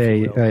I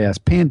say, yes,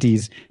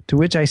 panties. To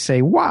which I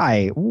say,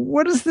 why?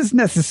 What is this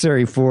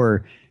necessary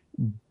for,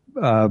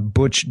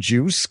 Butch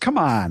Juice? Come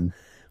on.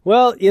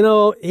 Well,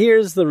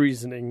 here's the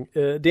reasoning.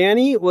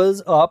 Danny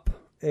was up,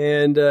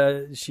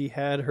 and she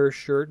had her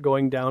shirt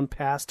going down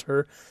past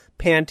her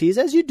panties,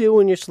 as you do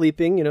when you're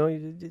sleeping.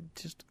 You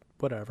just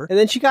whatever. And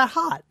then she got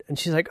hot, and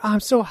she's like, oh, I'm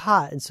so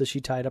hot. And so she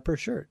tied up her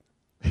shirt.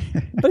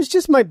 But it's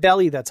just my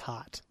belly that's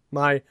hot.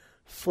 My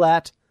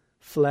flat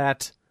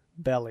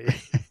belly.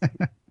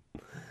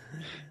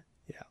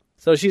 Yeah.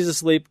 So she's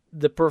asleep.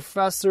 The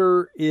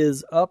professor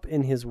is up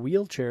in his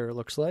wheelchair, it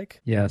looks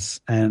like. Yes.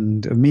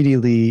 And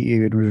immediately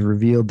it was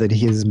revealed that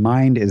his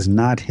mind is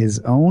not his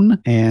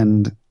own.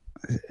 And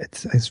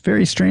it's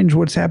very strange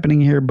what's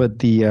happening here,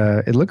 but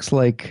it looks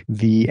like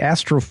the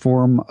astral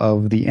form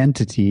of the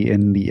entity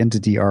in the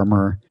entity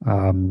armor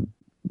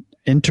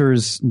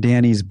enters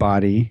Danny's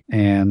body,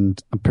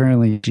 and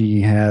apparently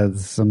she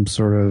has some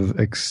sort of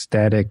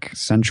ecstatic,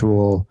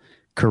 sensual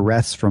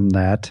caress from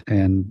that.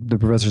 And the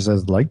professor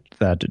says, like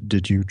that,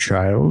 did you,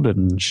 child?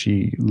 And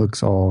she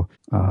looks all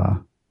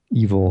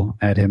evil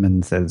at him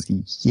and says,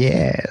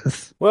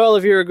 yes. Well,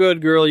 if you're a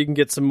good girl, you can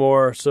get some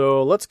more.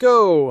 So let's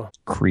go.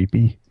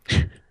 Creepy.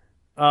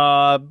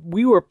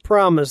 We were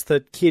promised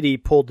that Kitty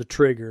pulled the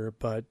trigger,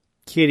 but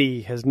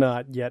Kitty has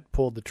not yet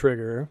pulled the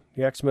trigger.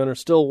 The X-Men are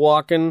still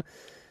walking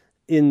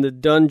in the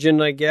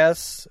dungeon, I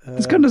guess.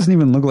 This gun doesn't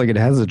even look like it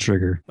has a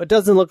trigger. It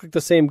doesn't look like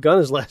the same gun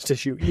as last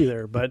issue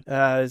either.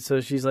 But so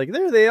she's like,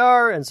 there they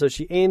are. And so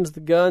she aims the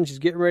gun. She's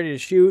getting ready to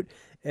shoot.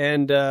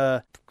 And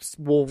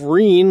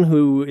Wolverine,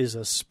 who is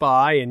a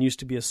spy and used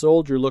to be a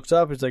soldier, looks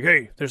up. He's like,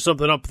 hey, there's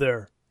something up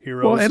there,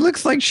 heroes. Well, it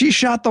looks like she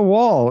shot the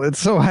wall. And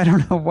so I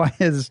don't know why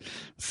his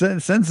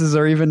senses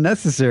are even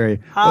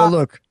necessary. Oh,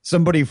 look,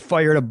 somebody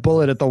fired a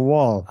bullet at the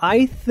wall.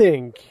 I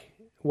think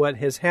what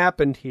has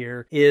happened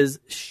here is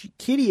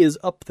Kitty is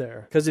up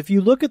there. Because if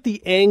you look at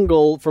the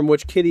angle from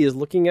which Kitty is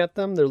looking at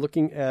them, they're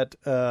looking at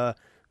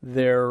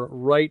their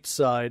right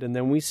side, and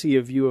then we see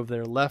a view of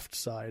their left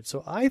side.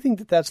 So I think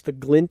that that's the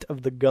glint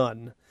of the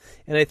gun.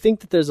 And I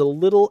think that there's a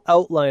little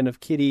outline of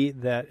Kitty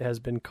that has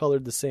been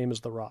colored the same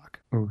as the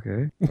Rock.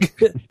 Okay.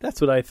 That's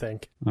what I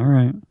think. All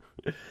right.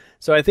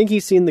 So I think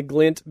he's seen the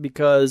glint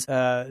because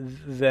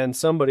then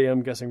somebody,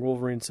 I'm guessing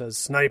Wolverine, says,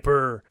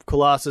 sniper.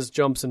 Colossus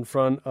jumps in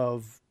front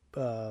of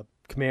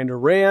Commander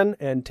Rand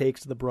and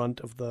takes the brunt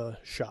of the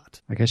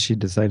shot. I guess she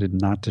decided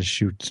not to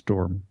shoot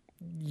Storm.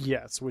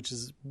 Yes, which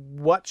is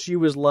what she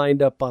was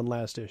lined up on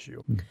last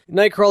issue.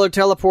 Nightcrawler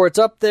teleports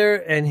up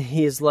there and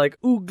he's like,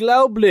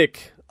 Unglaublich,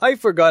 I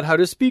forgot how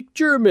to speak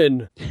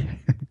German.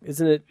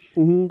 Isn't it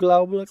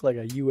Unglaublich, like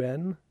a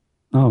UN?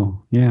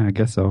 Oh, yeah, I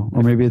guess so.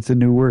 Or maybe it's a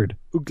new word.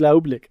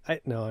 Unglaublich.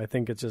 No, I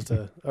think it's just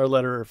our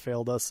letterer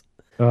failed us.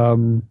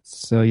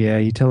 So yeah,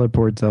 he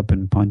teleports up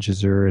and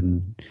punches her,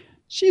 and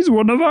she's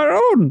one of our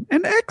own,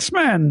 an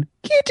X-Man,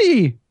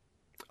 Kitty.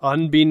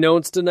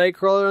 Unbeknownst to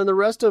Nightcrawler and the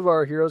rest of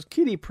our heroes,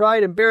 Kitty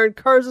Pryde and Baron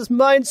Karza's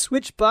mind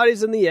switch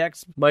bodies in the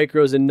X.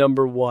 Micro's in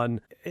number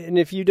 1. And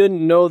if you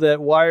didn't know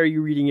that, why are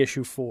you reading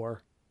issue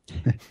 4?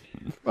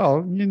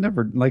 Well, you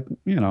never,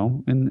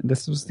 and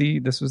this was the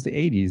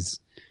 80s.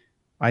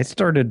 I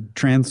started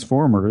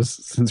Transformers,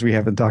 since we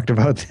haven't talked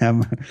about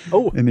them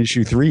in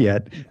issue 3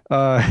 yet.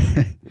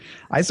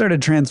 I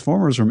started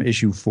Transformers from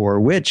issue 4,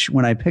 which,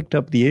 when I picked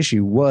up the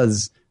issue,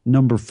 was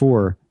number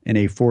 4 in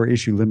a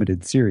 4-issue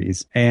limited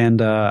series.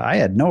 And I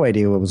had no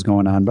idea what was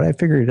going on, but I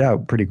figured it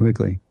out pretty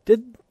quickly.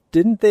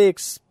 Didn't they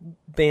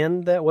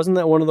expand that? Wasn't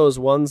that one of those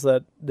ones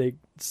that they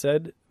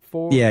said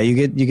for? Yeah, you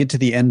get to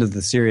the end of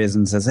the series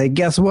and says, hey,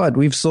 guess what?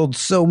 We've sold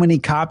so many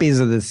copies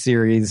of this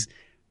series.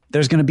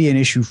 There's going to be an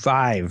issue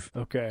 5.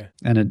 Okay.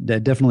 And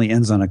it definitely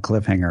ends on a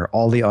cliffhanger.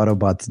 All the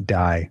Autobots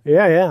die.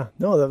 Yeah.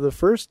 No, the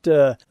first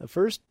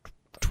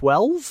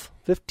 12,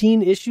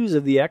 15 issues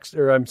of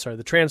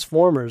the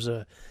Transformers,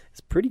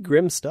 it's pretty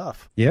grim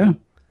stuff. Yeah.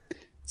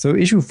 So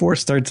issue 4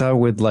 starts out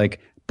with like,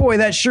 boy,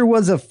 that sure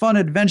was a fun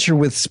adventure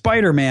with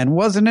Spider-Man,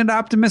 wasn't it,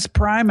 Optimus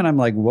Prime? And I'm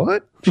like,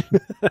 what?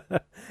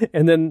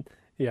 and then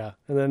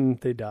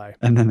they die.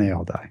 And then they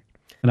all die.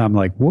 And I'm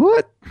like,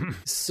 what?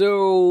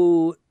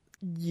 So...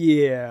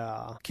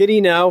 yeah.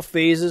 Kitty now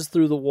phases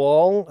through the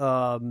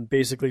wall,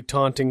 basically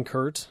taunting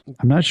Kurt.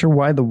 I'm not sure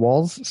why the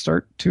walls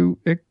start to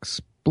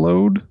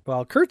explode.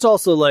 Well, Kurt's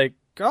also like,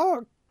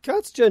 oh,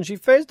 Katstjen, she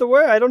phased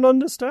away. I don't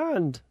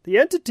understand. The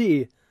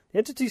entity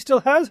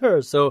still has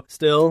her. So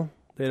still,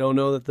 they don't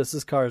know that this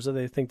is Karza.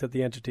 They think that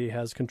the entity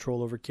has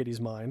control over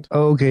Kitty's mind.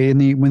 Okay,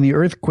 and when the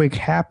earthquake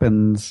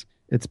happens,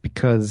 it's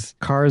because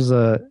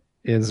Karza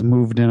is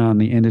moved in on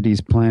the entity's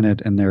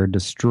planet and they're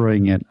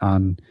destroying it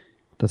on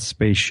the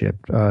spaceship.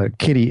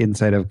 Kitty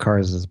inside of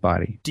Karza's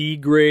body.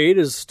 D-Grade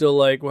is still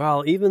like,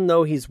 well, even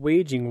though he's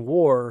waging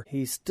war,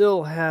 he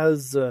still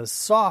has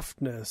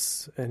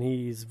softness, and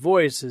his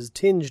voice is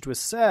tinged with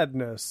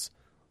sadness.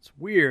 It's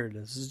weird.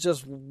 This is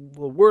just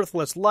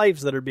worthless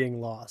lives that are being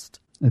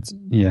lost.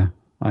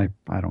 I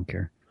don't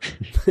care.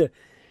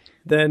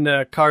 Then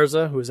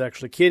Karza, who is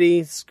actually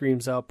Kitty,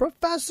 screams out,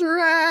 Professor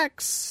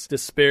X!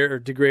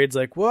 Degrade's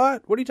like,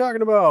 what? What are you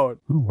talking about?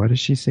 Oh, why does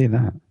she say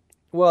that?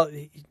 Well,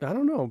 I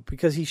don't know,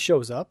 because he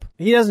shows up.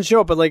 He doesn't show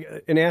up, but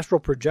like an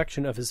astral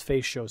projection of his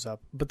face shows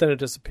up, but then it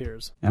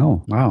disappears.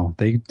 Oh, wow.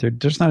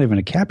 There's not even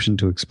a caption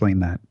to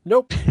explain that.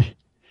 Nope.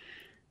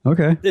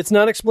 Okay. It's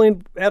not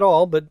explained at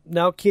all, but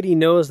now Kitty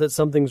knows that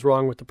something's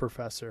wrong with the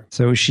professor.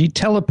 So she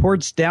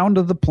teleports down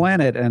to the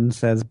planet and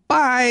says,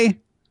 bye.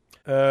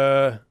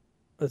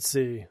 Let's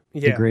see.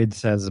 Yeah. Degrade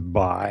says,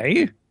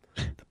 bye.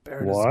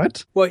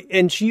 What? Well,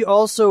 and she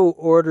also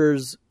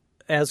orders...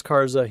 as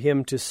Karza,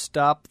 him to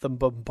stop the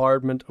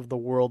bombardment of the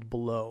world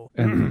below.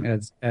 And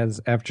as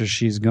after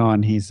she's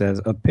gone, he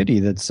says, a pity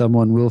that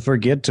someone will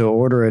forget to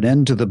order an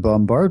end to the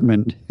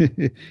bombardment.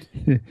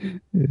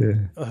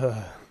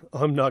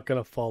 I'm not going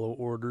to follow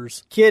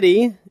orders.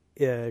 Kitty,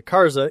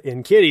 Karza,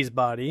 in Kitty's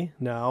body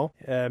now,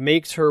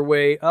 makes her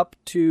way up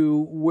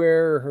to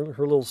where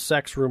her little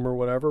sex room or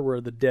whatever,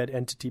 where the dead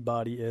entity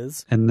body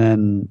is. And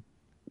then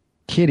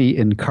Kitty,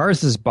 in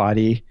Karza's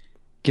body,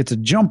 gets a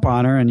jump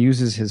on her and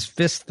uses his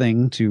fist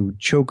thing to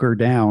choke her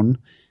down.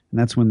 And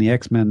that's when the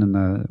X-Men and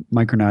the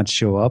Micronauts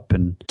show up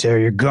and tear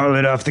your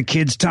gullet off the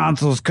kid's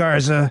tonsils,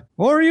 Karza,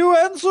 or you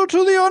answer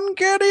to the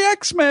uncanny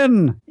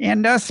X-Men.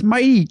 And us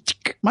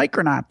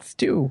Micronauts,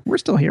 too. We're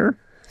still here.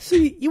 So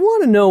you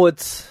want to know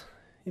what's...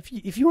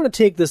 If you want to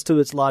take this to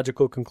its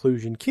logical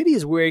conclusion, Kitty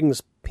is wearing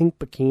this pink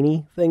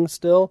bikini thing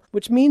still,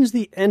 which means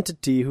the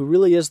entity who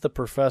really is the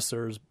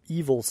professor's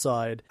evil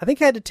side, I think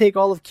had to take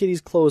all of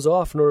Kitty's clothes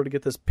off in order to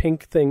get this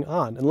pink thing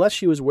on, unless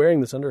she was wearing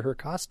this under her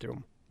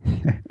costume.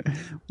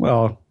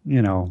 Well,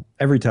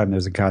 every time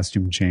there's a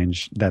costume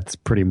change, that's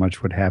pretty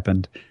much what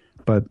happened.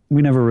 But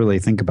we never really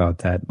think about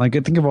that. Like, I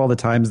think of all the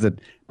times that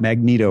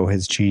Magneto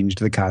has changed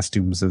the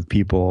costumes of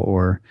people,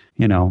 or,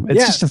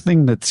 it's just a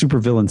thing that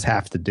supervillains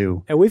have to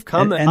do. And we've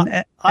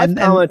commented, I've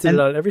commented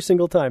on it every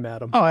single time,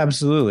 Adam. Oh,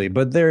 absolutely.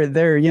 But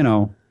they're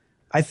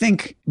I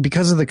think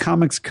because of the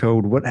comics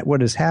code,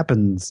 what has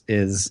happened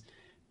is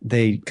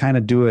they kind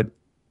of do it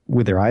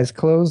with their eyes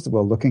closed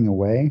while looking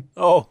away.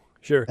 Oh,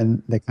 sure.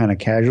 And they kind of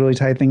casually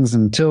tie things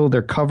until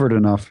they're covered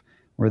enough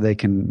where they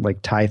can,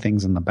 like, tie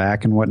things in the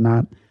back and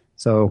whatnot.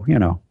 So,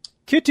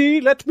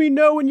 Kitty, let me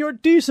know when you're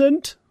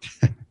decent.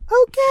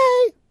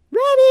 Okay,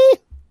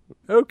 ready.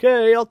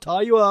 Okay, I'll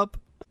tie you up.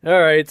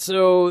 All right,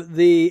 so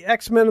the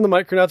X-Men and the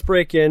Micronauts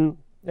break in,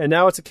 and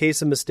now it's a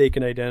case of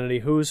mistaken identity,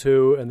 who's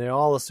who, and they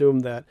all assume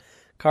that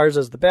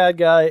Karza's the bad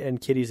guy and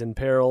Kitty's in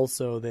peril,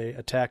 so they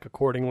attack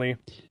accordingly.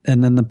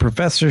 And then the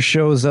professor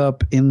shows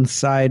up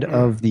inside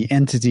of the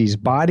entity's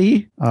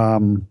body,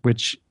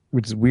 which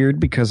is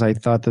weird because I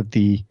thought that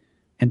the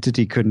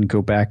entity couldn't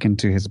go back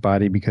into his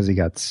body because he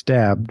got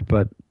stabbed,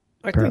 but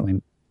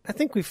apparently... I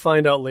think we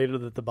find out later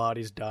that the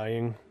body's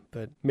dying,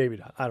 but maybe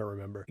not. I don't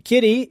remember.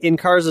 Kitty, in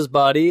Karza's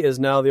body, is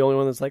now the only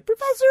one that's like,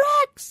 Professor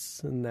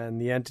X! And then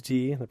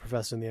the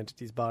professor in the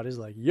entity's body is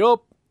like,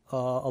 yup,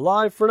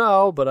 alive for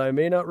now, but I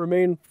may not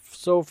remain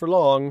so for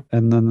long.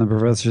 And then the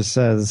professor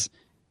says,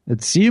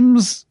 it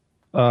seems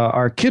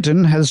our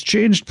kitten has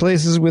changed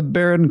places with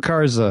Baron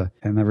Karza.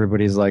 And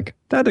everybody's like,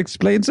 that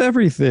explains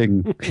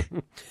everything.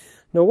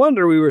 No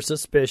wonder we were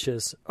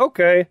suspicious.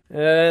 Okay.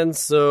 And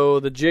so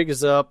the jig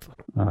is up.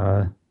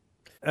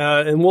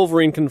 And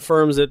Wolverine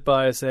confirms it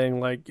by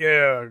saying, like,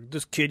 yeah,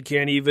 this kid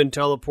can't even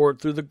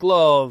teleport through the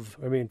glove.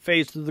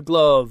 Phase through the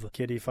glove.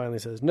 Kitty finally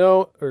says,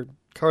 no, or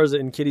Karza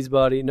in Kitty's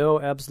body,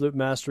 no, absolute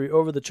mastery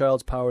over the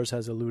child's powers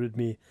has eluded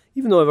me,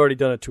 even though I've already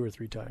done it 2 or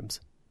 3 times.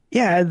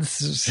 Yeah,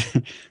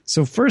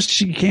 so first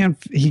he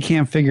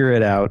can't figure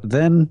it out.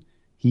 Then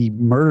he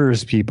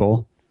murders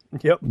people.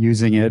 Yep.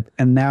 Using it,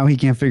 and now he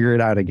can't figure it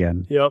out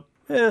again. Yep.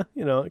 Yeah,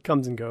 it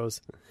comes and goes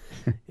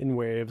in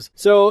waves.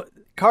 So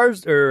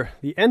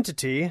the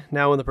entity,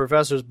 now in the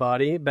professor's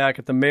body, back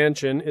at the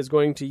mansion, is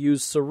going to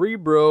use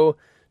Cerebro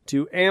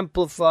to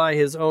amplify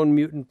his own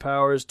mutant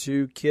powers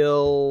to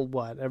kill,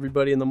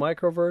 everybody in the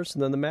microverse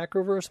and then the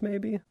macroverse,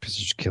 maybe?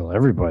 Just kill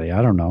everybody,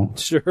 I don't know.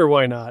 Sure,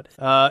 why not?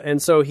 And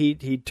so he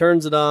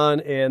turns it on,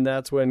 and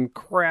that's when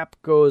crap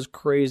goes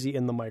crazy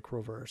in the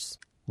microverse.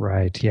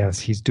 Right. Yes,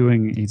 he's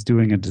doing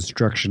a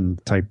destruction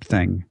type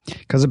thing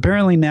because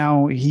apparently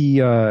now he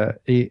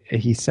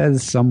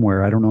says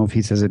somewhere, I don't know if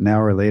he says it now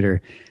or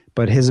later,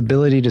 but his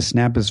ability to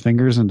snap his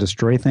fingers and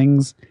destroy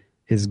things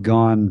is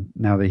gone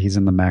now that he's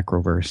in the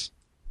macroverse.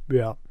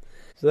 Yeah.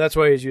 So that's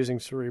why he's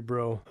using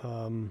Cerebro.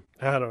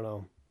 I don't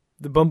know.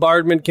 The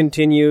bombardment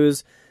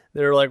continues.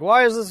 They're like,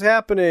 why is this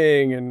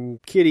happening?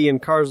 And Kitty and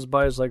Karza's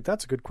body is like,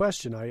 that's a good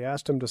question. I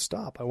asked him to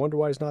stop. I wonder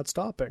why he's not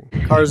stopping.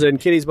 Karza and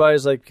Kitty's body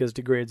is like, because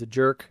Degrade's a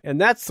jerk.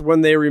 And that's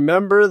when they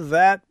remember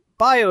that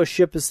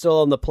Bioship is still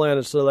on the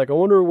planet. So they're like, I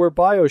wonder where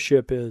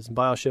Bioship is. And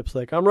Bioship's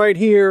like, I'm right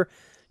here,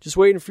 just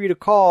waiting for you to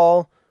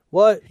call.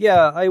 What?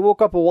 Yeah, I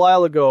woke up a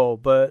while ago,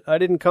 but I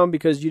didn't come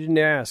because you didn't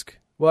ask.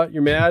 What?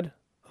 You're mad?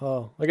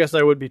 Oh, I guess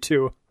I would be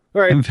too.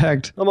 All right. In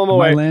fact, I'm on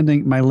my way.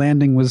 My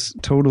landing was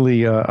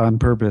totally on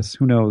purpose.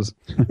 Who knows?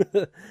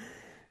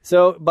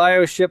 So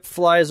Bioship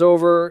flies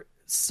over,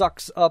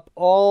 sucks up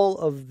all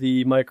of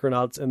the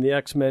Micronauts and the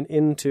X-Men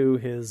into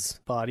his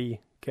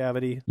body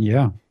cavity.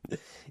 Yeah.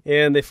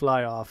 And they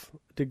fly off.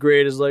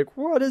 Degrade is like,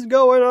 what is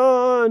going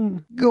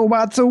on?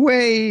 GoBots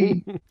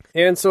away!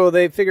 And so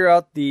they figure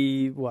out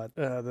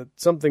that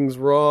something's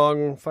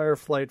wrong.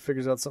 Fireflight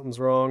figures out something's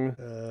wrong.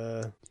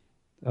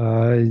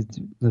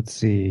 Let's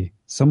see.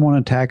 Someone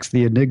attacks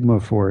the Enigma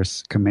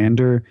Force.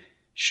 Commander,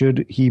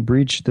 should he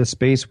breach the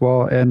space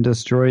wall and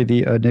destroy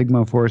the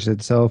Enigma Force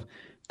itself,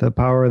 the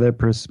power that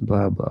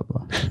blah, blah,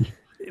 blah.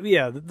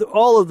 Yeah,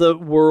 all of the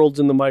worlds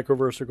in the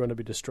microverse are going to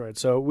be destroyed.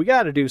 So we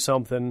got to do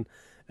something,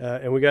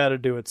 and we got to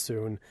do it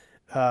soon.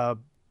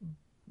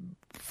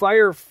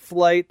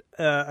 Fireflight,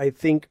 I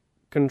think,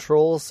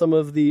 controls some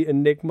of the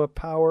Enigma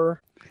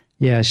power.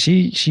 Yeah,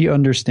 she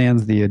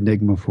understands the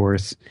Enigma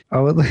Force.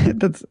 Oh,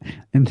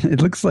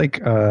 it looks like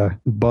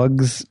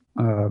Bug's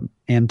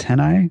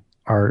antennae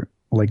are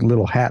like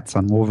little hats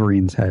on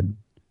Wolverine's head.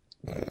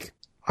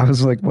 I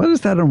was like, what is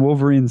that on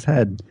Wolverine's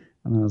head?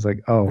 And I was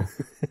like, oh.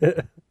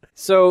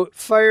 So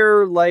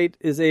Firelight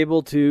is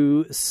able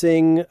to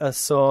sing a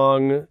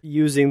song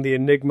using the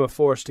Enigma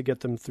Force to get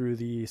them through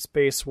the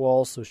space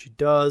wall, so she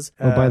does.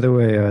 Oh, by the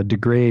way,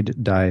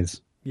 Degrade dies.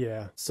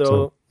 Yeah,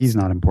 so he's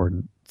not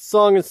important.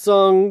 Song is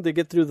sung, they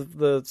get through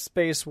the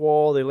space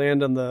wall, they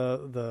land on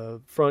the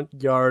front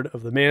yard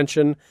of the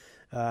mansion.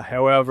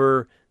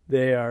 However,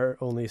 they are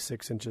only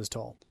 6 inches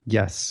tall.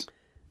 Yes.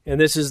 And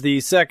this is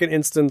the second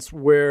instance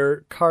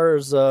where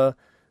Karza,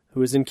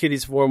 who is in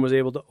Kitty's form, was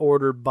able to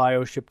order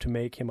Bioship to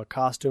make him a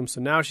costume.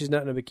 So now she's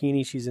not in a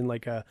bikini. She's in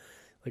like a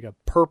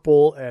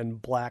purple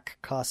and black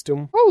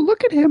costume. Oh,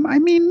 look at him. I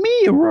mean,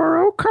 me,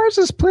 Aurora.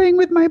 Karza's playing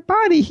with my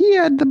body. He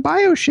had the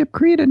Bioship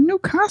create a new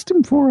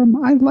costume for him.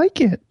 I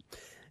like it.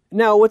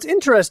 Now, what's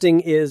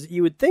interesting is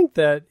you would think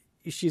that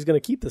she's going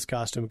to keep this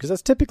costume, because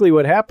that's typically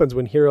what happens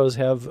when heroes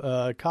have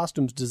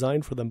costumes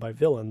designed for them by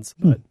villains,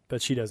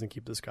 but she doesn't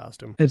keep this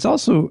costume. It's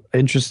also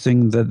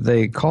interesting that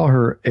they call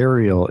her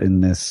Ariel in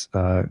this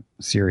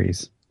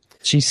series.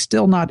 She's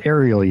still not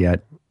Ariel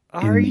yet.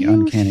 Are you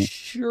Uncanny.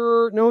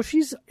 sure? No,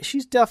 she's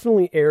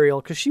definitely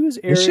Ariel, because she was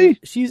Ariel. Is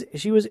she?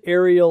 She was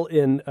Ariel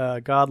in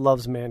God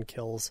Loves Man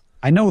Kills.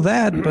 I know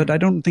that, but I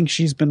don't think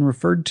she's been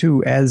referred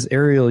to as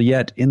Ariel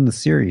yet in the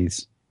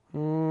series.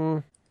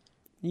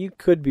 You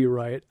could be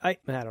right. I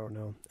don't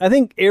know. I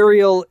think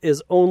Ariel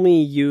is only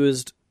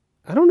used.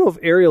 I don't know if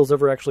Ariel's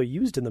ever actually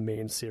used in the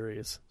main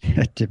series.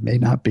 It may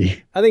not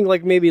be. I think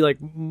maybe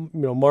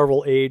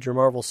Marvel Age or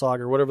Marvel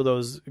Saga or whatever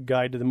those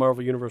guide to the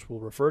Marvel Universe will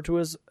refer to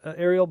as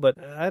Ariel,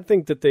 but I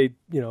think that they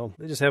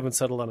just haven't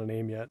settled on a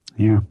name yet.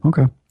 Yeah,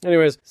 okay.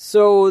 Anyways,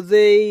 so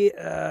they,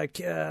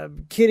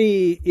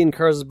 Kitty in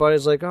Karza's body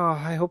is like, oh,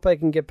 I hope I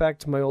can get back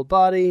to my old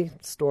body.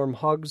 Storm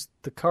hugs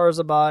the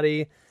Karza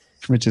body.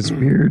 Which is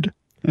weird.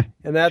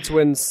 And that's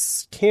when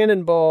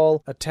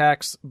Cannonball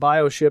attacks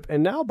Bioship,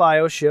 and now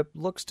Bioship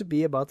looks to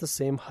be about the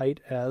same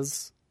height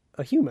as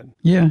a human.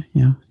 Yeah,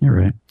 you're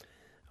right.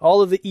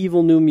 All of the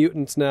evil New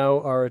Mutants now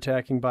are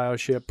attacking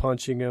Bioship,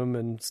 punching him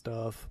and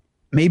stuff.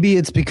 Maybe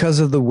it's because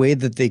of the way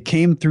that they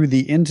came through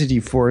the entity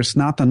force,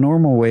 not the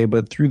normal way,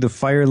 but through the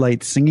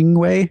Firelight singing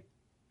way.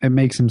 It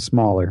makes him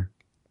smaller.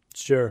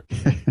 Sure.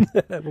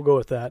 We'll go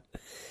with that.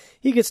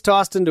 He gets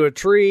tossed into a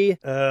tree.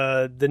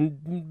 The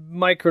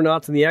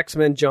Micronauts and the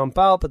X-Men jump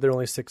out, but they're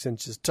only 6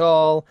 inches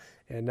tall.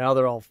 And now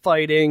they're all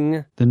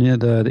fighting.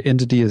 The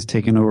entity has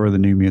taken over the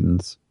New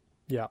Mutants.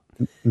 Yeah.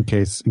 In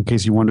case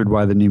you wondered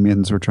why the New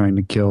Mutants were trying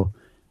to kill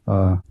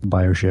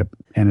Bioship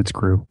and its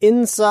crew.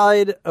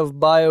 Inside of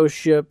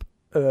Bioship,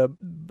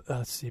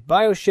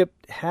 Bioship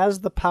has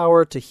the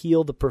power to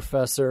heal the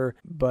Professor,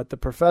 but the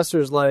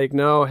Professor's like,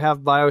 no, have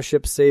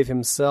Bioship save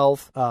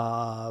himself.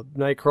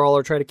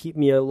 Nightcrawler, try to keep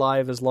me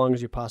alive as long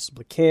as you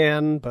possibly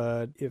can,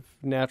 but if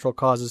natural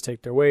causes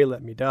take their way,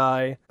 let me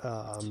die.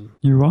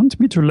 You want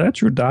me to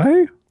let you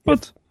die?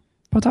 But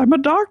I'm a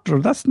doctor.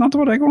 That's not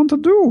what I want to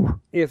do.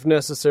 If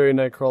necessary,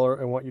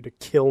 Nightcrawler, I want you to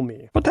kill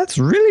me. But that's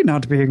really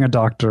not being a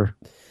doctor.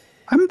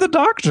 I'm the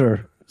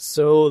doctor.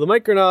 So the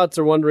Micronauts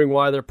are wondering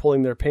why they're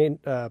pulling their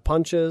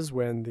punches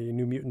when the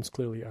New Mutants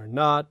clearly are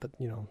not, but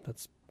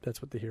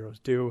that's what the heroes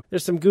do.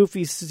 There's some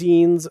goofy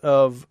scenes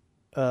of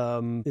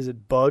is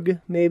it Bug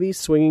maybe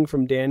swinging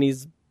from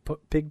Danny's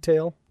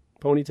ponytail?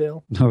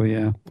 Oh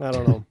yeah. I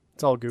don't know.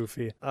 It's all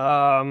goofy.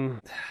 I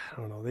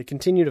don't know. They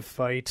continue to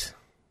fight.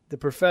 The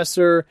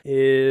Professor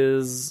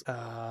is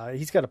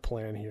he's got a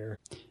plan here.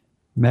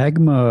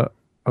 Magma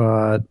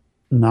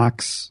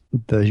knocks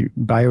the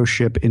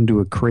Bioship into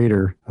a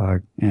crater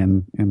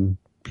and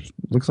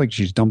looks like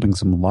she's dumping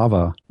some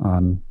lava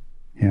on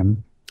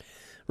him.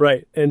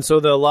 Right. And so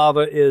the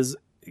lava is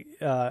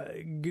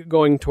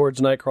going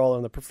towards Nightcrawler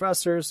and the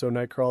Professor. So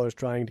Nightcrawler is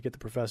trying to get the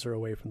Professor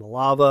away from the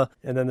lava.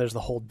 And then there's the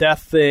whole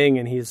death thing,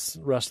 and he's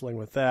wrestling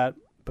with that.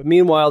 But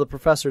meanwhile, the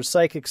Professor's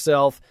psychic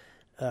self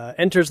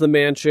enters the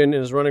mansion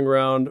and is running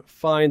around,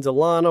 finds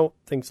Alana,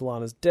 thinks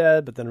Alana's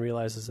dead, but then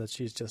realizes that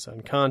she's just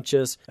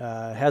unconscious.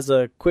 Has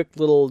a quick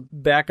little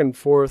back and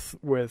forth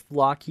with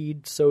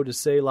Lockheed, so to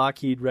say.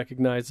 Lockheed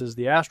recognizes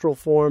the astral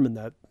form and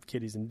that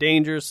Kitty's in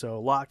danger,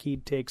 so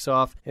Lockheed takes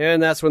off.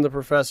 And that's when the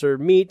Professor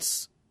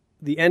meets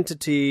the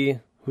entity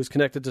who's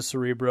connected to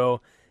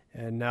Cerebro,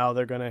 and now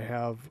they're going to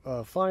have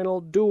a final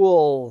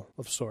duel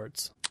of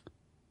sorts.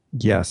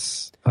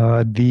 Yes.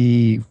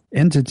 The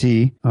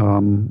entity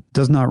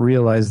does not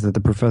realize that the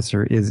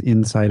Professor is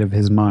inside of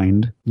his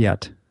mind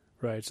yet.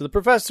 Right. So the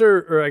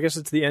Professor, or I guess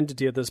it's the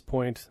entity at this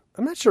point.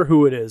 I'm not sure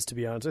who it is, to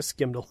be honest. I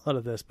skimmed a lot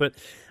of this, but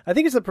I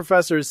think it's the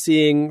Professor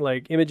seeing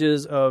like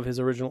images of his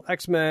original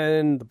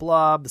X-Men, the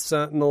Blob, the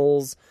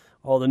Sentinels,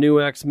 all the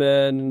new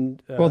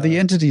X-Men. Well, the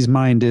entity's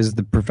mind is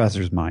the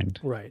Professor's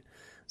mind. Right.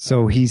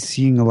 So he's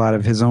seeing a lot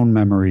of his own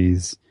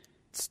memories.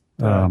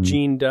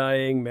 Jean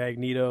dying,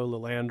 Magneto,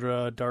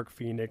 Lilandra, Dark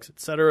Phoenix,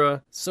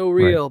 etc. So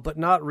real, right, but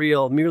not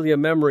real, merely a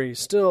memory.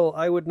 Still,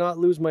 I would not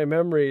lose my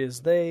memories.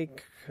 They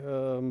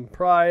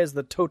prize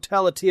the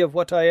totality of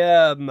what I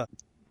am.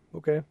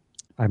 Okay.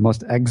 I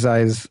must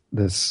excise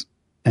this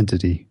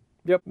entity.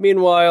 Yep.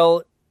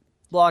 Meanwhile,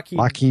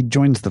 Lockheed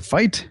joins the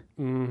fight.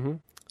 Mm-hmm.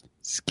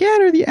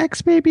 Scatter the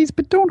X-babies,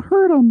 but don't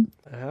hurt them.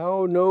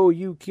 How know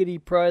you, Kitty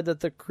Pryde,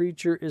 that the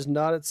creature is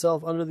not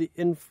itself under the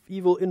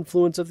evil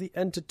influence of the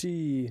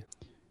entity?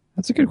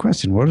 That's a good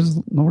question. What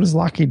has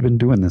Lockheed been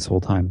doing this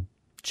whole time?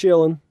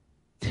 Chilling.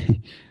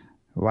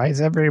 Why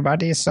is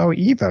everybody so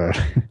evil?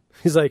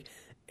 He's like,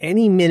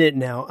 any minute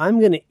now, I'm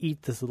going to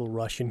eat this little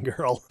Russian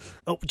girl.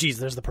 Oh, geez,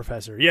 there's the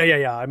professor.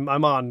 Yeah. I'm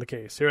on the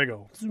case. Here I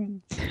go.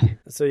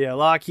 So, yeah,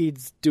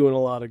 Lockheed's doing a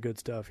lot of good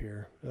stuff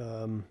here.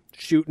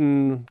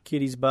 Shooting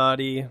Kitty's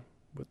body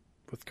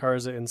with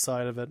Karza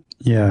inside of it.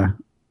 Yeah.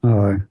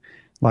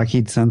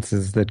 Lockheed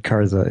senses that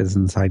Karza is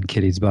inside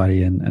Kitty's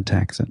body and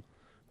attacks it.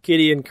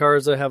 Kitty and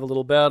Karza have a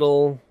little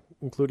battle,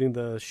 including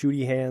the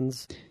shooty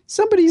hands.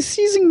 Somebody's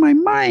seizing my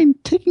mind,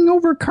 taking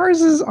over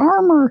Karza's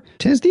armor.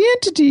 'Tis the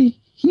entity.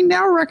 He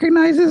now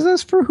recognizes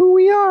us for who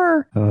we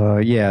are.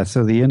 Yeah,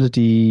 so the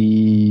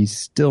entity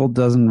still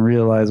doesn't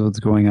realize what's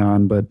going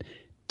on, but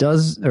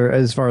does, or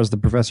as far as the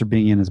professor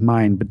being in his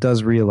mind, but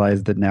does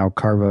realize that now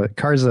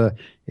Karza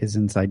is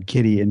inside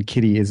Kitty and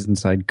Kitty is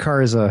inside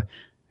Karza,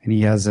 and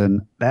he has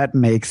an "that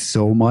makes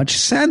so much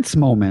sense"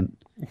 moment.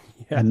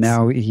 Yes. And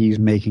now he's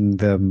making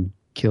them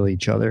kill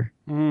each other.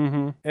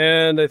 Mm-hmm.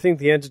 And I think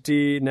the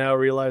entity now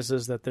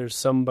realizes that there's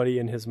somebody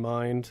in his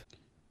mind.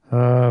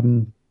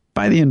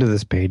 By the end of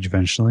this page,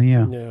 eventually,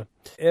 yeah.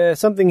 Yeah.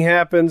 Something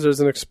happens, there's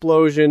an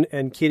explosion,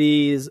 and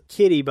Kitty's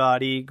kitty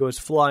body goes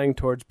flying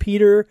towards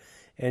Peter,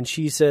 and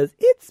she says,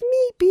 "It's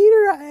me,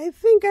 Peter. I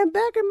think I'm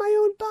back in my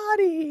own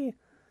body."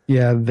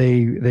 Yeah,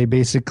 they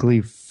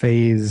basically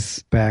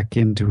phase back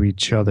into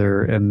each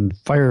other, and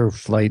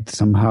Fireflight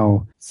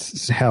somehow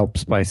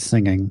helps by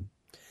singing,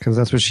 because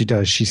that's what she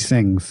does. She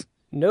sings.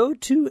 No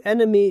two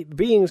enemy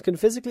beings can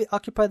physically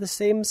occupy the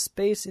same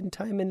space in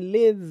time and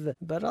live,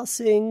 but I'll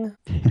sing.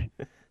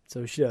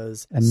 So she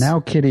does. And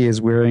now Kitty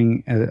is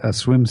wearing a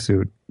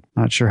swimsuit.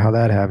 Not sure how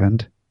that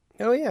happened.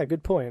 Oh, yeah,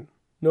 good point.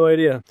 No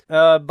idea.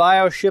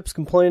 Bioship's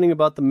complaining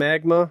about the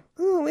magma.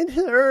 Oh, it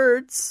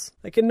hurts.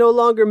 I can no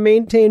longer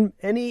maintain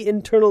any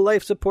internal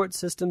life support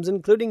systems,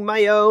 including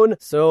my own.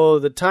 So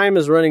the time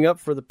is running up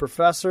for the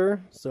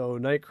professor. So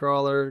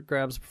Nightcrawler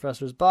grabs the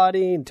professor's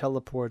body and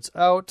teleports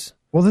out.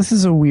 Well, this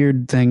is a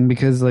weird thing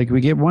because, like, we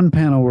get one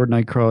panel where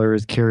Nightcrawler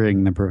is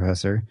carrying the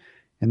professor.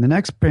 In the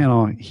next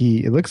panel,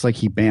 it looks like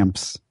he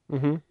bamps.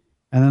 Mm-hmm.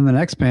 And then the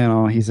next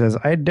panel, he says,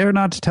 "I dare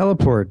not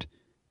teleport.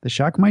 The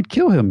shock might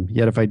kill him.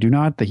 Yet if I do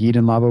not, the heat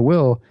and lava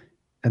will."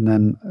 And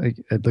then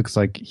it looks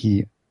like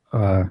he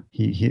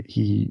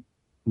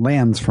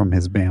lands from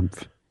his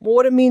bamf. Well,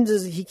 what it means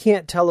is he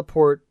can't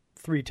teleport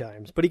 3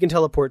 times, but he can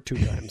teleport 2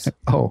 times.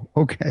 Oh,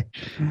 okay.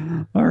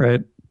 All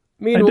right.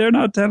 I dare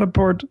not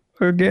teleport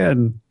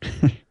again.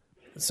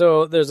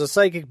 So there's a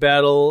psychic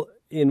battle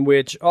in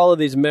which all of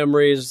these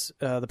memories,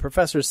 the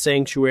professor's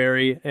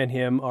sanctuary and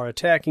him are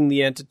attacking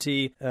the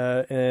entity,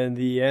 and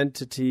the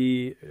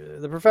entity,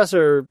 the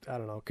professor, I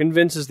don't know,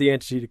 convinces the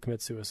entity to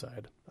commit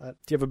suicide. Do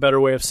you have a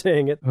better way of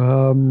saying it?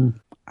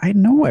 I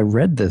know I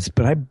read this,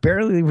 but I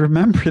barely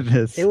remember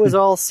this. It was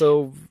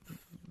also,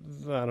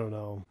 I don't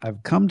know.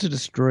 "I've come to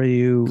destroy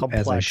you Complex.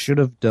 as I should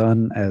have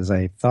done, as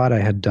I thought I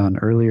had done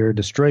earlier.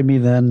 Destroy me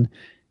then.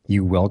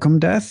 You welcome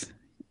death?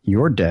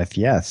 Your death,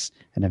 yes.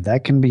 And if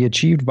that can be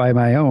achieved by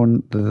my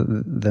own,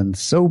 then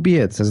so be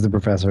it," says the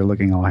professor,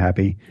 looking all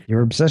happy.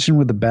 "Your obsession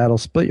with the battle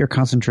split your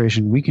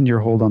concentration, weakened your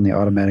hold on the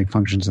automatic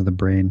functions of the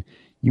brain.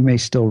 You may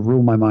still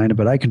rule my mind,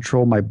 but I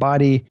control my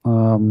body."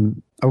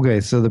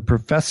 Okay, so the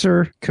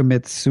professor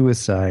commits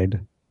suicide,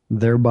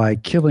 thereby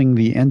killing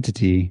the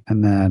entity,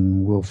 and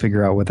then we'll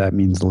figure out what that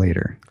means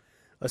later.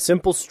 "A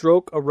simple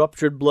stroke, a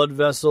ruptured blood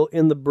vessel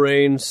in the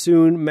brain.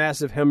 Soon,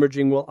 massive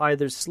hemorrhaging will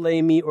either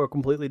slay me or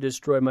completely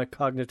destroy my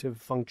cognitive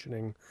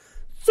functioning.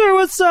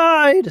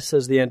 Suicide,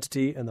 says the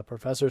entity, and the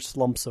professor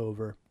slumps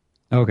over.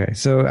 Okay,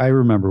 so I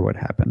remember what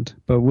happened,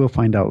 but we'll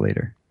find out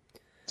later.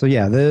 So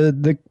yeah,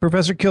 the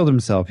professor killed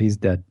himself. He's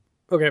dead.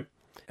 Okay.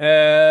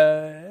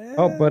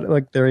 But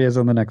like there he is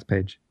on the next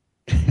page.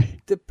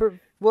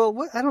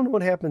 Well, I don't know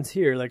what happens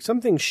here. Like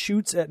something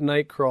shoots at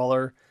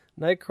Nightcrawler.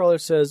 Nightcrawler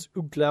says,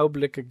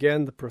 "Unglaublich"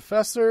 again, the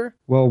professor.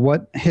 Well,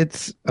 what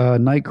hits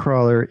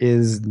Nightcrawler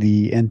is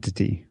the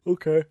entity.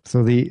 Okay.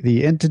 So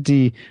the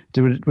entity,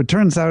 what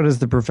turns out is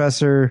the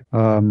professor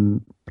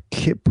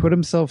put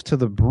himself to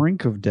the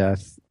brink of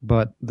death,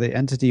 but the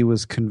entity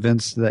was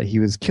convinced that he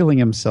was killing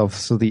himself,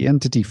 so the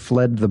entity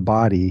fled the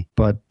body,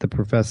 but the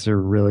professor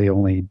really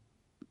only...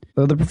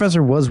 the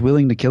professor was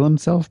willing to kill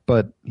himself,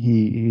 but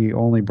he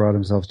only brought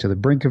himself to the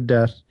brink of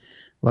death.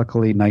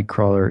 Luckily,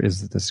 Nightcrawler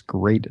is this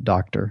great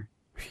doctor.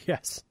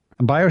 Yes.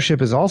 And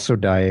Bioship is also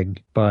dying,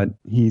 but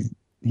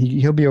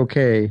he'll be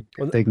okay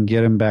if they can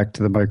get him back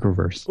to the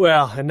Microverse.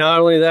 Well, and not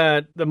only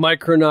that, the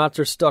Micronauts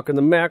are stuck in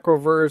the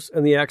Macroverse,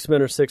 and the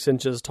X-Men are 6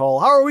 inches tall.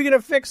 How are we going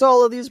to fix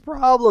all of these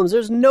problems?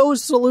 There's no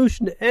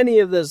solution to any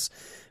of this,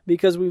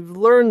 because we've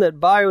learned that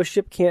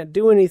Bioship can't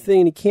do anything,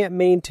 and he can't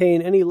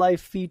maintain any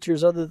life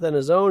features other than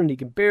his own, and he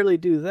can barely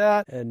do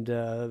that. And,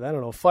 I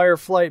don't know,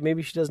 Fireflight,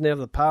 maybe she doesn't have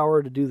the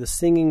power to do the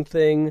singing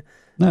thing.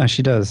 No,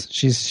 she does.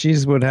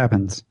 She's what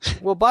happens.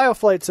 Well,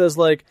 Bioflight says,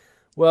 like,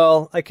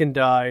 well, I can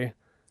die.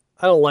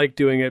 I don't like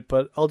doing it,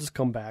 but I'll just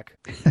come back.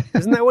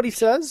 Isn't that what he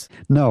says?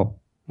 No.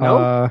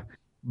 No?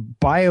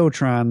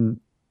 Biotron,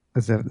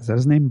 is that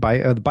his name?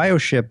 The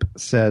Bioship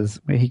says,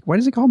 why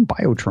does he call him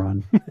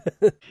Biotron?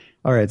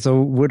 All right, so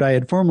what I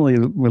had formerly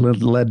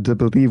led to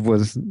believe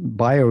was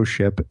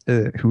Bioship,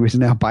 who is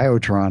now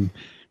Biotron,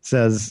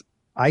 says,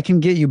 I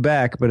can get you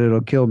back, but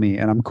it'll kill me,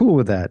 and I'm cool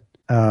with that.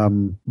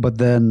 But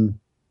then...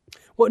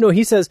 Well, no,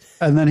 he says...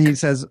 And then he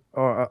says,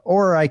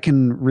 or I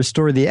can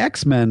restore the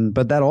X-Men,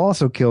 but that'll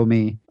also kill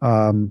me, so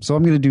I'm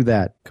going to do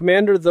that.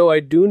 Commander, though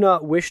I do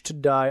not wish to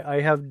die, I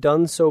have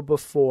done so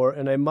before,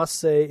 and I must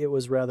say it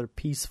was rather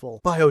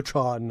peaceful.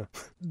 Biotron.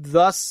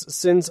 Thus,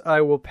 since I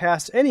will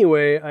pass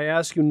anyway, I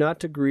ask you not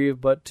to grieve,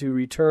 but to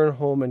return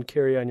home and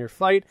carry on your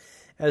fight,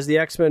 as the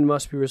X-Men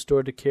must be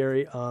restored to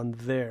carry on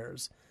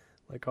theirs.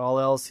 Like all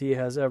else he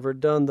has ever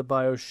done, the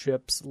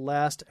Bioship's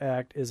last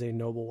act is a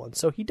noble one.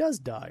 So he does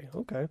die.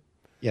 Okay.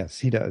 Yes,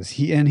 he does.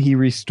 He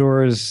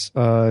restores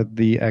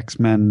the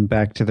X-Men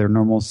back to their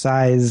normal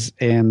size,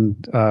 and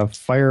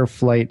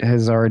Fireflight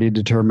has already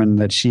determined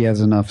that she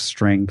has enough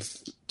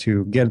strength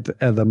to get the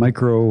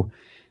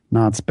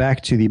Micronauts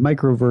back to the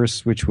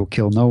Microverse, which will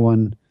kill no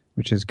one,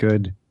 which is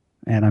good.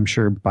 And I'm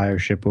sure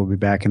Bioship will be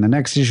back in the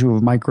next issue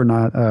of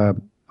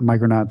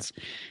Micronauts,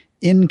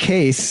 in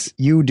case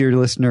you, dear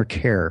listener,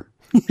 care.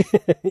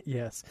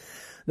 Yes.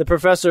 The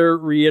professor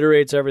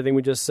reiterates everything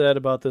we just said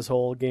about this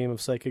whole game of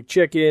psychic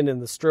chicken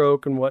and the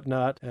stroke and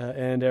whatnot,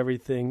 and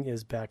everything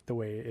is back the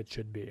way it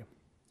should be.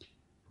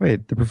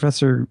 Wait, the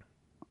professor...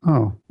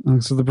 Oh,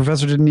 so the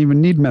professor didn't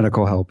even need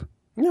medical help.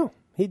 No.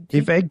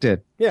 He faked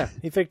it. Yeah,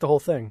 he faked the whole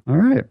thing. All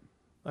right.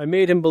 I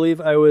made him believe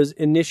I was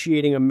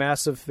initiating a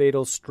massive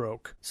fatal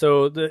stroke.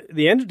 So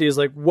the entity is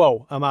like,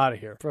 whoa, I'm out of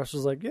here. The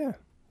professor's like, yeah.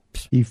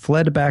 He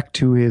fled back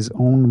to his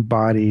own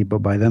body, but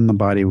by then the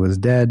body was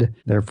dead.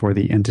 Therefore,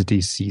 the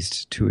entity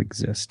ceased to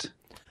exist.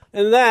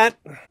 And that,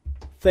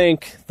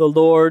 thank the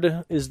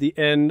Lord, is the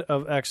end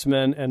of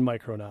X-Men and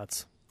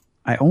Micronauts.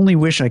 I only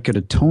wish I could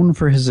atone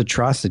for his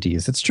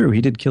atrocities. It's true,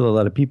 he did kill a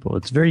lot of people.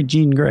 It's very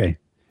Jean Grey.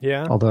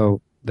 Yeah.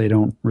 Although they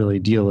don't really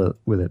deal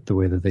with it the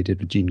way that they did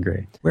with Jean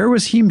Grey. Where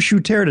was Heem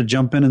Shooter to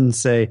jump in and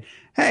say,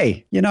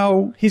 hey,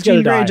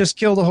 Jean Grey just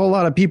killed a whole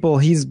lot of people.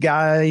 He's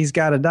got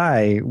to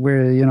die.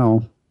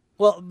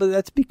 Well, but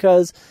that's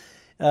because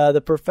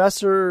the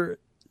professor's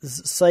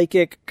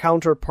psychic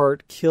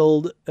counterpart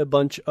killed a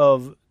bunch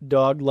of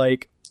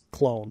dog-like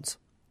clones.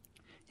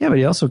 Yeah, but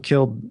he also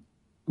killed...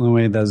 the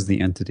way that's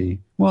the entity.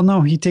 Well, no,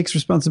 he takes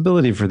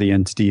responsibility for the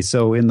entity.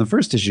 So in the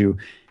first issue,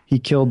 he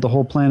killed the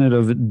whole planet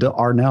of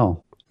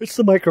Arnell. It's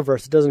the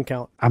Microverse. It doesn't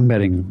count. I'm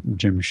betting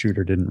Jim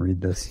Shooter didn't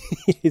read this.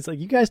 He's like,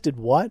 you guys did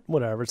what?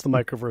 Whatever. It's the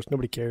Microverse.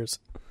 Nobody cares.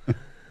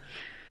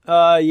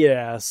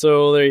 Yeah,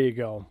 so there you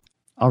go.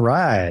 All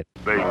right.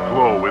 They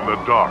glow in the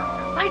dark.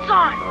 Lights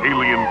on!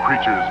 Alien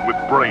creatures with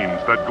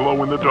brains that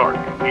glow in the dark,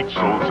 each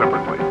sold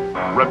separately.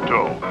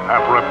 Repto,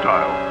 half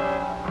reptile.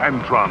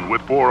 Antron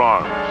with 4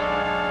 arms.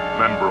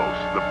 Membros,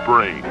 the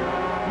brain.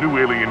 New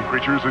alien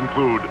creatures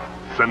include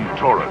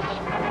Centaurus,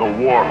 the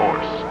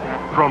warhorse.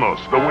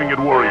 Kronos, the winged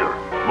warrior.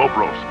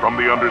 Lobros from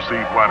the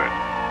undersea planet.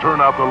 Turn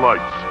out the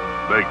lights.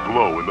 They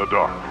glow in the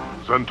dark.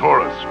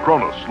 Centaurus,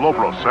 Kronos,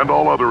 Lobros, and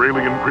all other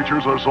alien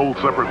creatures are sold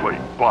separately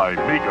by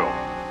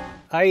Mego.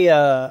 I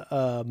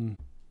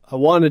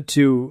wanted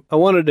to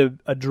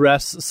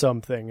address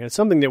something. It's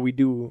something that we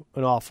do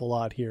an awful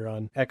lot here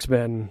on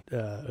X-Men,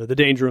 the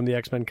Danger Room, the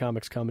X-Men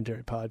Comics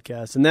Commentary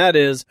Podcast, and that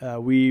is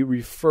we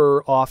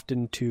refer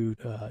often to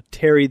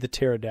Terry the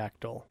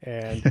Pterodactyl.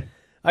 And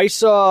I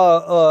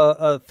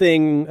saw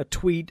a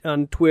tweet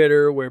on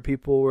Twitter where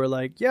people were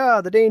like, yeah,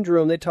 the Danger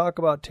Room, they talk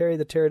about Terry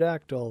the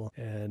Pterodactyl.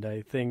 And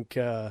I think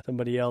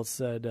somebody else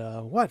said,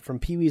 what, from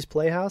Pee-wee's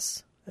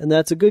Playhouse? And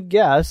that's a good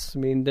guess. I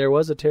mean, there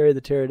was a Terry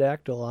the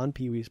Pterodactyl on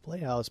Pee-wee's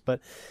Playhouse,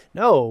 but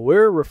no,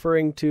 we're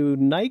referring to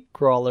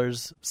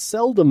Nightcrawler's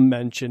seldom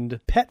mentioned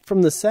pet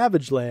from the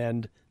Savage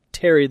Land,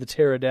 Terry the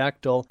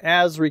Pterodactyl,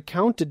 as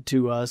recounted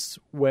to us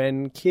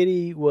when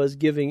Kitty was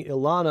giving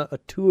Ilana a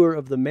tour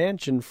of the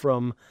mansion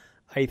from,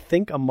 I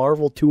think, a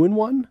Marvel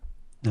 2-in-1?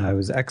 It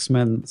was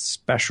X-Men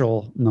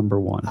Special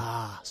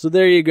 #1. So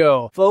there you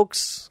go.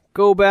 Folks,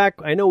 go back.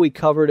 I know we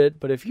covered it,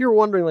 but if you're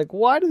wondering, like,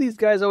 why do these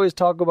guys always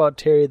talk about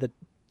Terry the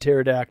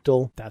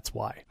Pterodactyl? That's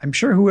why. I'm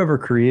sure whoever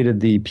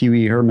created the Pee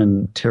Wee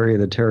Herman Terry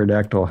the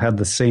Pterodactyl had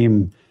the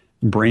same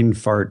brain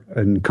fart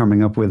in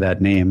coming up with that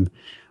name.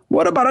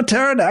 What about a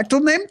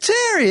pterodactyl named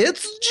Terry?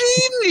 It's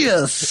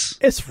genius.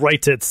 It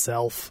writes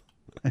itself.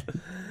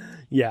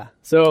 Yeah,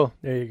 so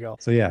there you go.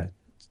 So yeah,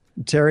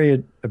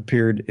 Terry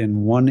appeared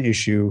in 1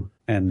 issue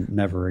and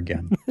never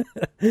again.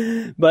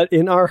 But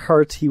in our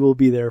hearts, he will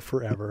be there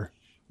forever.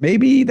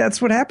 Maybe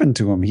that's what happened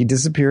to him. He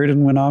disappeared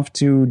and went off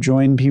to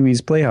join Pee-wee's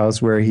Playhouse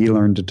where he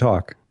learned to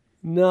talk.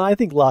 No, I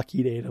think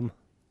Lockheed ate him.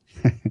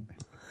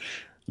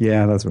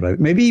 Yeah, that's what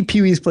maybe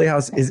Pee-wee's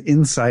Playhouse is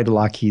inside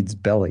Lockheed's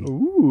belly.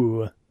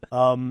 Ooh.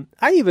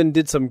 I even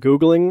did some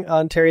Googling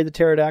on Terry the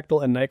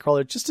Pterodactyl and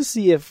Nightcrawler just to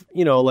see if,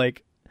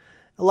 like,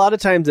 a lot of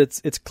times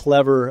it's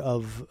clever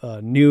of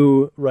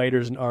new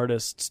writers and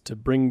artists to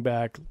bring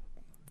back,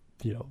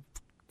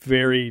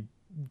 very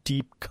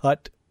deep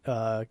cut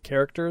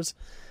characters.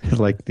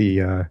 Like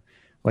the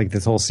like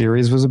this whole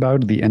series was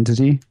about, the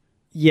entity.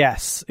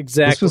 Yes,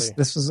 exactly.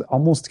 This was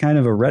almost kind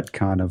of a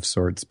retcon of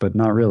sorts, but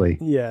not really.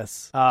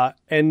 Yes.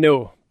 And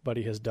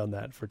nobody has done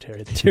that for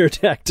Terry the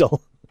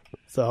Pterodactyl.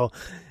 So,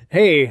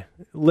 hey,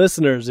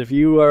 listeners, if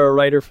you are a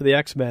writer for the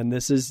X-Men,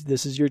 this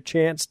is your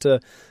chance to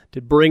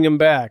bring him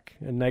back.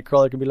 And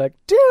Nightcrawler can be like,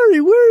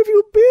 Terry, where have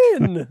you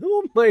been?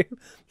 Oh my,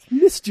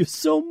 missed you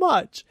so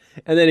much.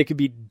 And then it could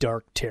be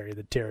Dark Terry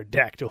the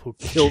Pterodactyl who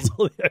kills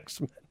all the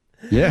X-Men.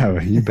 Yeah,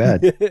 you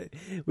bet.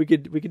 we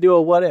could do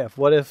a what if.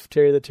 What if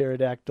Terry the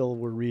Pterodactyl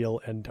were real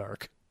and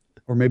dark?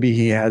 Or maybe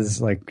he has,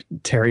 like,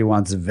 Terry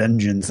wants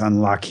vengeance on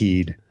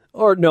Lockheed.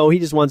 Or no, he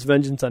just wants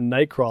vengeance on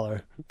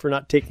Nightcrawler for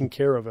not taking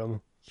care of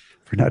him.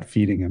 For not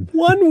feeding him.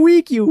 1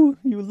 week you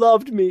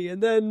loved me,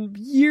 and then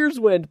years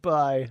went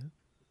by.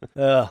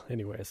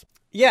 Anyways.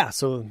 Yeah,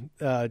 so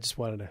just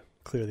wanted to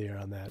clear the air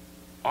on that.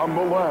 On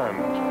the land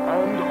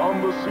and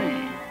on the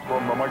sea,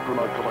 from the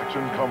Micronaut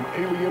collection come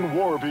alien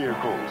war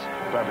vehicles.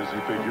 Fantasy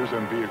figures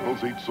and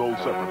vehicles each sold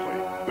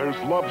separately. There's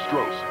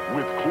Lobstros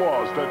with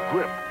claws that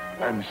grip,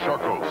 and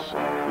Sharkos,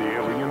 the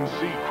alien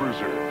sea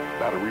cruiser,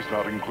 batteries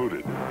not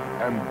included.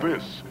 And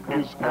this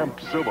is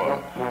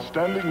Ampzilla.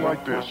 Standing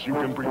like this, you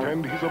can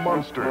pretend he's a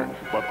monster,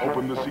 but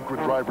open the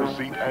secret driver's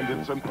seat and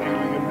it's an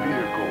alien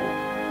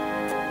vehicle.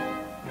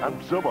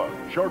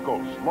 Ampzilla,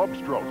 Sharkos,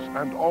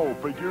 Lobstros, and all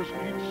figures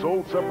each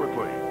sold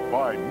separately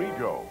by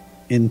Mego.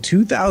 In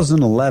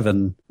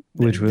 2011,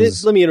 which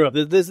was... Let me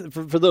interrupt. This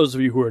for those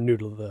of you who are new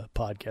to the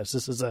podcast,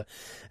 this is an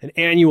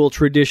annual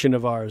tradition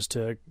of ours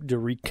to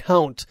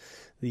recount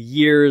the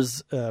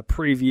year's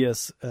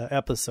previous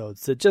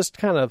episodes to just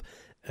kind of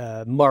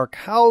mark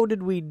how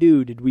did we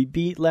do? Did we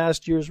beat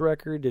last year's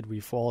record? Did we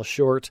fall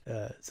short?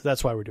 So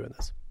that's why we're doing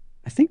this.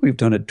 I think we've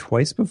done it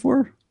twice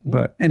before,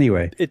 but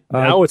anyway.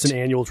 Now it's an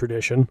annual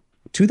tradition.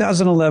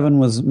 2011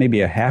 was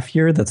maybe a half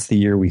year. That's the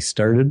year we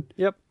started.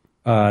 Yep.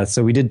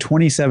 So we did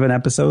 27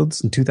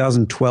 episodes in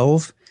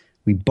 2012.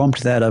 We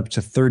bumped that up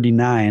to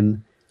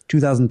 39.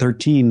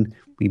 2013,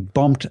 we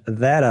bumped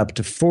that up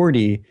to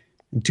 40.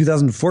 In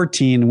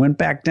 2014, went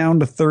back down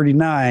to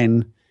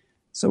 39.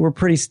 So we're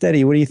pretty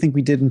steady. What do you think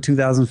we did in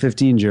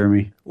 2015,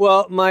 Jeremy?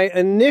 Well, my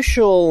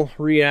initial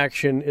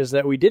reaction is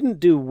that we didn't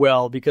do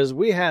well because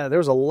there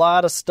was a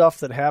lot of stuff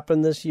that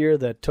happened this year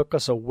that took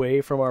us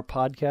away from our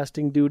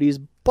podcasting duties.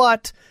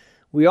 But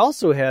we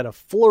also had a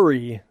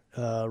flurry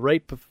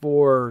right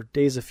before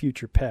Days of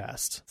Future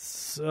Past.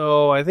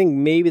 So I think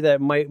maybe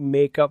that might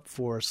make up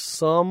for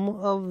some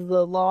of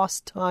the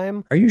lost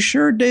time. Are you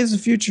sure Days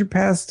of Future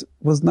Past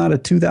was not a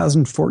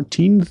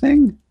 2014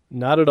 thing?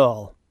 Not at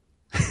all.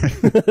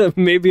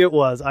 Maybe it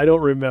was. I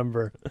don't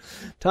remember.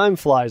 Time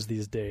flies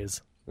these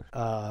days.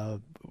 Are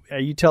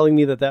you telling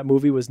me that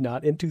movie was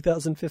not in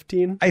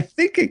 2015? I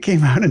think it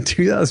came out in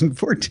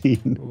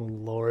 2014. Oh,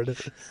 Lord.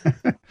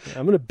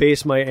 I'm going to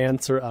base my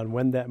answer on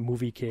when that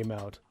movie came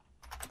out.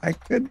 I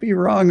could be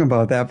wrong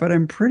about that, but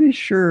I'm pretty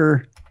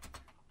sure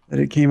that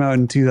it came out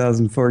in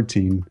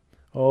 2014.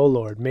 Oh,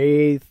 Lord.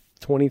 May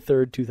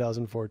 23rd,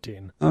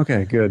 2014.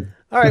 Okay, good.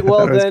 All right,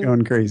 well, I was then...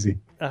 going crazy.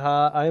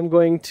 I'm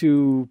going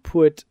to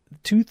put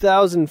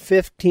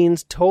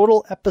 2015's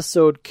total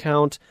episode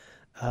count.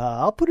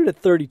 I'll put it at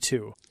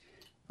 32.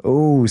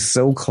 Oh,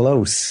 so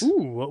close. Ooh,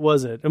 what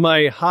was it? Am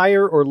I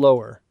higher or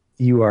lower?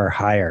 You are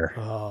higher.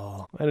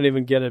 Oh, I didn't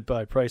even get it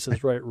by Price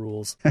is Right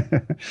rules.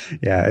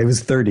 Yeah, it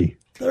was 30.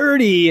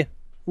 30?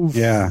 Oof.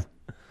 Yeah,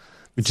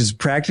 which is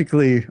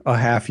practically a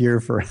half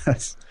year for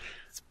us.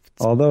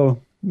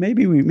 Although,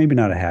 maybe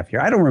not a half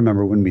year. I don't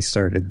remember when we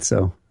started,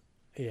 so...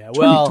 Yeah,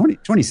 well...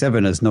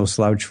 27 is no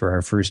slouch for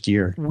our first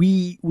year.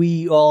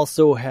 We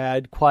also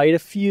had quite a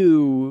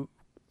few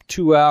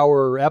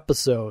 2-hour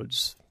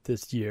episodes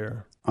this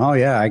year. Oh,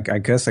 yeah, I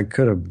guess I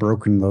could have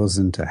broken those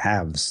into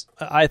halves.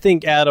 I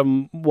think,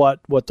 Adam,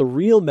 what the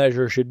real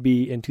measure should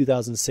be in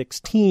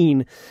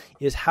 2016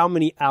 is how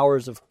many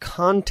hours of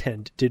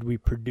content did we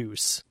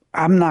produce?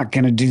 I'm not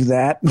going to do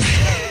that.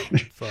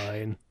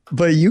 Fine.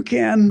 But you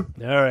can.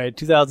 All right,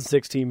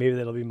 2016, maybe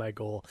that'll be my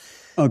goal.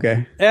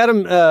 Okay.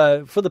 Adam,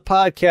 for the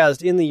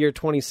podcast in the year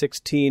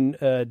 2016,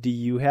 do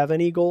you have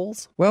any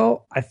goals?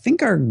 Well, I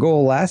think our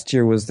goal last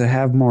year was to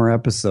have more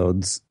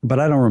episodes,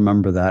 but I don't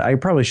remember that. I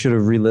probably should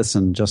have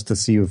re-listened just to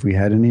see if we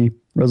had any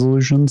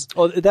resolutions.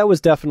 Oh, that was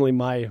definitely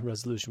my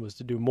resolution, was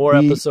to do more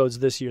episodes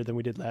this year than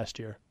we did last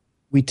year.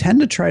 We tend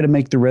to try to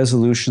make the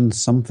resolution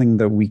something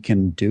that we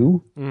can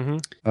do.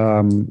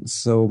 Mm-hmm.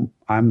 So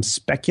I'm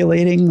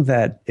speculating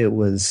that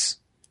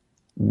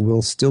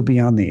we'll still be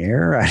on the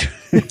air.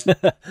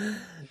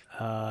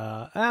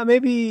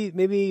 Maybe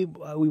we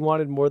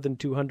wanted more than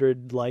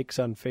 200 likes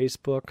on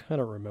Facebook. I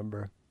don't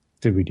remember.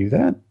 Did we do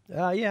that?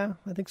 Yeah,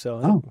 I think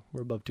so.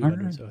 We're above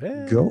 200. Right. So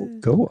hey.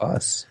 Go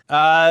us.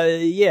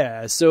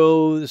 Yeah.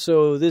 So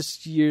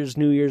this year's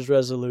New Year's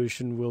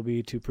resolution will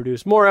be to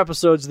produce more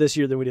episodes this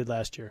year than we did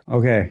last year.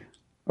 Okay.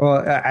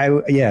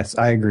 Well, yes,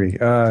 I agree.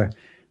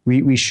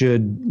 We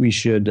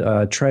should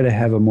try to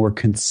have a more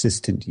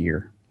consistent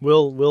year.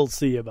 We'll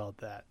see about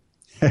that.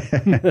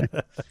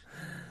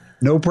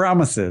 No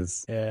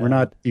promises. Yeah. We're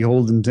not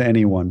beholden to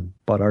anyone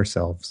but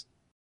ourselves.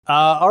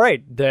 All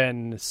right,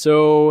 then.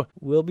 So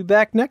we'll be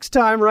back next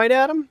time, right,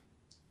 Adam?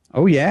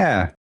 Oh,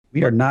 yeah.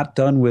 We are not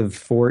done with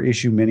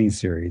 4-issue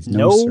miniseries.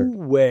 No, sir.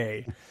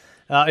 Way.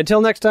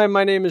 Until next time,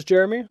 my name is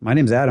Jeremy. My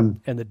name's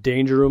Adam. And the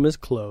Danger Room is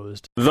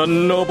closed. The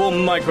noble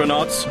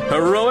Micronauts,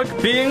 heroic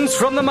beings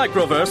from the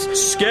Microverse,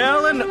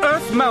 scale an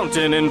Earth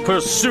mountain in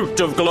pursuit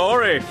of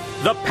glory.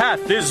 The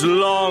path is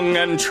long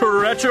and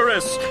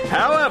treacherous.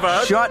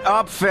 However... Shut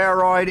up,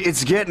 Pharoid.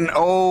 It's getting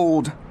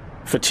old.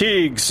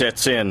 Fatigue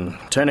sets in,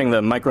 turning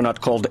the Micronaut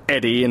called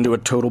Eddie into a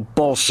total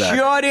ballsack.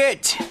 Shut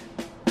it!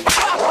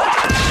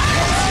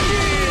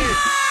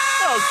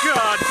 Oh,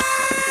 God!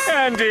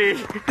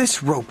 Andy!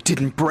 This rope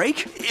didn't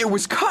break. It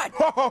was cut.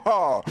 Ha ha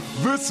ha!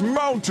 This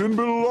mountain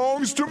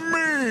belongs to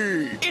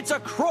me! It's a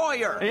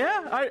Croyer!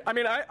 Yeah?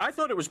 I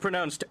thought it was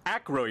pronounced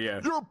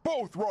Acroyer. You're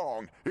both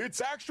wrong.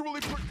 It's actually...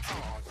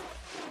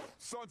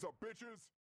 Sons of bitches.